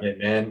should have done it,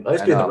 man.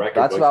 Let's be in the record.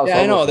 That's what I was.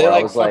 Yeah, I know. They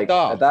I was fucked like,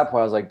 off. at that point,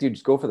 I was like, dude,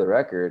 just go for the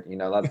record. You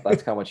know, that's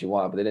kind of what you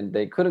want. But they didn't.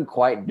 They couldn't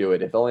quite do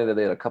it. If only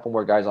they had a couple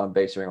more guys on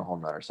base during a home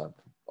run or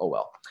something. Oh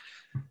well.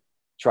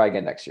 Try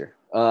again next year.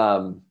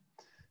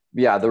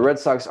 Yeah, the Red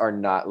Sox are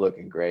not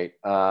looking great.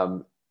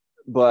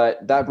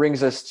 But that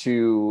brings us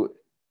to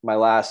my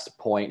last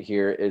point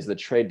here is the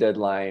trade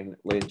deadline,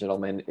 ladies and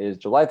gentlemen, is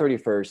July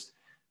 31st,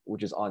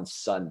 which is on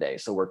Sunday.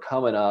 So we're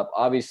coming up.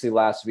 Obviously,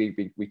 last week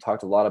we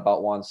talked a lot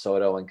about Juan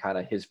Soto and kind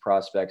of his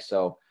prospects.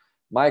 So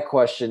my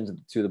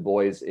question to the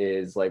boys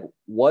is like,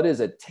 what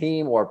is a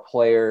team or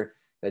player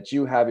that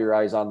you have your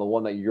eyes on, the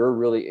one that you're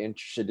really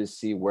interested to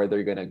see where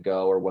they're going to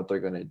go or what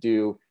they're going to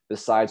do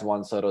besides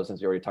Juan Soto,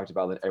 since we already talked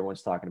about that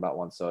everyone's talking about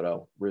Juan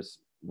Soto,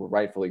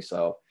 rightfully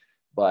so.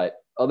 But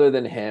other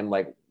than him,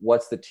 like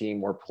what's the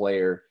team or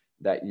player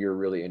that you're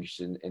really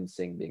interested in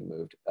seeing being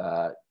moved?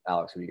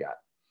 Alex, who you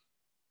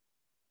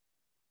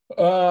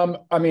got?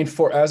 I mean,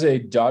 as a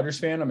Dodgers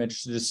fan, I'm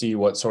interested to see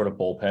what sort of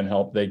bullpen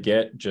help they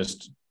get,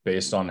 just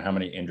based on how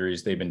many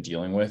injuries they've been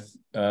dealing with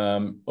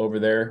over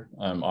there.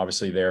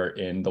 Obviously, they're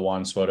in the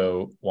Juan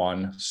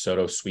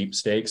Soto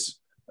sweepstakes.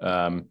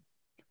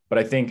 But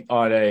I think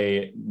on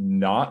a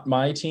not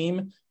my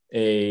team,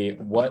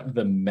 what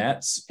the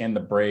Mets and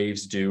the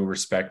Braves do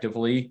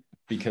respectively,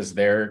 because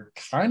they're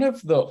kind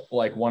of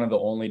one of the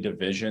only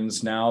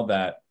divisions now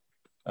that,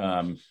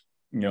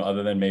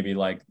 other than maybe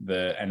like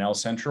the NL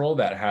Central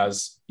that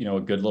has, a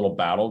good little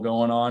battle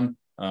going on.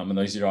 And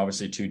those are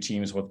obviously two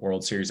teams with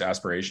World Series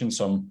aspirations.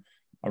 So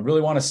I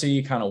really want to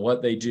see kind of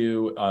what they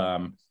do.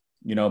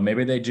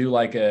 Maybe they do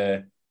like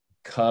a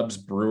Cubs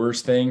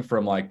Brewers thing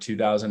from like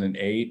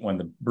 2008 when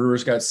the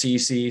Brewers got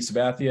CC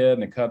Sabathia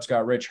and the Cubs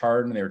got Rich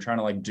Harden and they were trying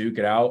to like duke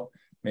it out.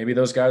 Maybe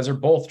those guys are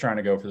both trying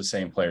to go for the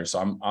same player. So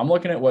I'm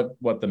looking at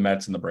what the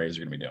Mets and the Braves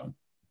are going to be doing.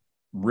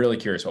 Really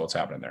curious about what's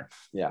happening there.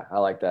 Yeah, I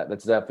like that.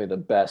 That's definitely the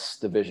best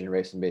division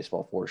race in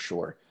baseball for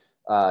sure.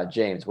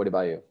 James, what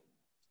about you?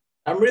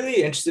 I'm really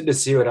interested to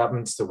see what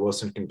happens to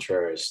Wilson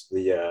Contreras,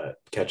 the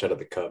catch out of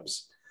the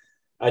Cubs.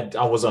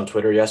 I was on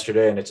Twitter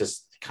yesterday, and it's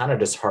just kind of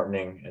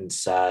disheartening and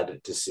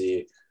sad to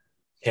see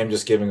him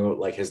just giving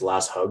like his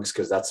last hugs,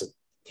 because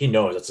he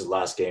knows that's his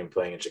last game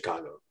playing in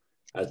Chicago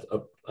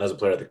as a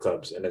player at the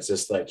Cubs. And it's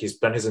just like he's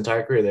spent his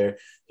entire career there.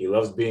 He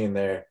loves being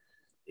there.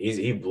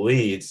 He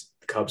bleeds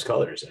Cubs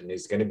colors, and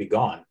he's going to be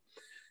gone.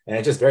 And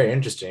it's just very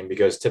interesting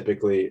because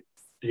typically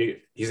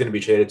he's going to be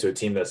traded to a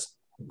team that's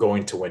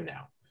going to win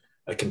now,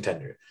 a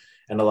contender.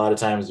 And a lot of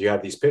times you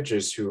have these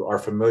pitchers who are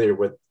familiar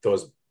with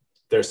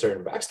their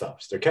certain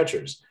backstops, their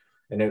catchers.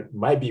 And it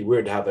might be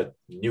weird to have a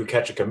new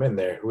catcher come in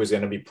there who is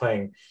going to be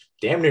playing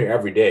damn near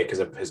every day because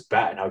of his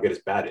bat and how good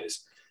his bat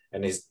is.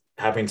 And he's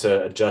having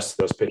to adjust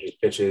to those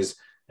pitches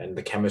and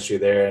the chemistry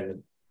there.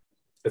 And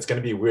it's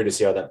going to be weird to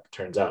see how that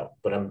turns out.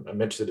 But I'm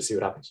interested to see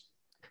what happens.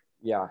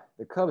 Yeah,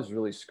 the Cubs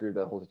really screwed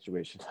that whole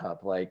situation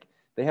up. Like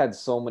they had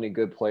so many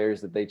good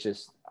players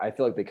that I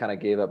feel like they kind of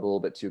gave up a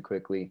little bit too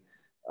quickly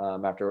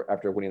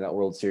after winning that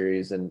World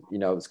Series. And,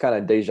 it's kind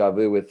of deja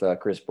vu with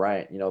Chris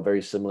Bryant,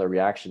 very similar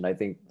reaction. I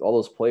think all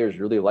those players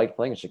really liked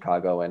playing in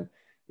Chicago. And,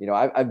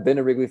 I've been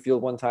to Wrigley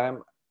Field one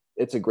time.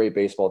 It's a great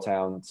baseball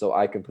town. So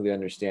I completely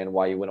understand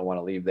why you wouldn't want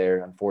to leave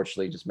there.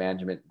 Unfortunately, just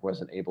management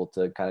wasn't able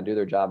to kind of do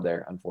their job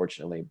there,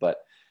 unfortunately.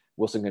 But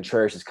Wilson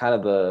Contreras is kind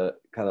of the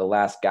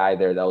last guy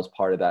there that was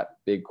part of that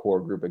big core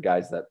group of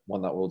guys that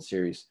won that World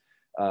Series.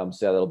 So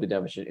yeah, that'll be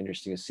definitely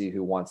interesting to see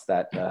who wants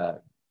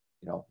that.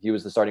 He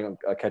was the starting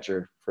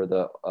catcher for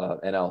the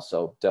NL,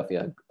 so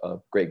definitely a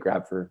great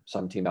grab for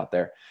some team out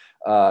there.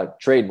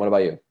 Trade, what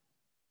about you?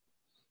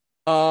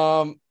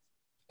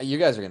 You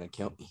guys are gonna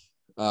kill me.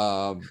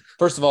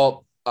 First of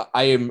all,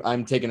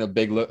 I'm taking a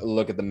big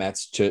look at the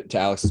Mets to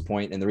Alex's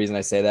point, and the reason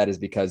I say that is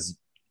because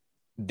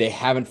they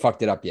haven't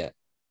fucked it up yet.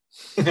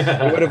 They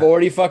would have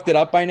already fucked it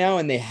up by now,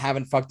 and they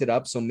haven't fucked it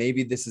up. So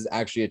maybe this is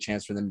actually a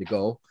chance for them to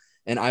go.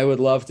 And I would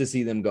love to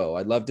see them go.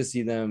 I'd love to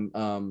see them,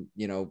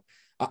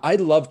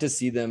 I'd love to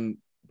see them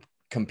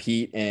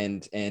compete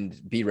and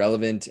be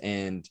relevant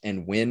and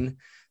win,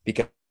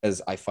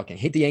 because I fucking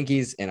hate the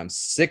Yankees, and I'm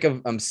sick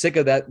of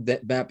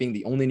that being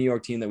the only New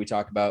York team that we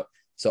talk about.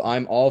 So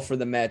I'm all for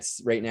the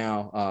Mets right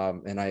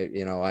now. And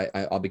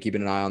I'll be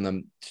keeping an eye on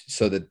them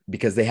so that,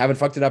 because they haven't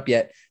fucked it up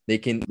yet, they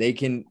can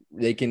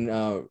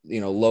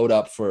load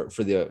up for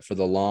the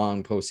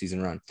long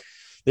postseason run.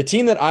 The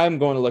team that I'm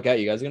going to look at,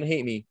 you guys are going to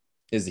hate me,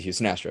 is the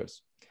Houston Astros.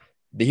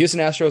 The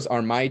Houston Astros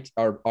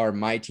are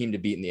my team to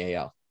beat in the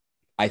AL.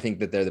 I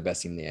think that they're the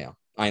best team in the AL.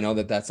 I know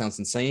that sounds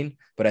insane,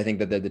 but I think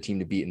that they're the team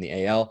to beat in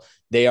the AL.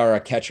 They are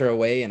a catcher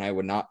away, and I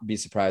would not be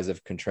surprised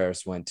if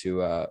Contreras went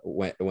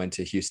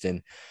to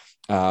Houston.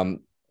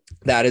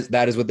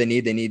 That is what they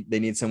need. They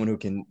need someone who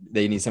can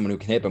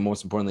hit, but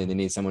most importantly,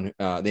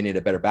 they need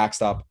a better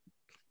backstop.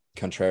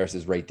 Contreras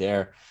is right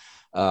there.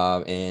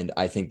 And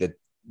I think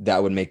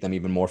that would make them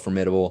even more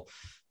formidable.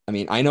 I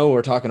mean, I know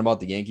we're talking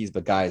about the Yankees,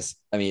 but guys,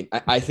 I mean,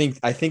 I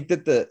think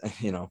that the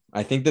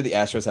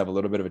Astros have a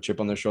little bit of a chip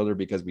on their shoulder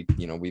because we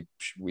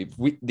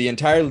the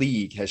entire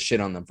league has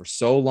shit on them for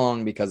so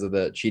long because of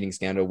the cheating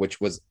scandal, which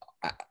was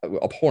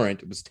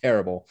abhorrent. It was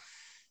terrible.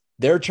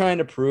 They're trying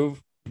to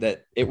prove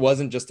that it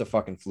wasn't just a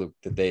fucking fluke,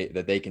 that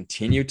they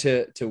continue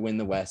to win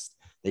the West.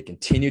 They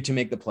continue to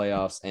make the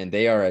playoffs, and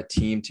they are a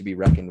team to be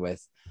reckoned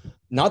with.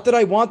 Not that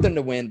I want them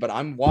to win, but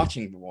I'm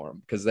watching for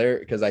them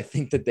because I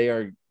think that they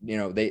are,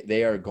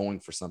 they are going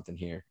for something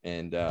here.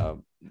 And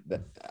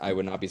that I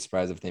would not be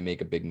surprised if they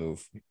make a big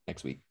move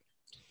next week.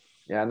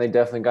 Yeah, and they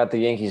definitely got the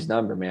Yankees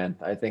number, man.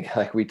 I think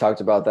like we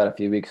talked about that a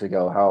few weeks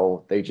ago,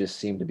 how they just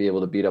seem to be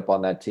able to beat up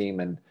on that team,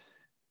 and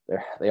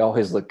they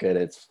always look good.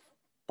 It's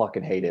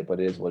fucking hate it, but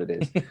it is what it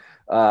is.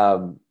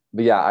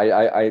 But yeah,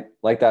 I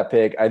like that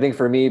pick. I think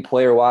for me,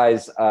 player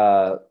wise,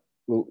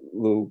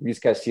 Luis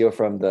Castillo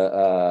from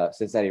the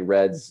Cincinnati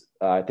Reds,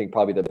 I think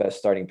probably the best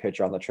starting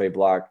pitcher on the trade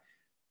block.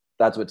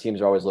 That's what teams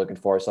are always looking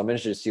for. So I'm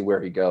interested to see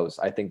where he goes.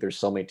 I think there's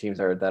so many teams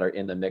that are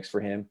in the mix for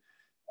him.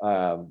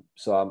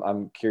 So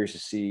I'm curious to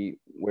see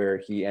where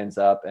he ends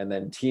up. And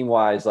then team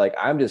wise, like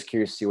I'm just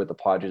curious to see what the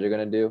Padres are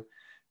going to do.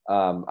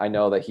 I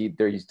know that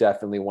he's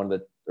definitely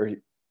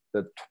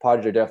the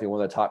Padres are definitely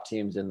one of the top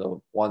teams in the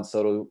Juan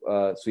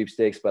Soto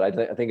sweepstakes. But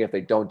I think if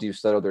they don't do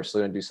Soto, they're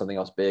still going to do something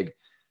else big.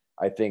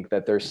 I think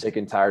that they're sick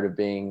and tired of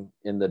being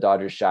in the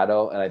Dodgers'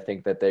 shadow, and I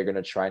think that they're going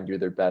to try and do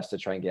their best to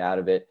try and get out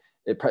of it.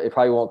 It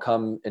probably won't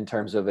come in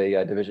terms of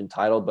a division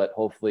title, but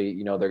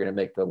hopefully, they're going to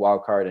make the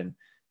wild card, and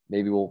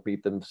maybe we'll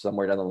beat them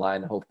somewhere down the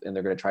line. And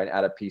they're going to try and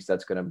add a piece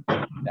that's going to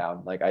break them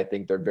down. Like I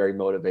think they're very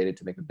motivated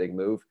to make a big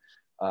move.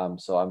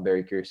 So I'm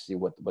very curious to see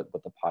what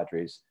the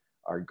Padres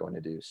are going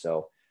to do.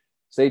 So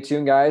stay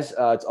tuned, guys.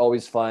 It's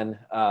always fun.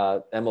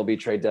 MLB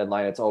trade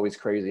deadline. It's always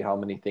crazy how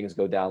many things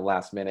go down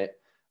last minute.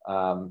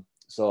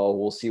 So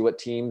we'll see what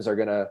teams are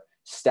going to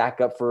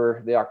stack up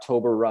for the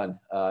October run.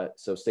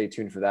 So stay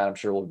tuned for that. I'm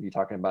sure we'll be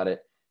talking about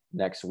it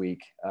next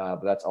week.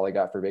 But that's all I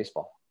got for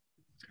baseball.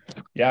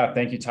 Yeah.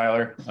 Thank you,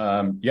 Tyler.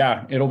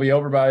 Yeah, it'll be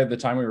over by the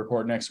time we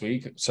record next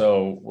week.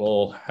 So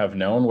we'll have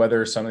known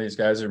whether some of these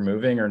guys are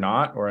moving or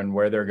not, or and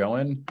where they're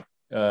going.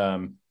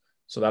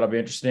 So that'll be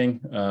interesting.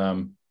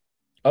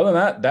 Other than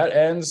that, that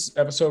ends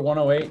episode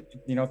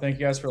 108. Thank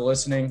you guys for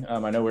listening.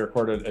 I know we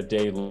recorded a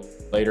day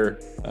later,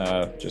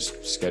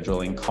 just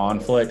scheduling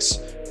conflicts.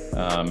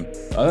 Other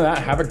than that,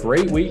 have a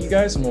great week, you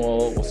guys, and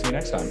we'll see you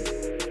next time.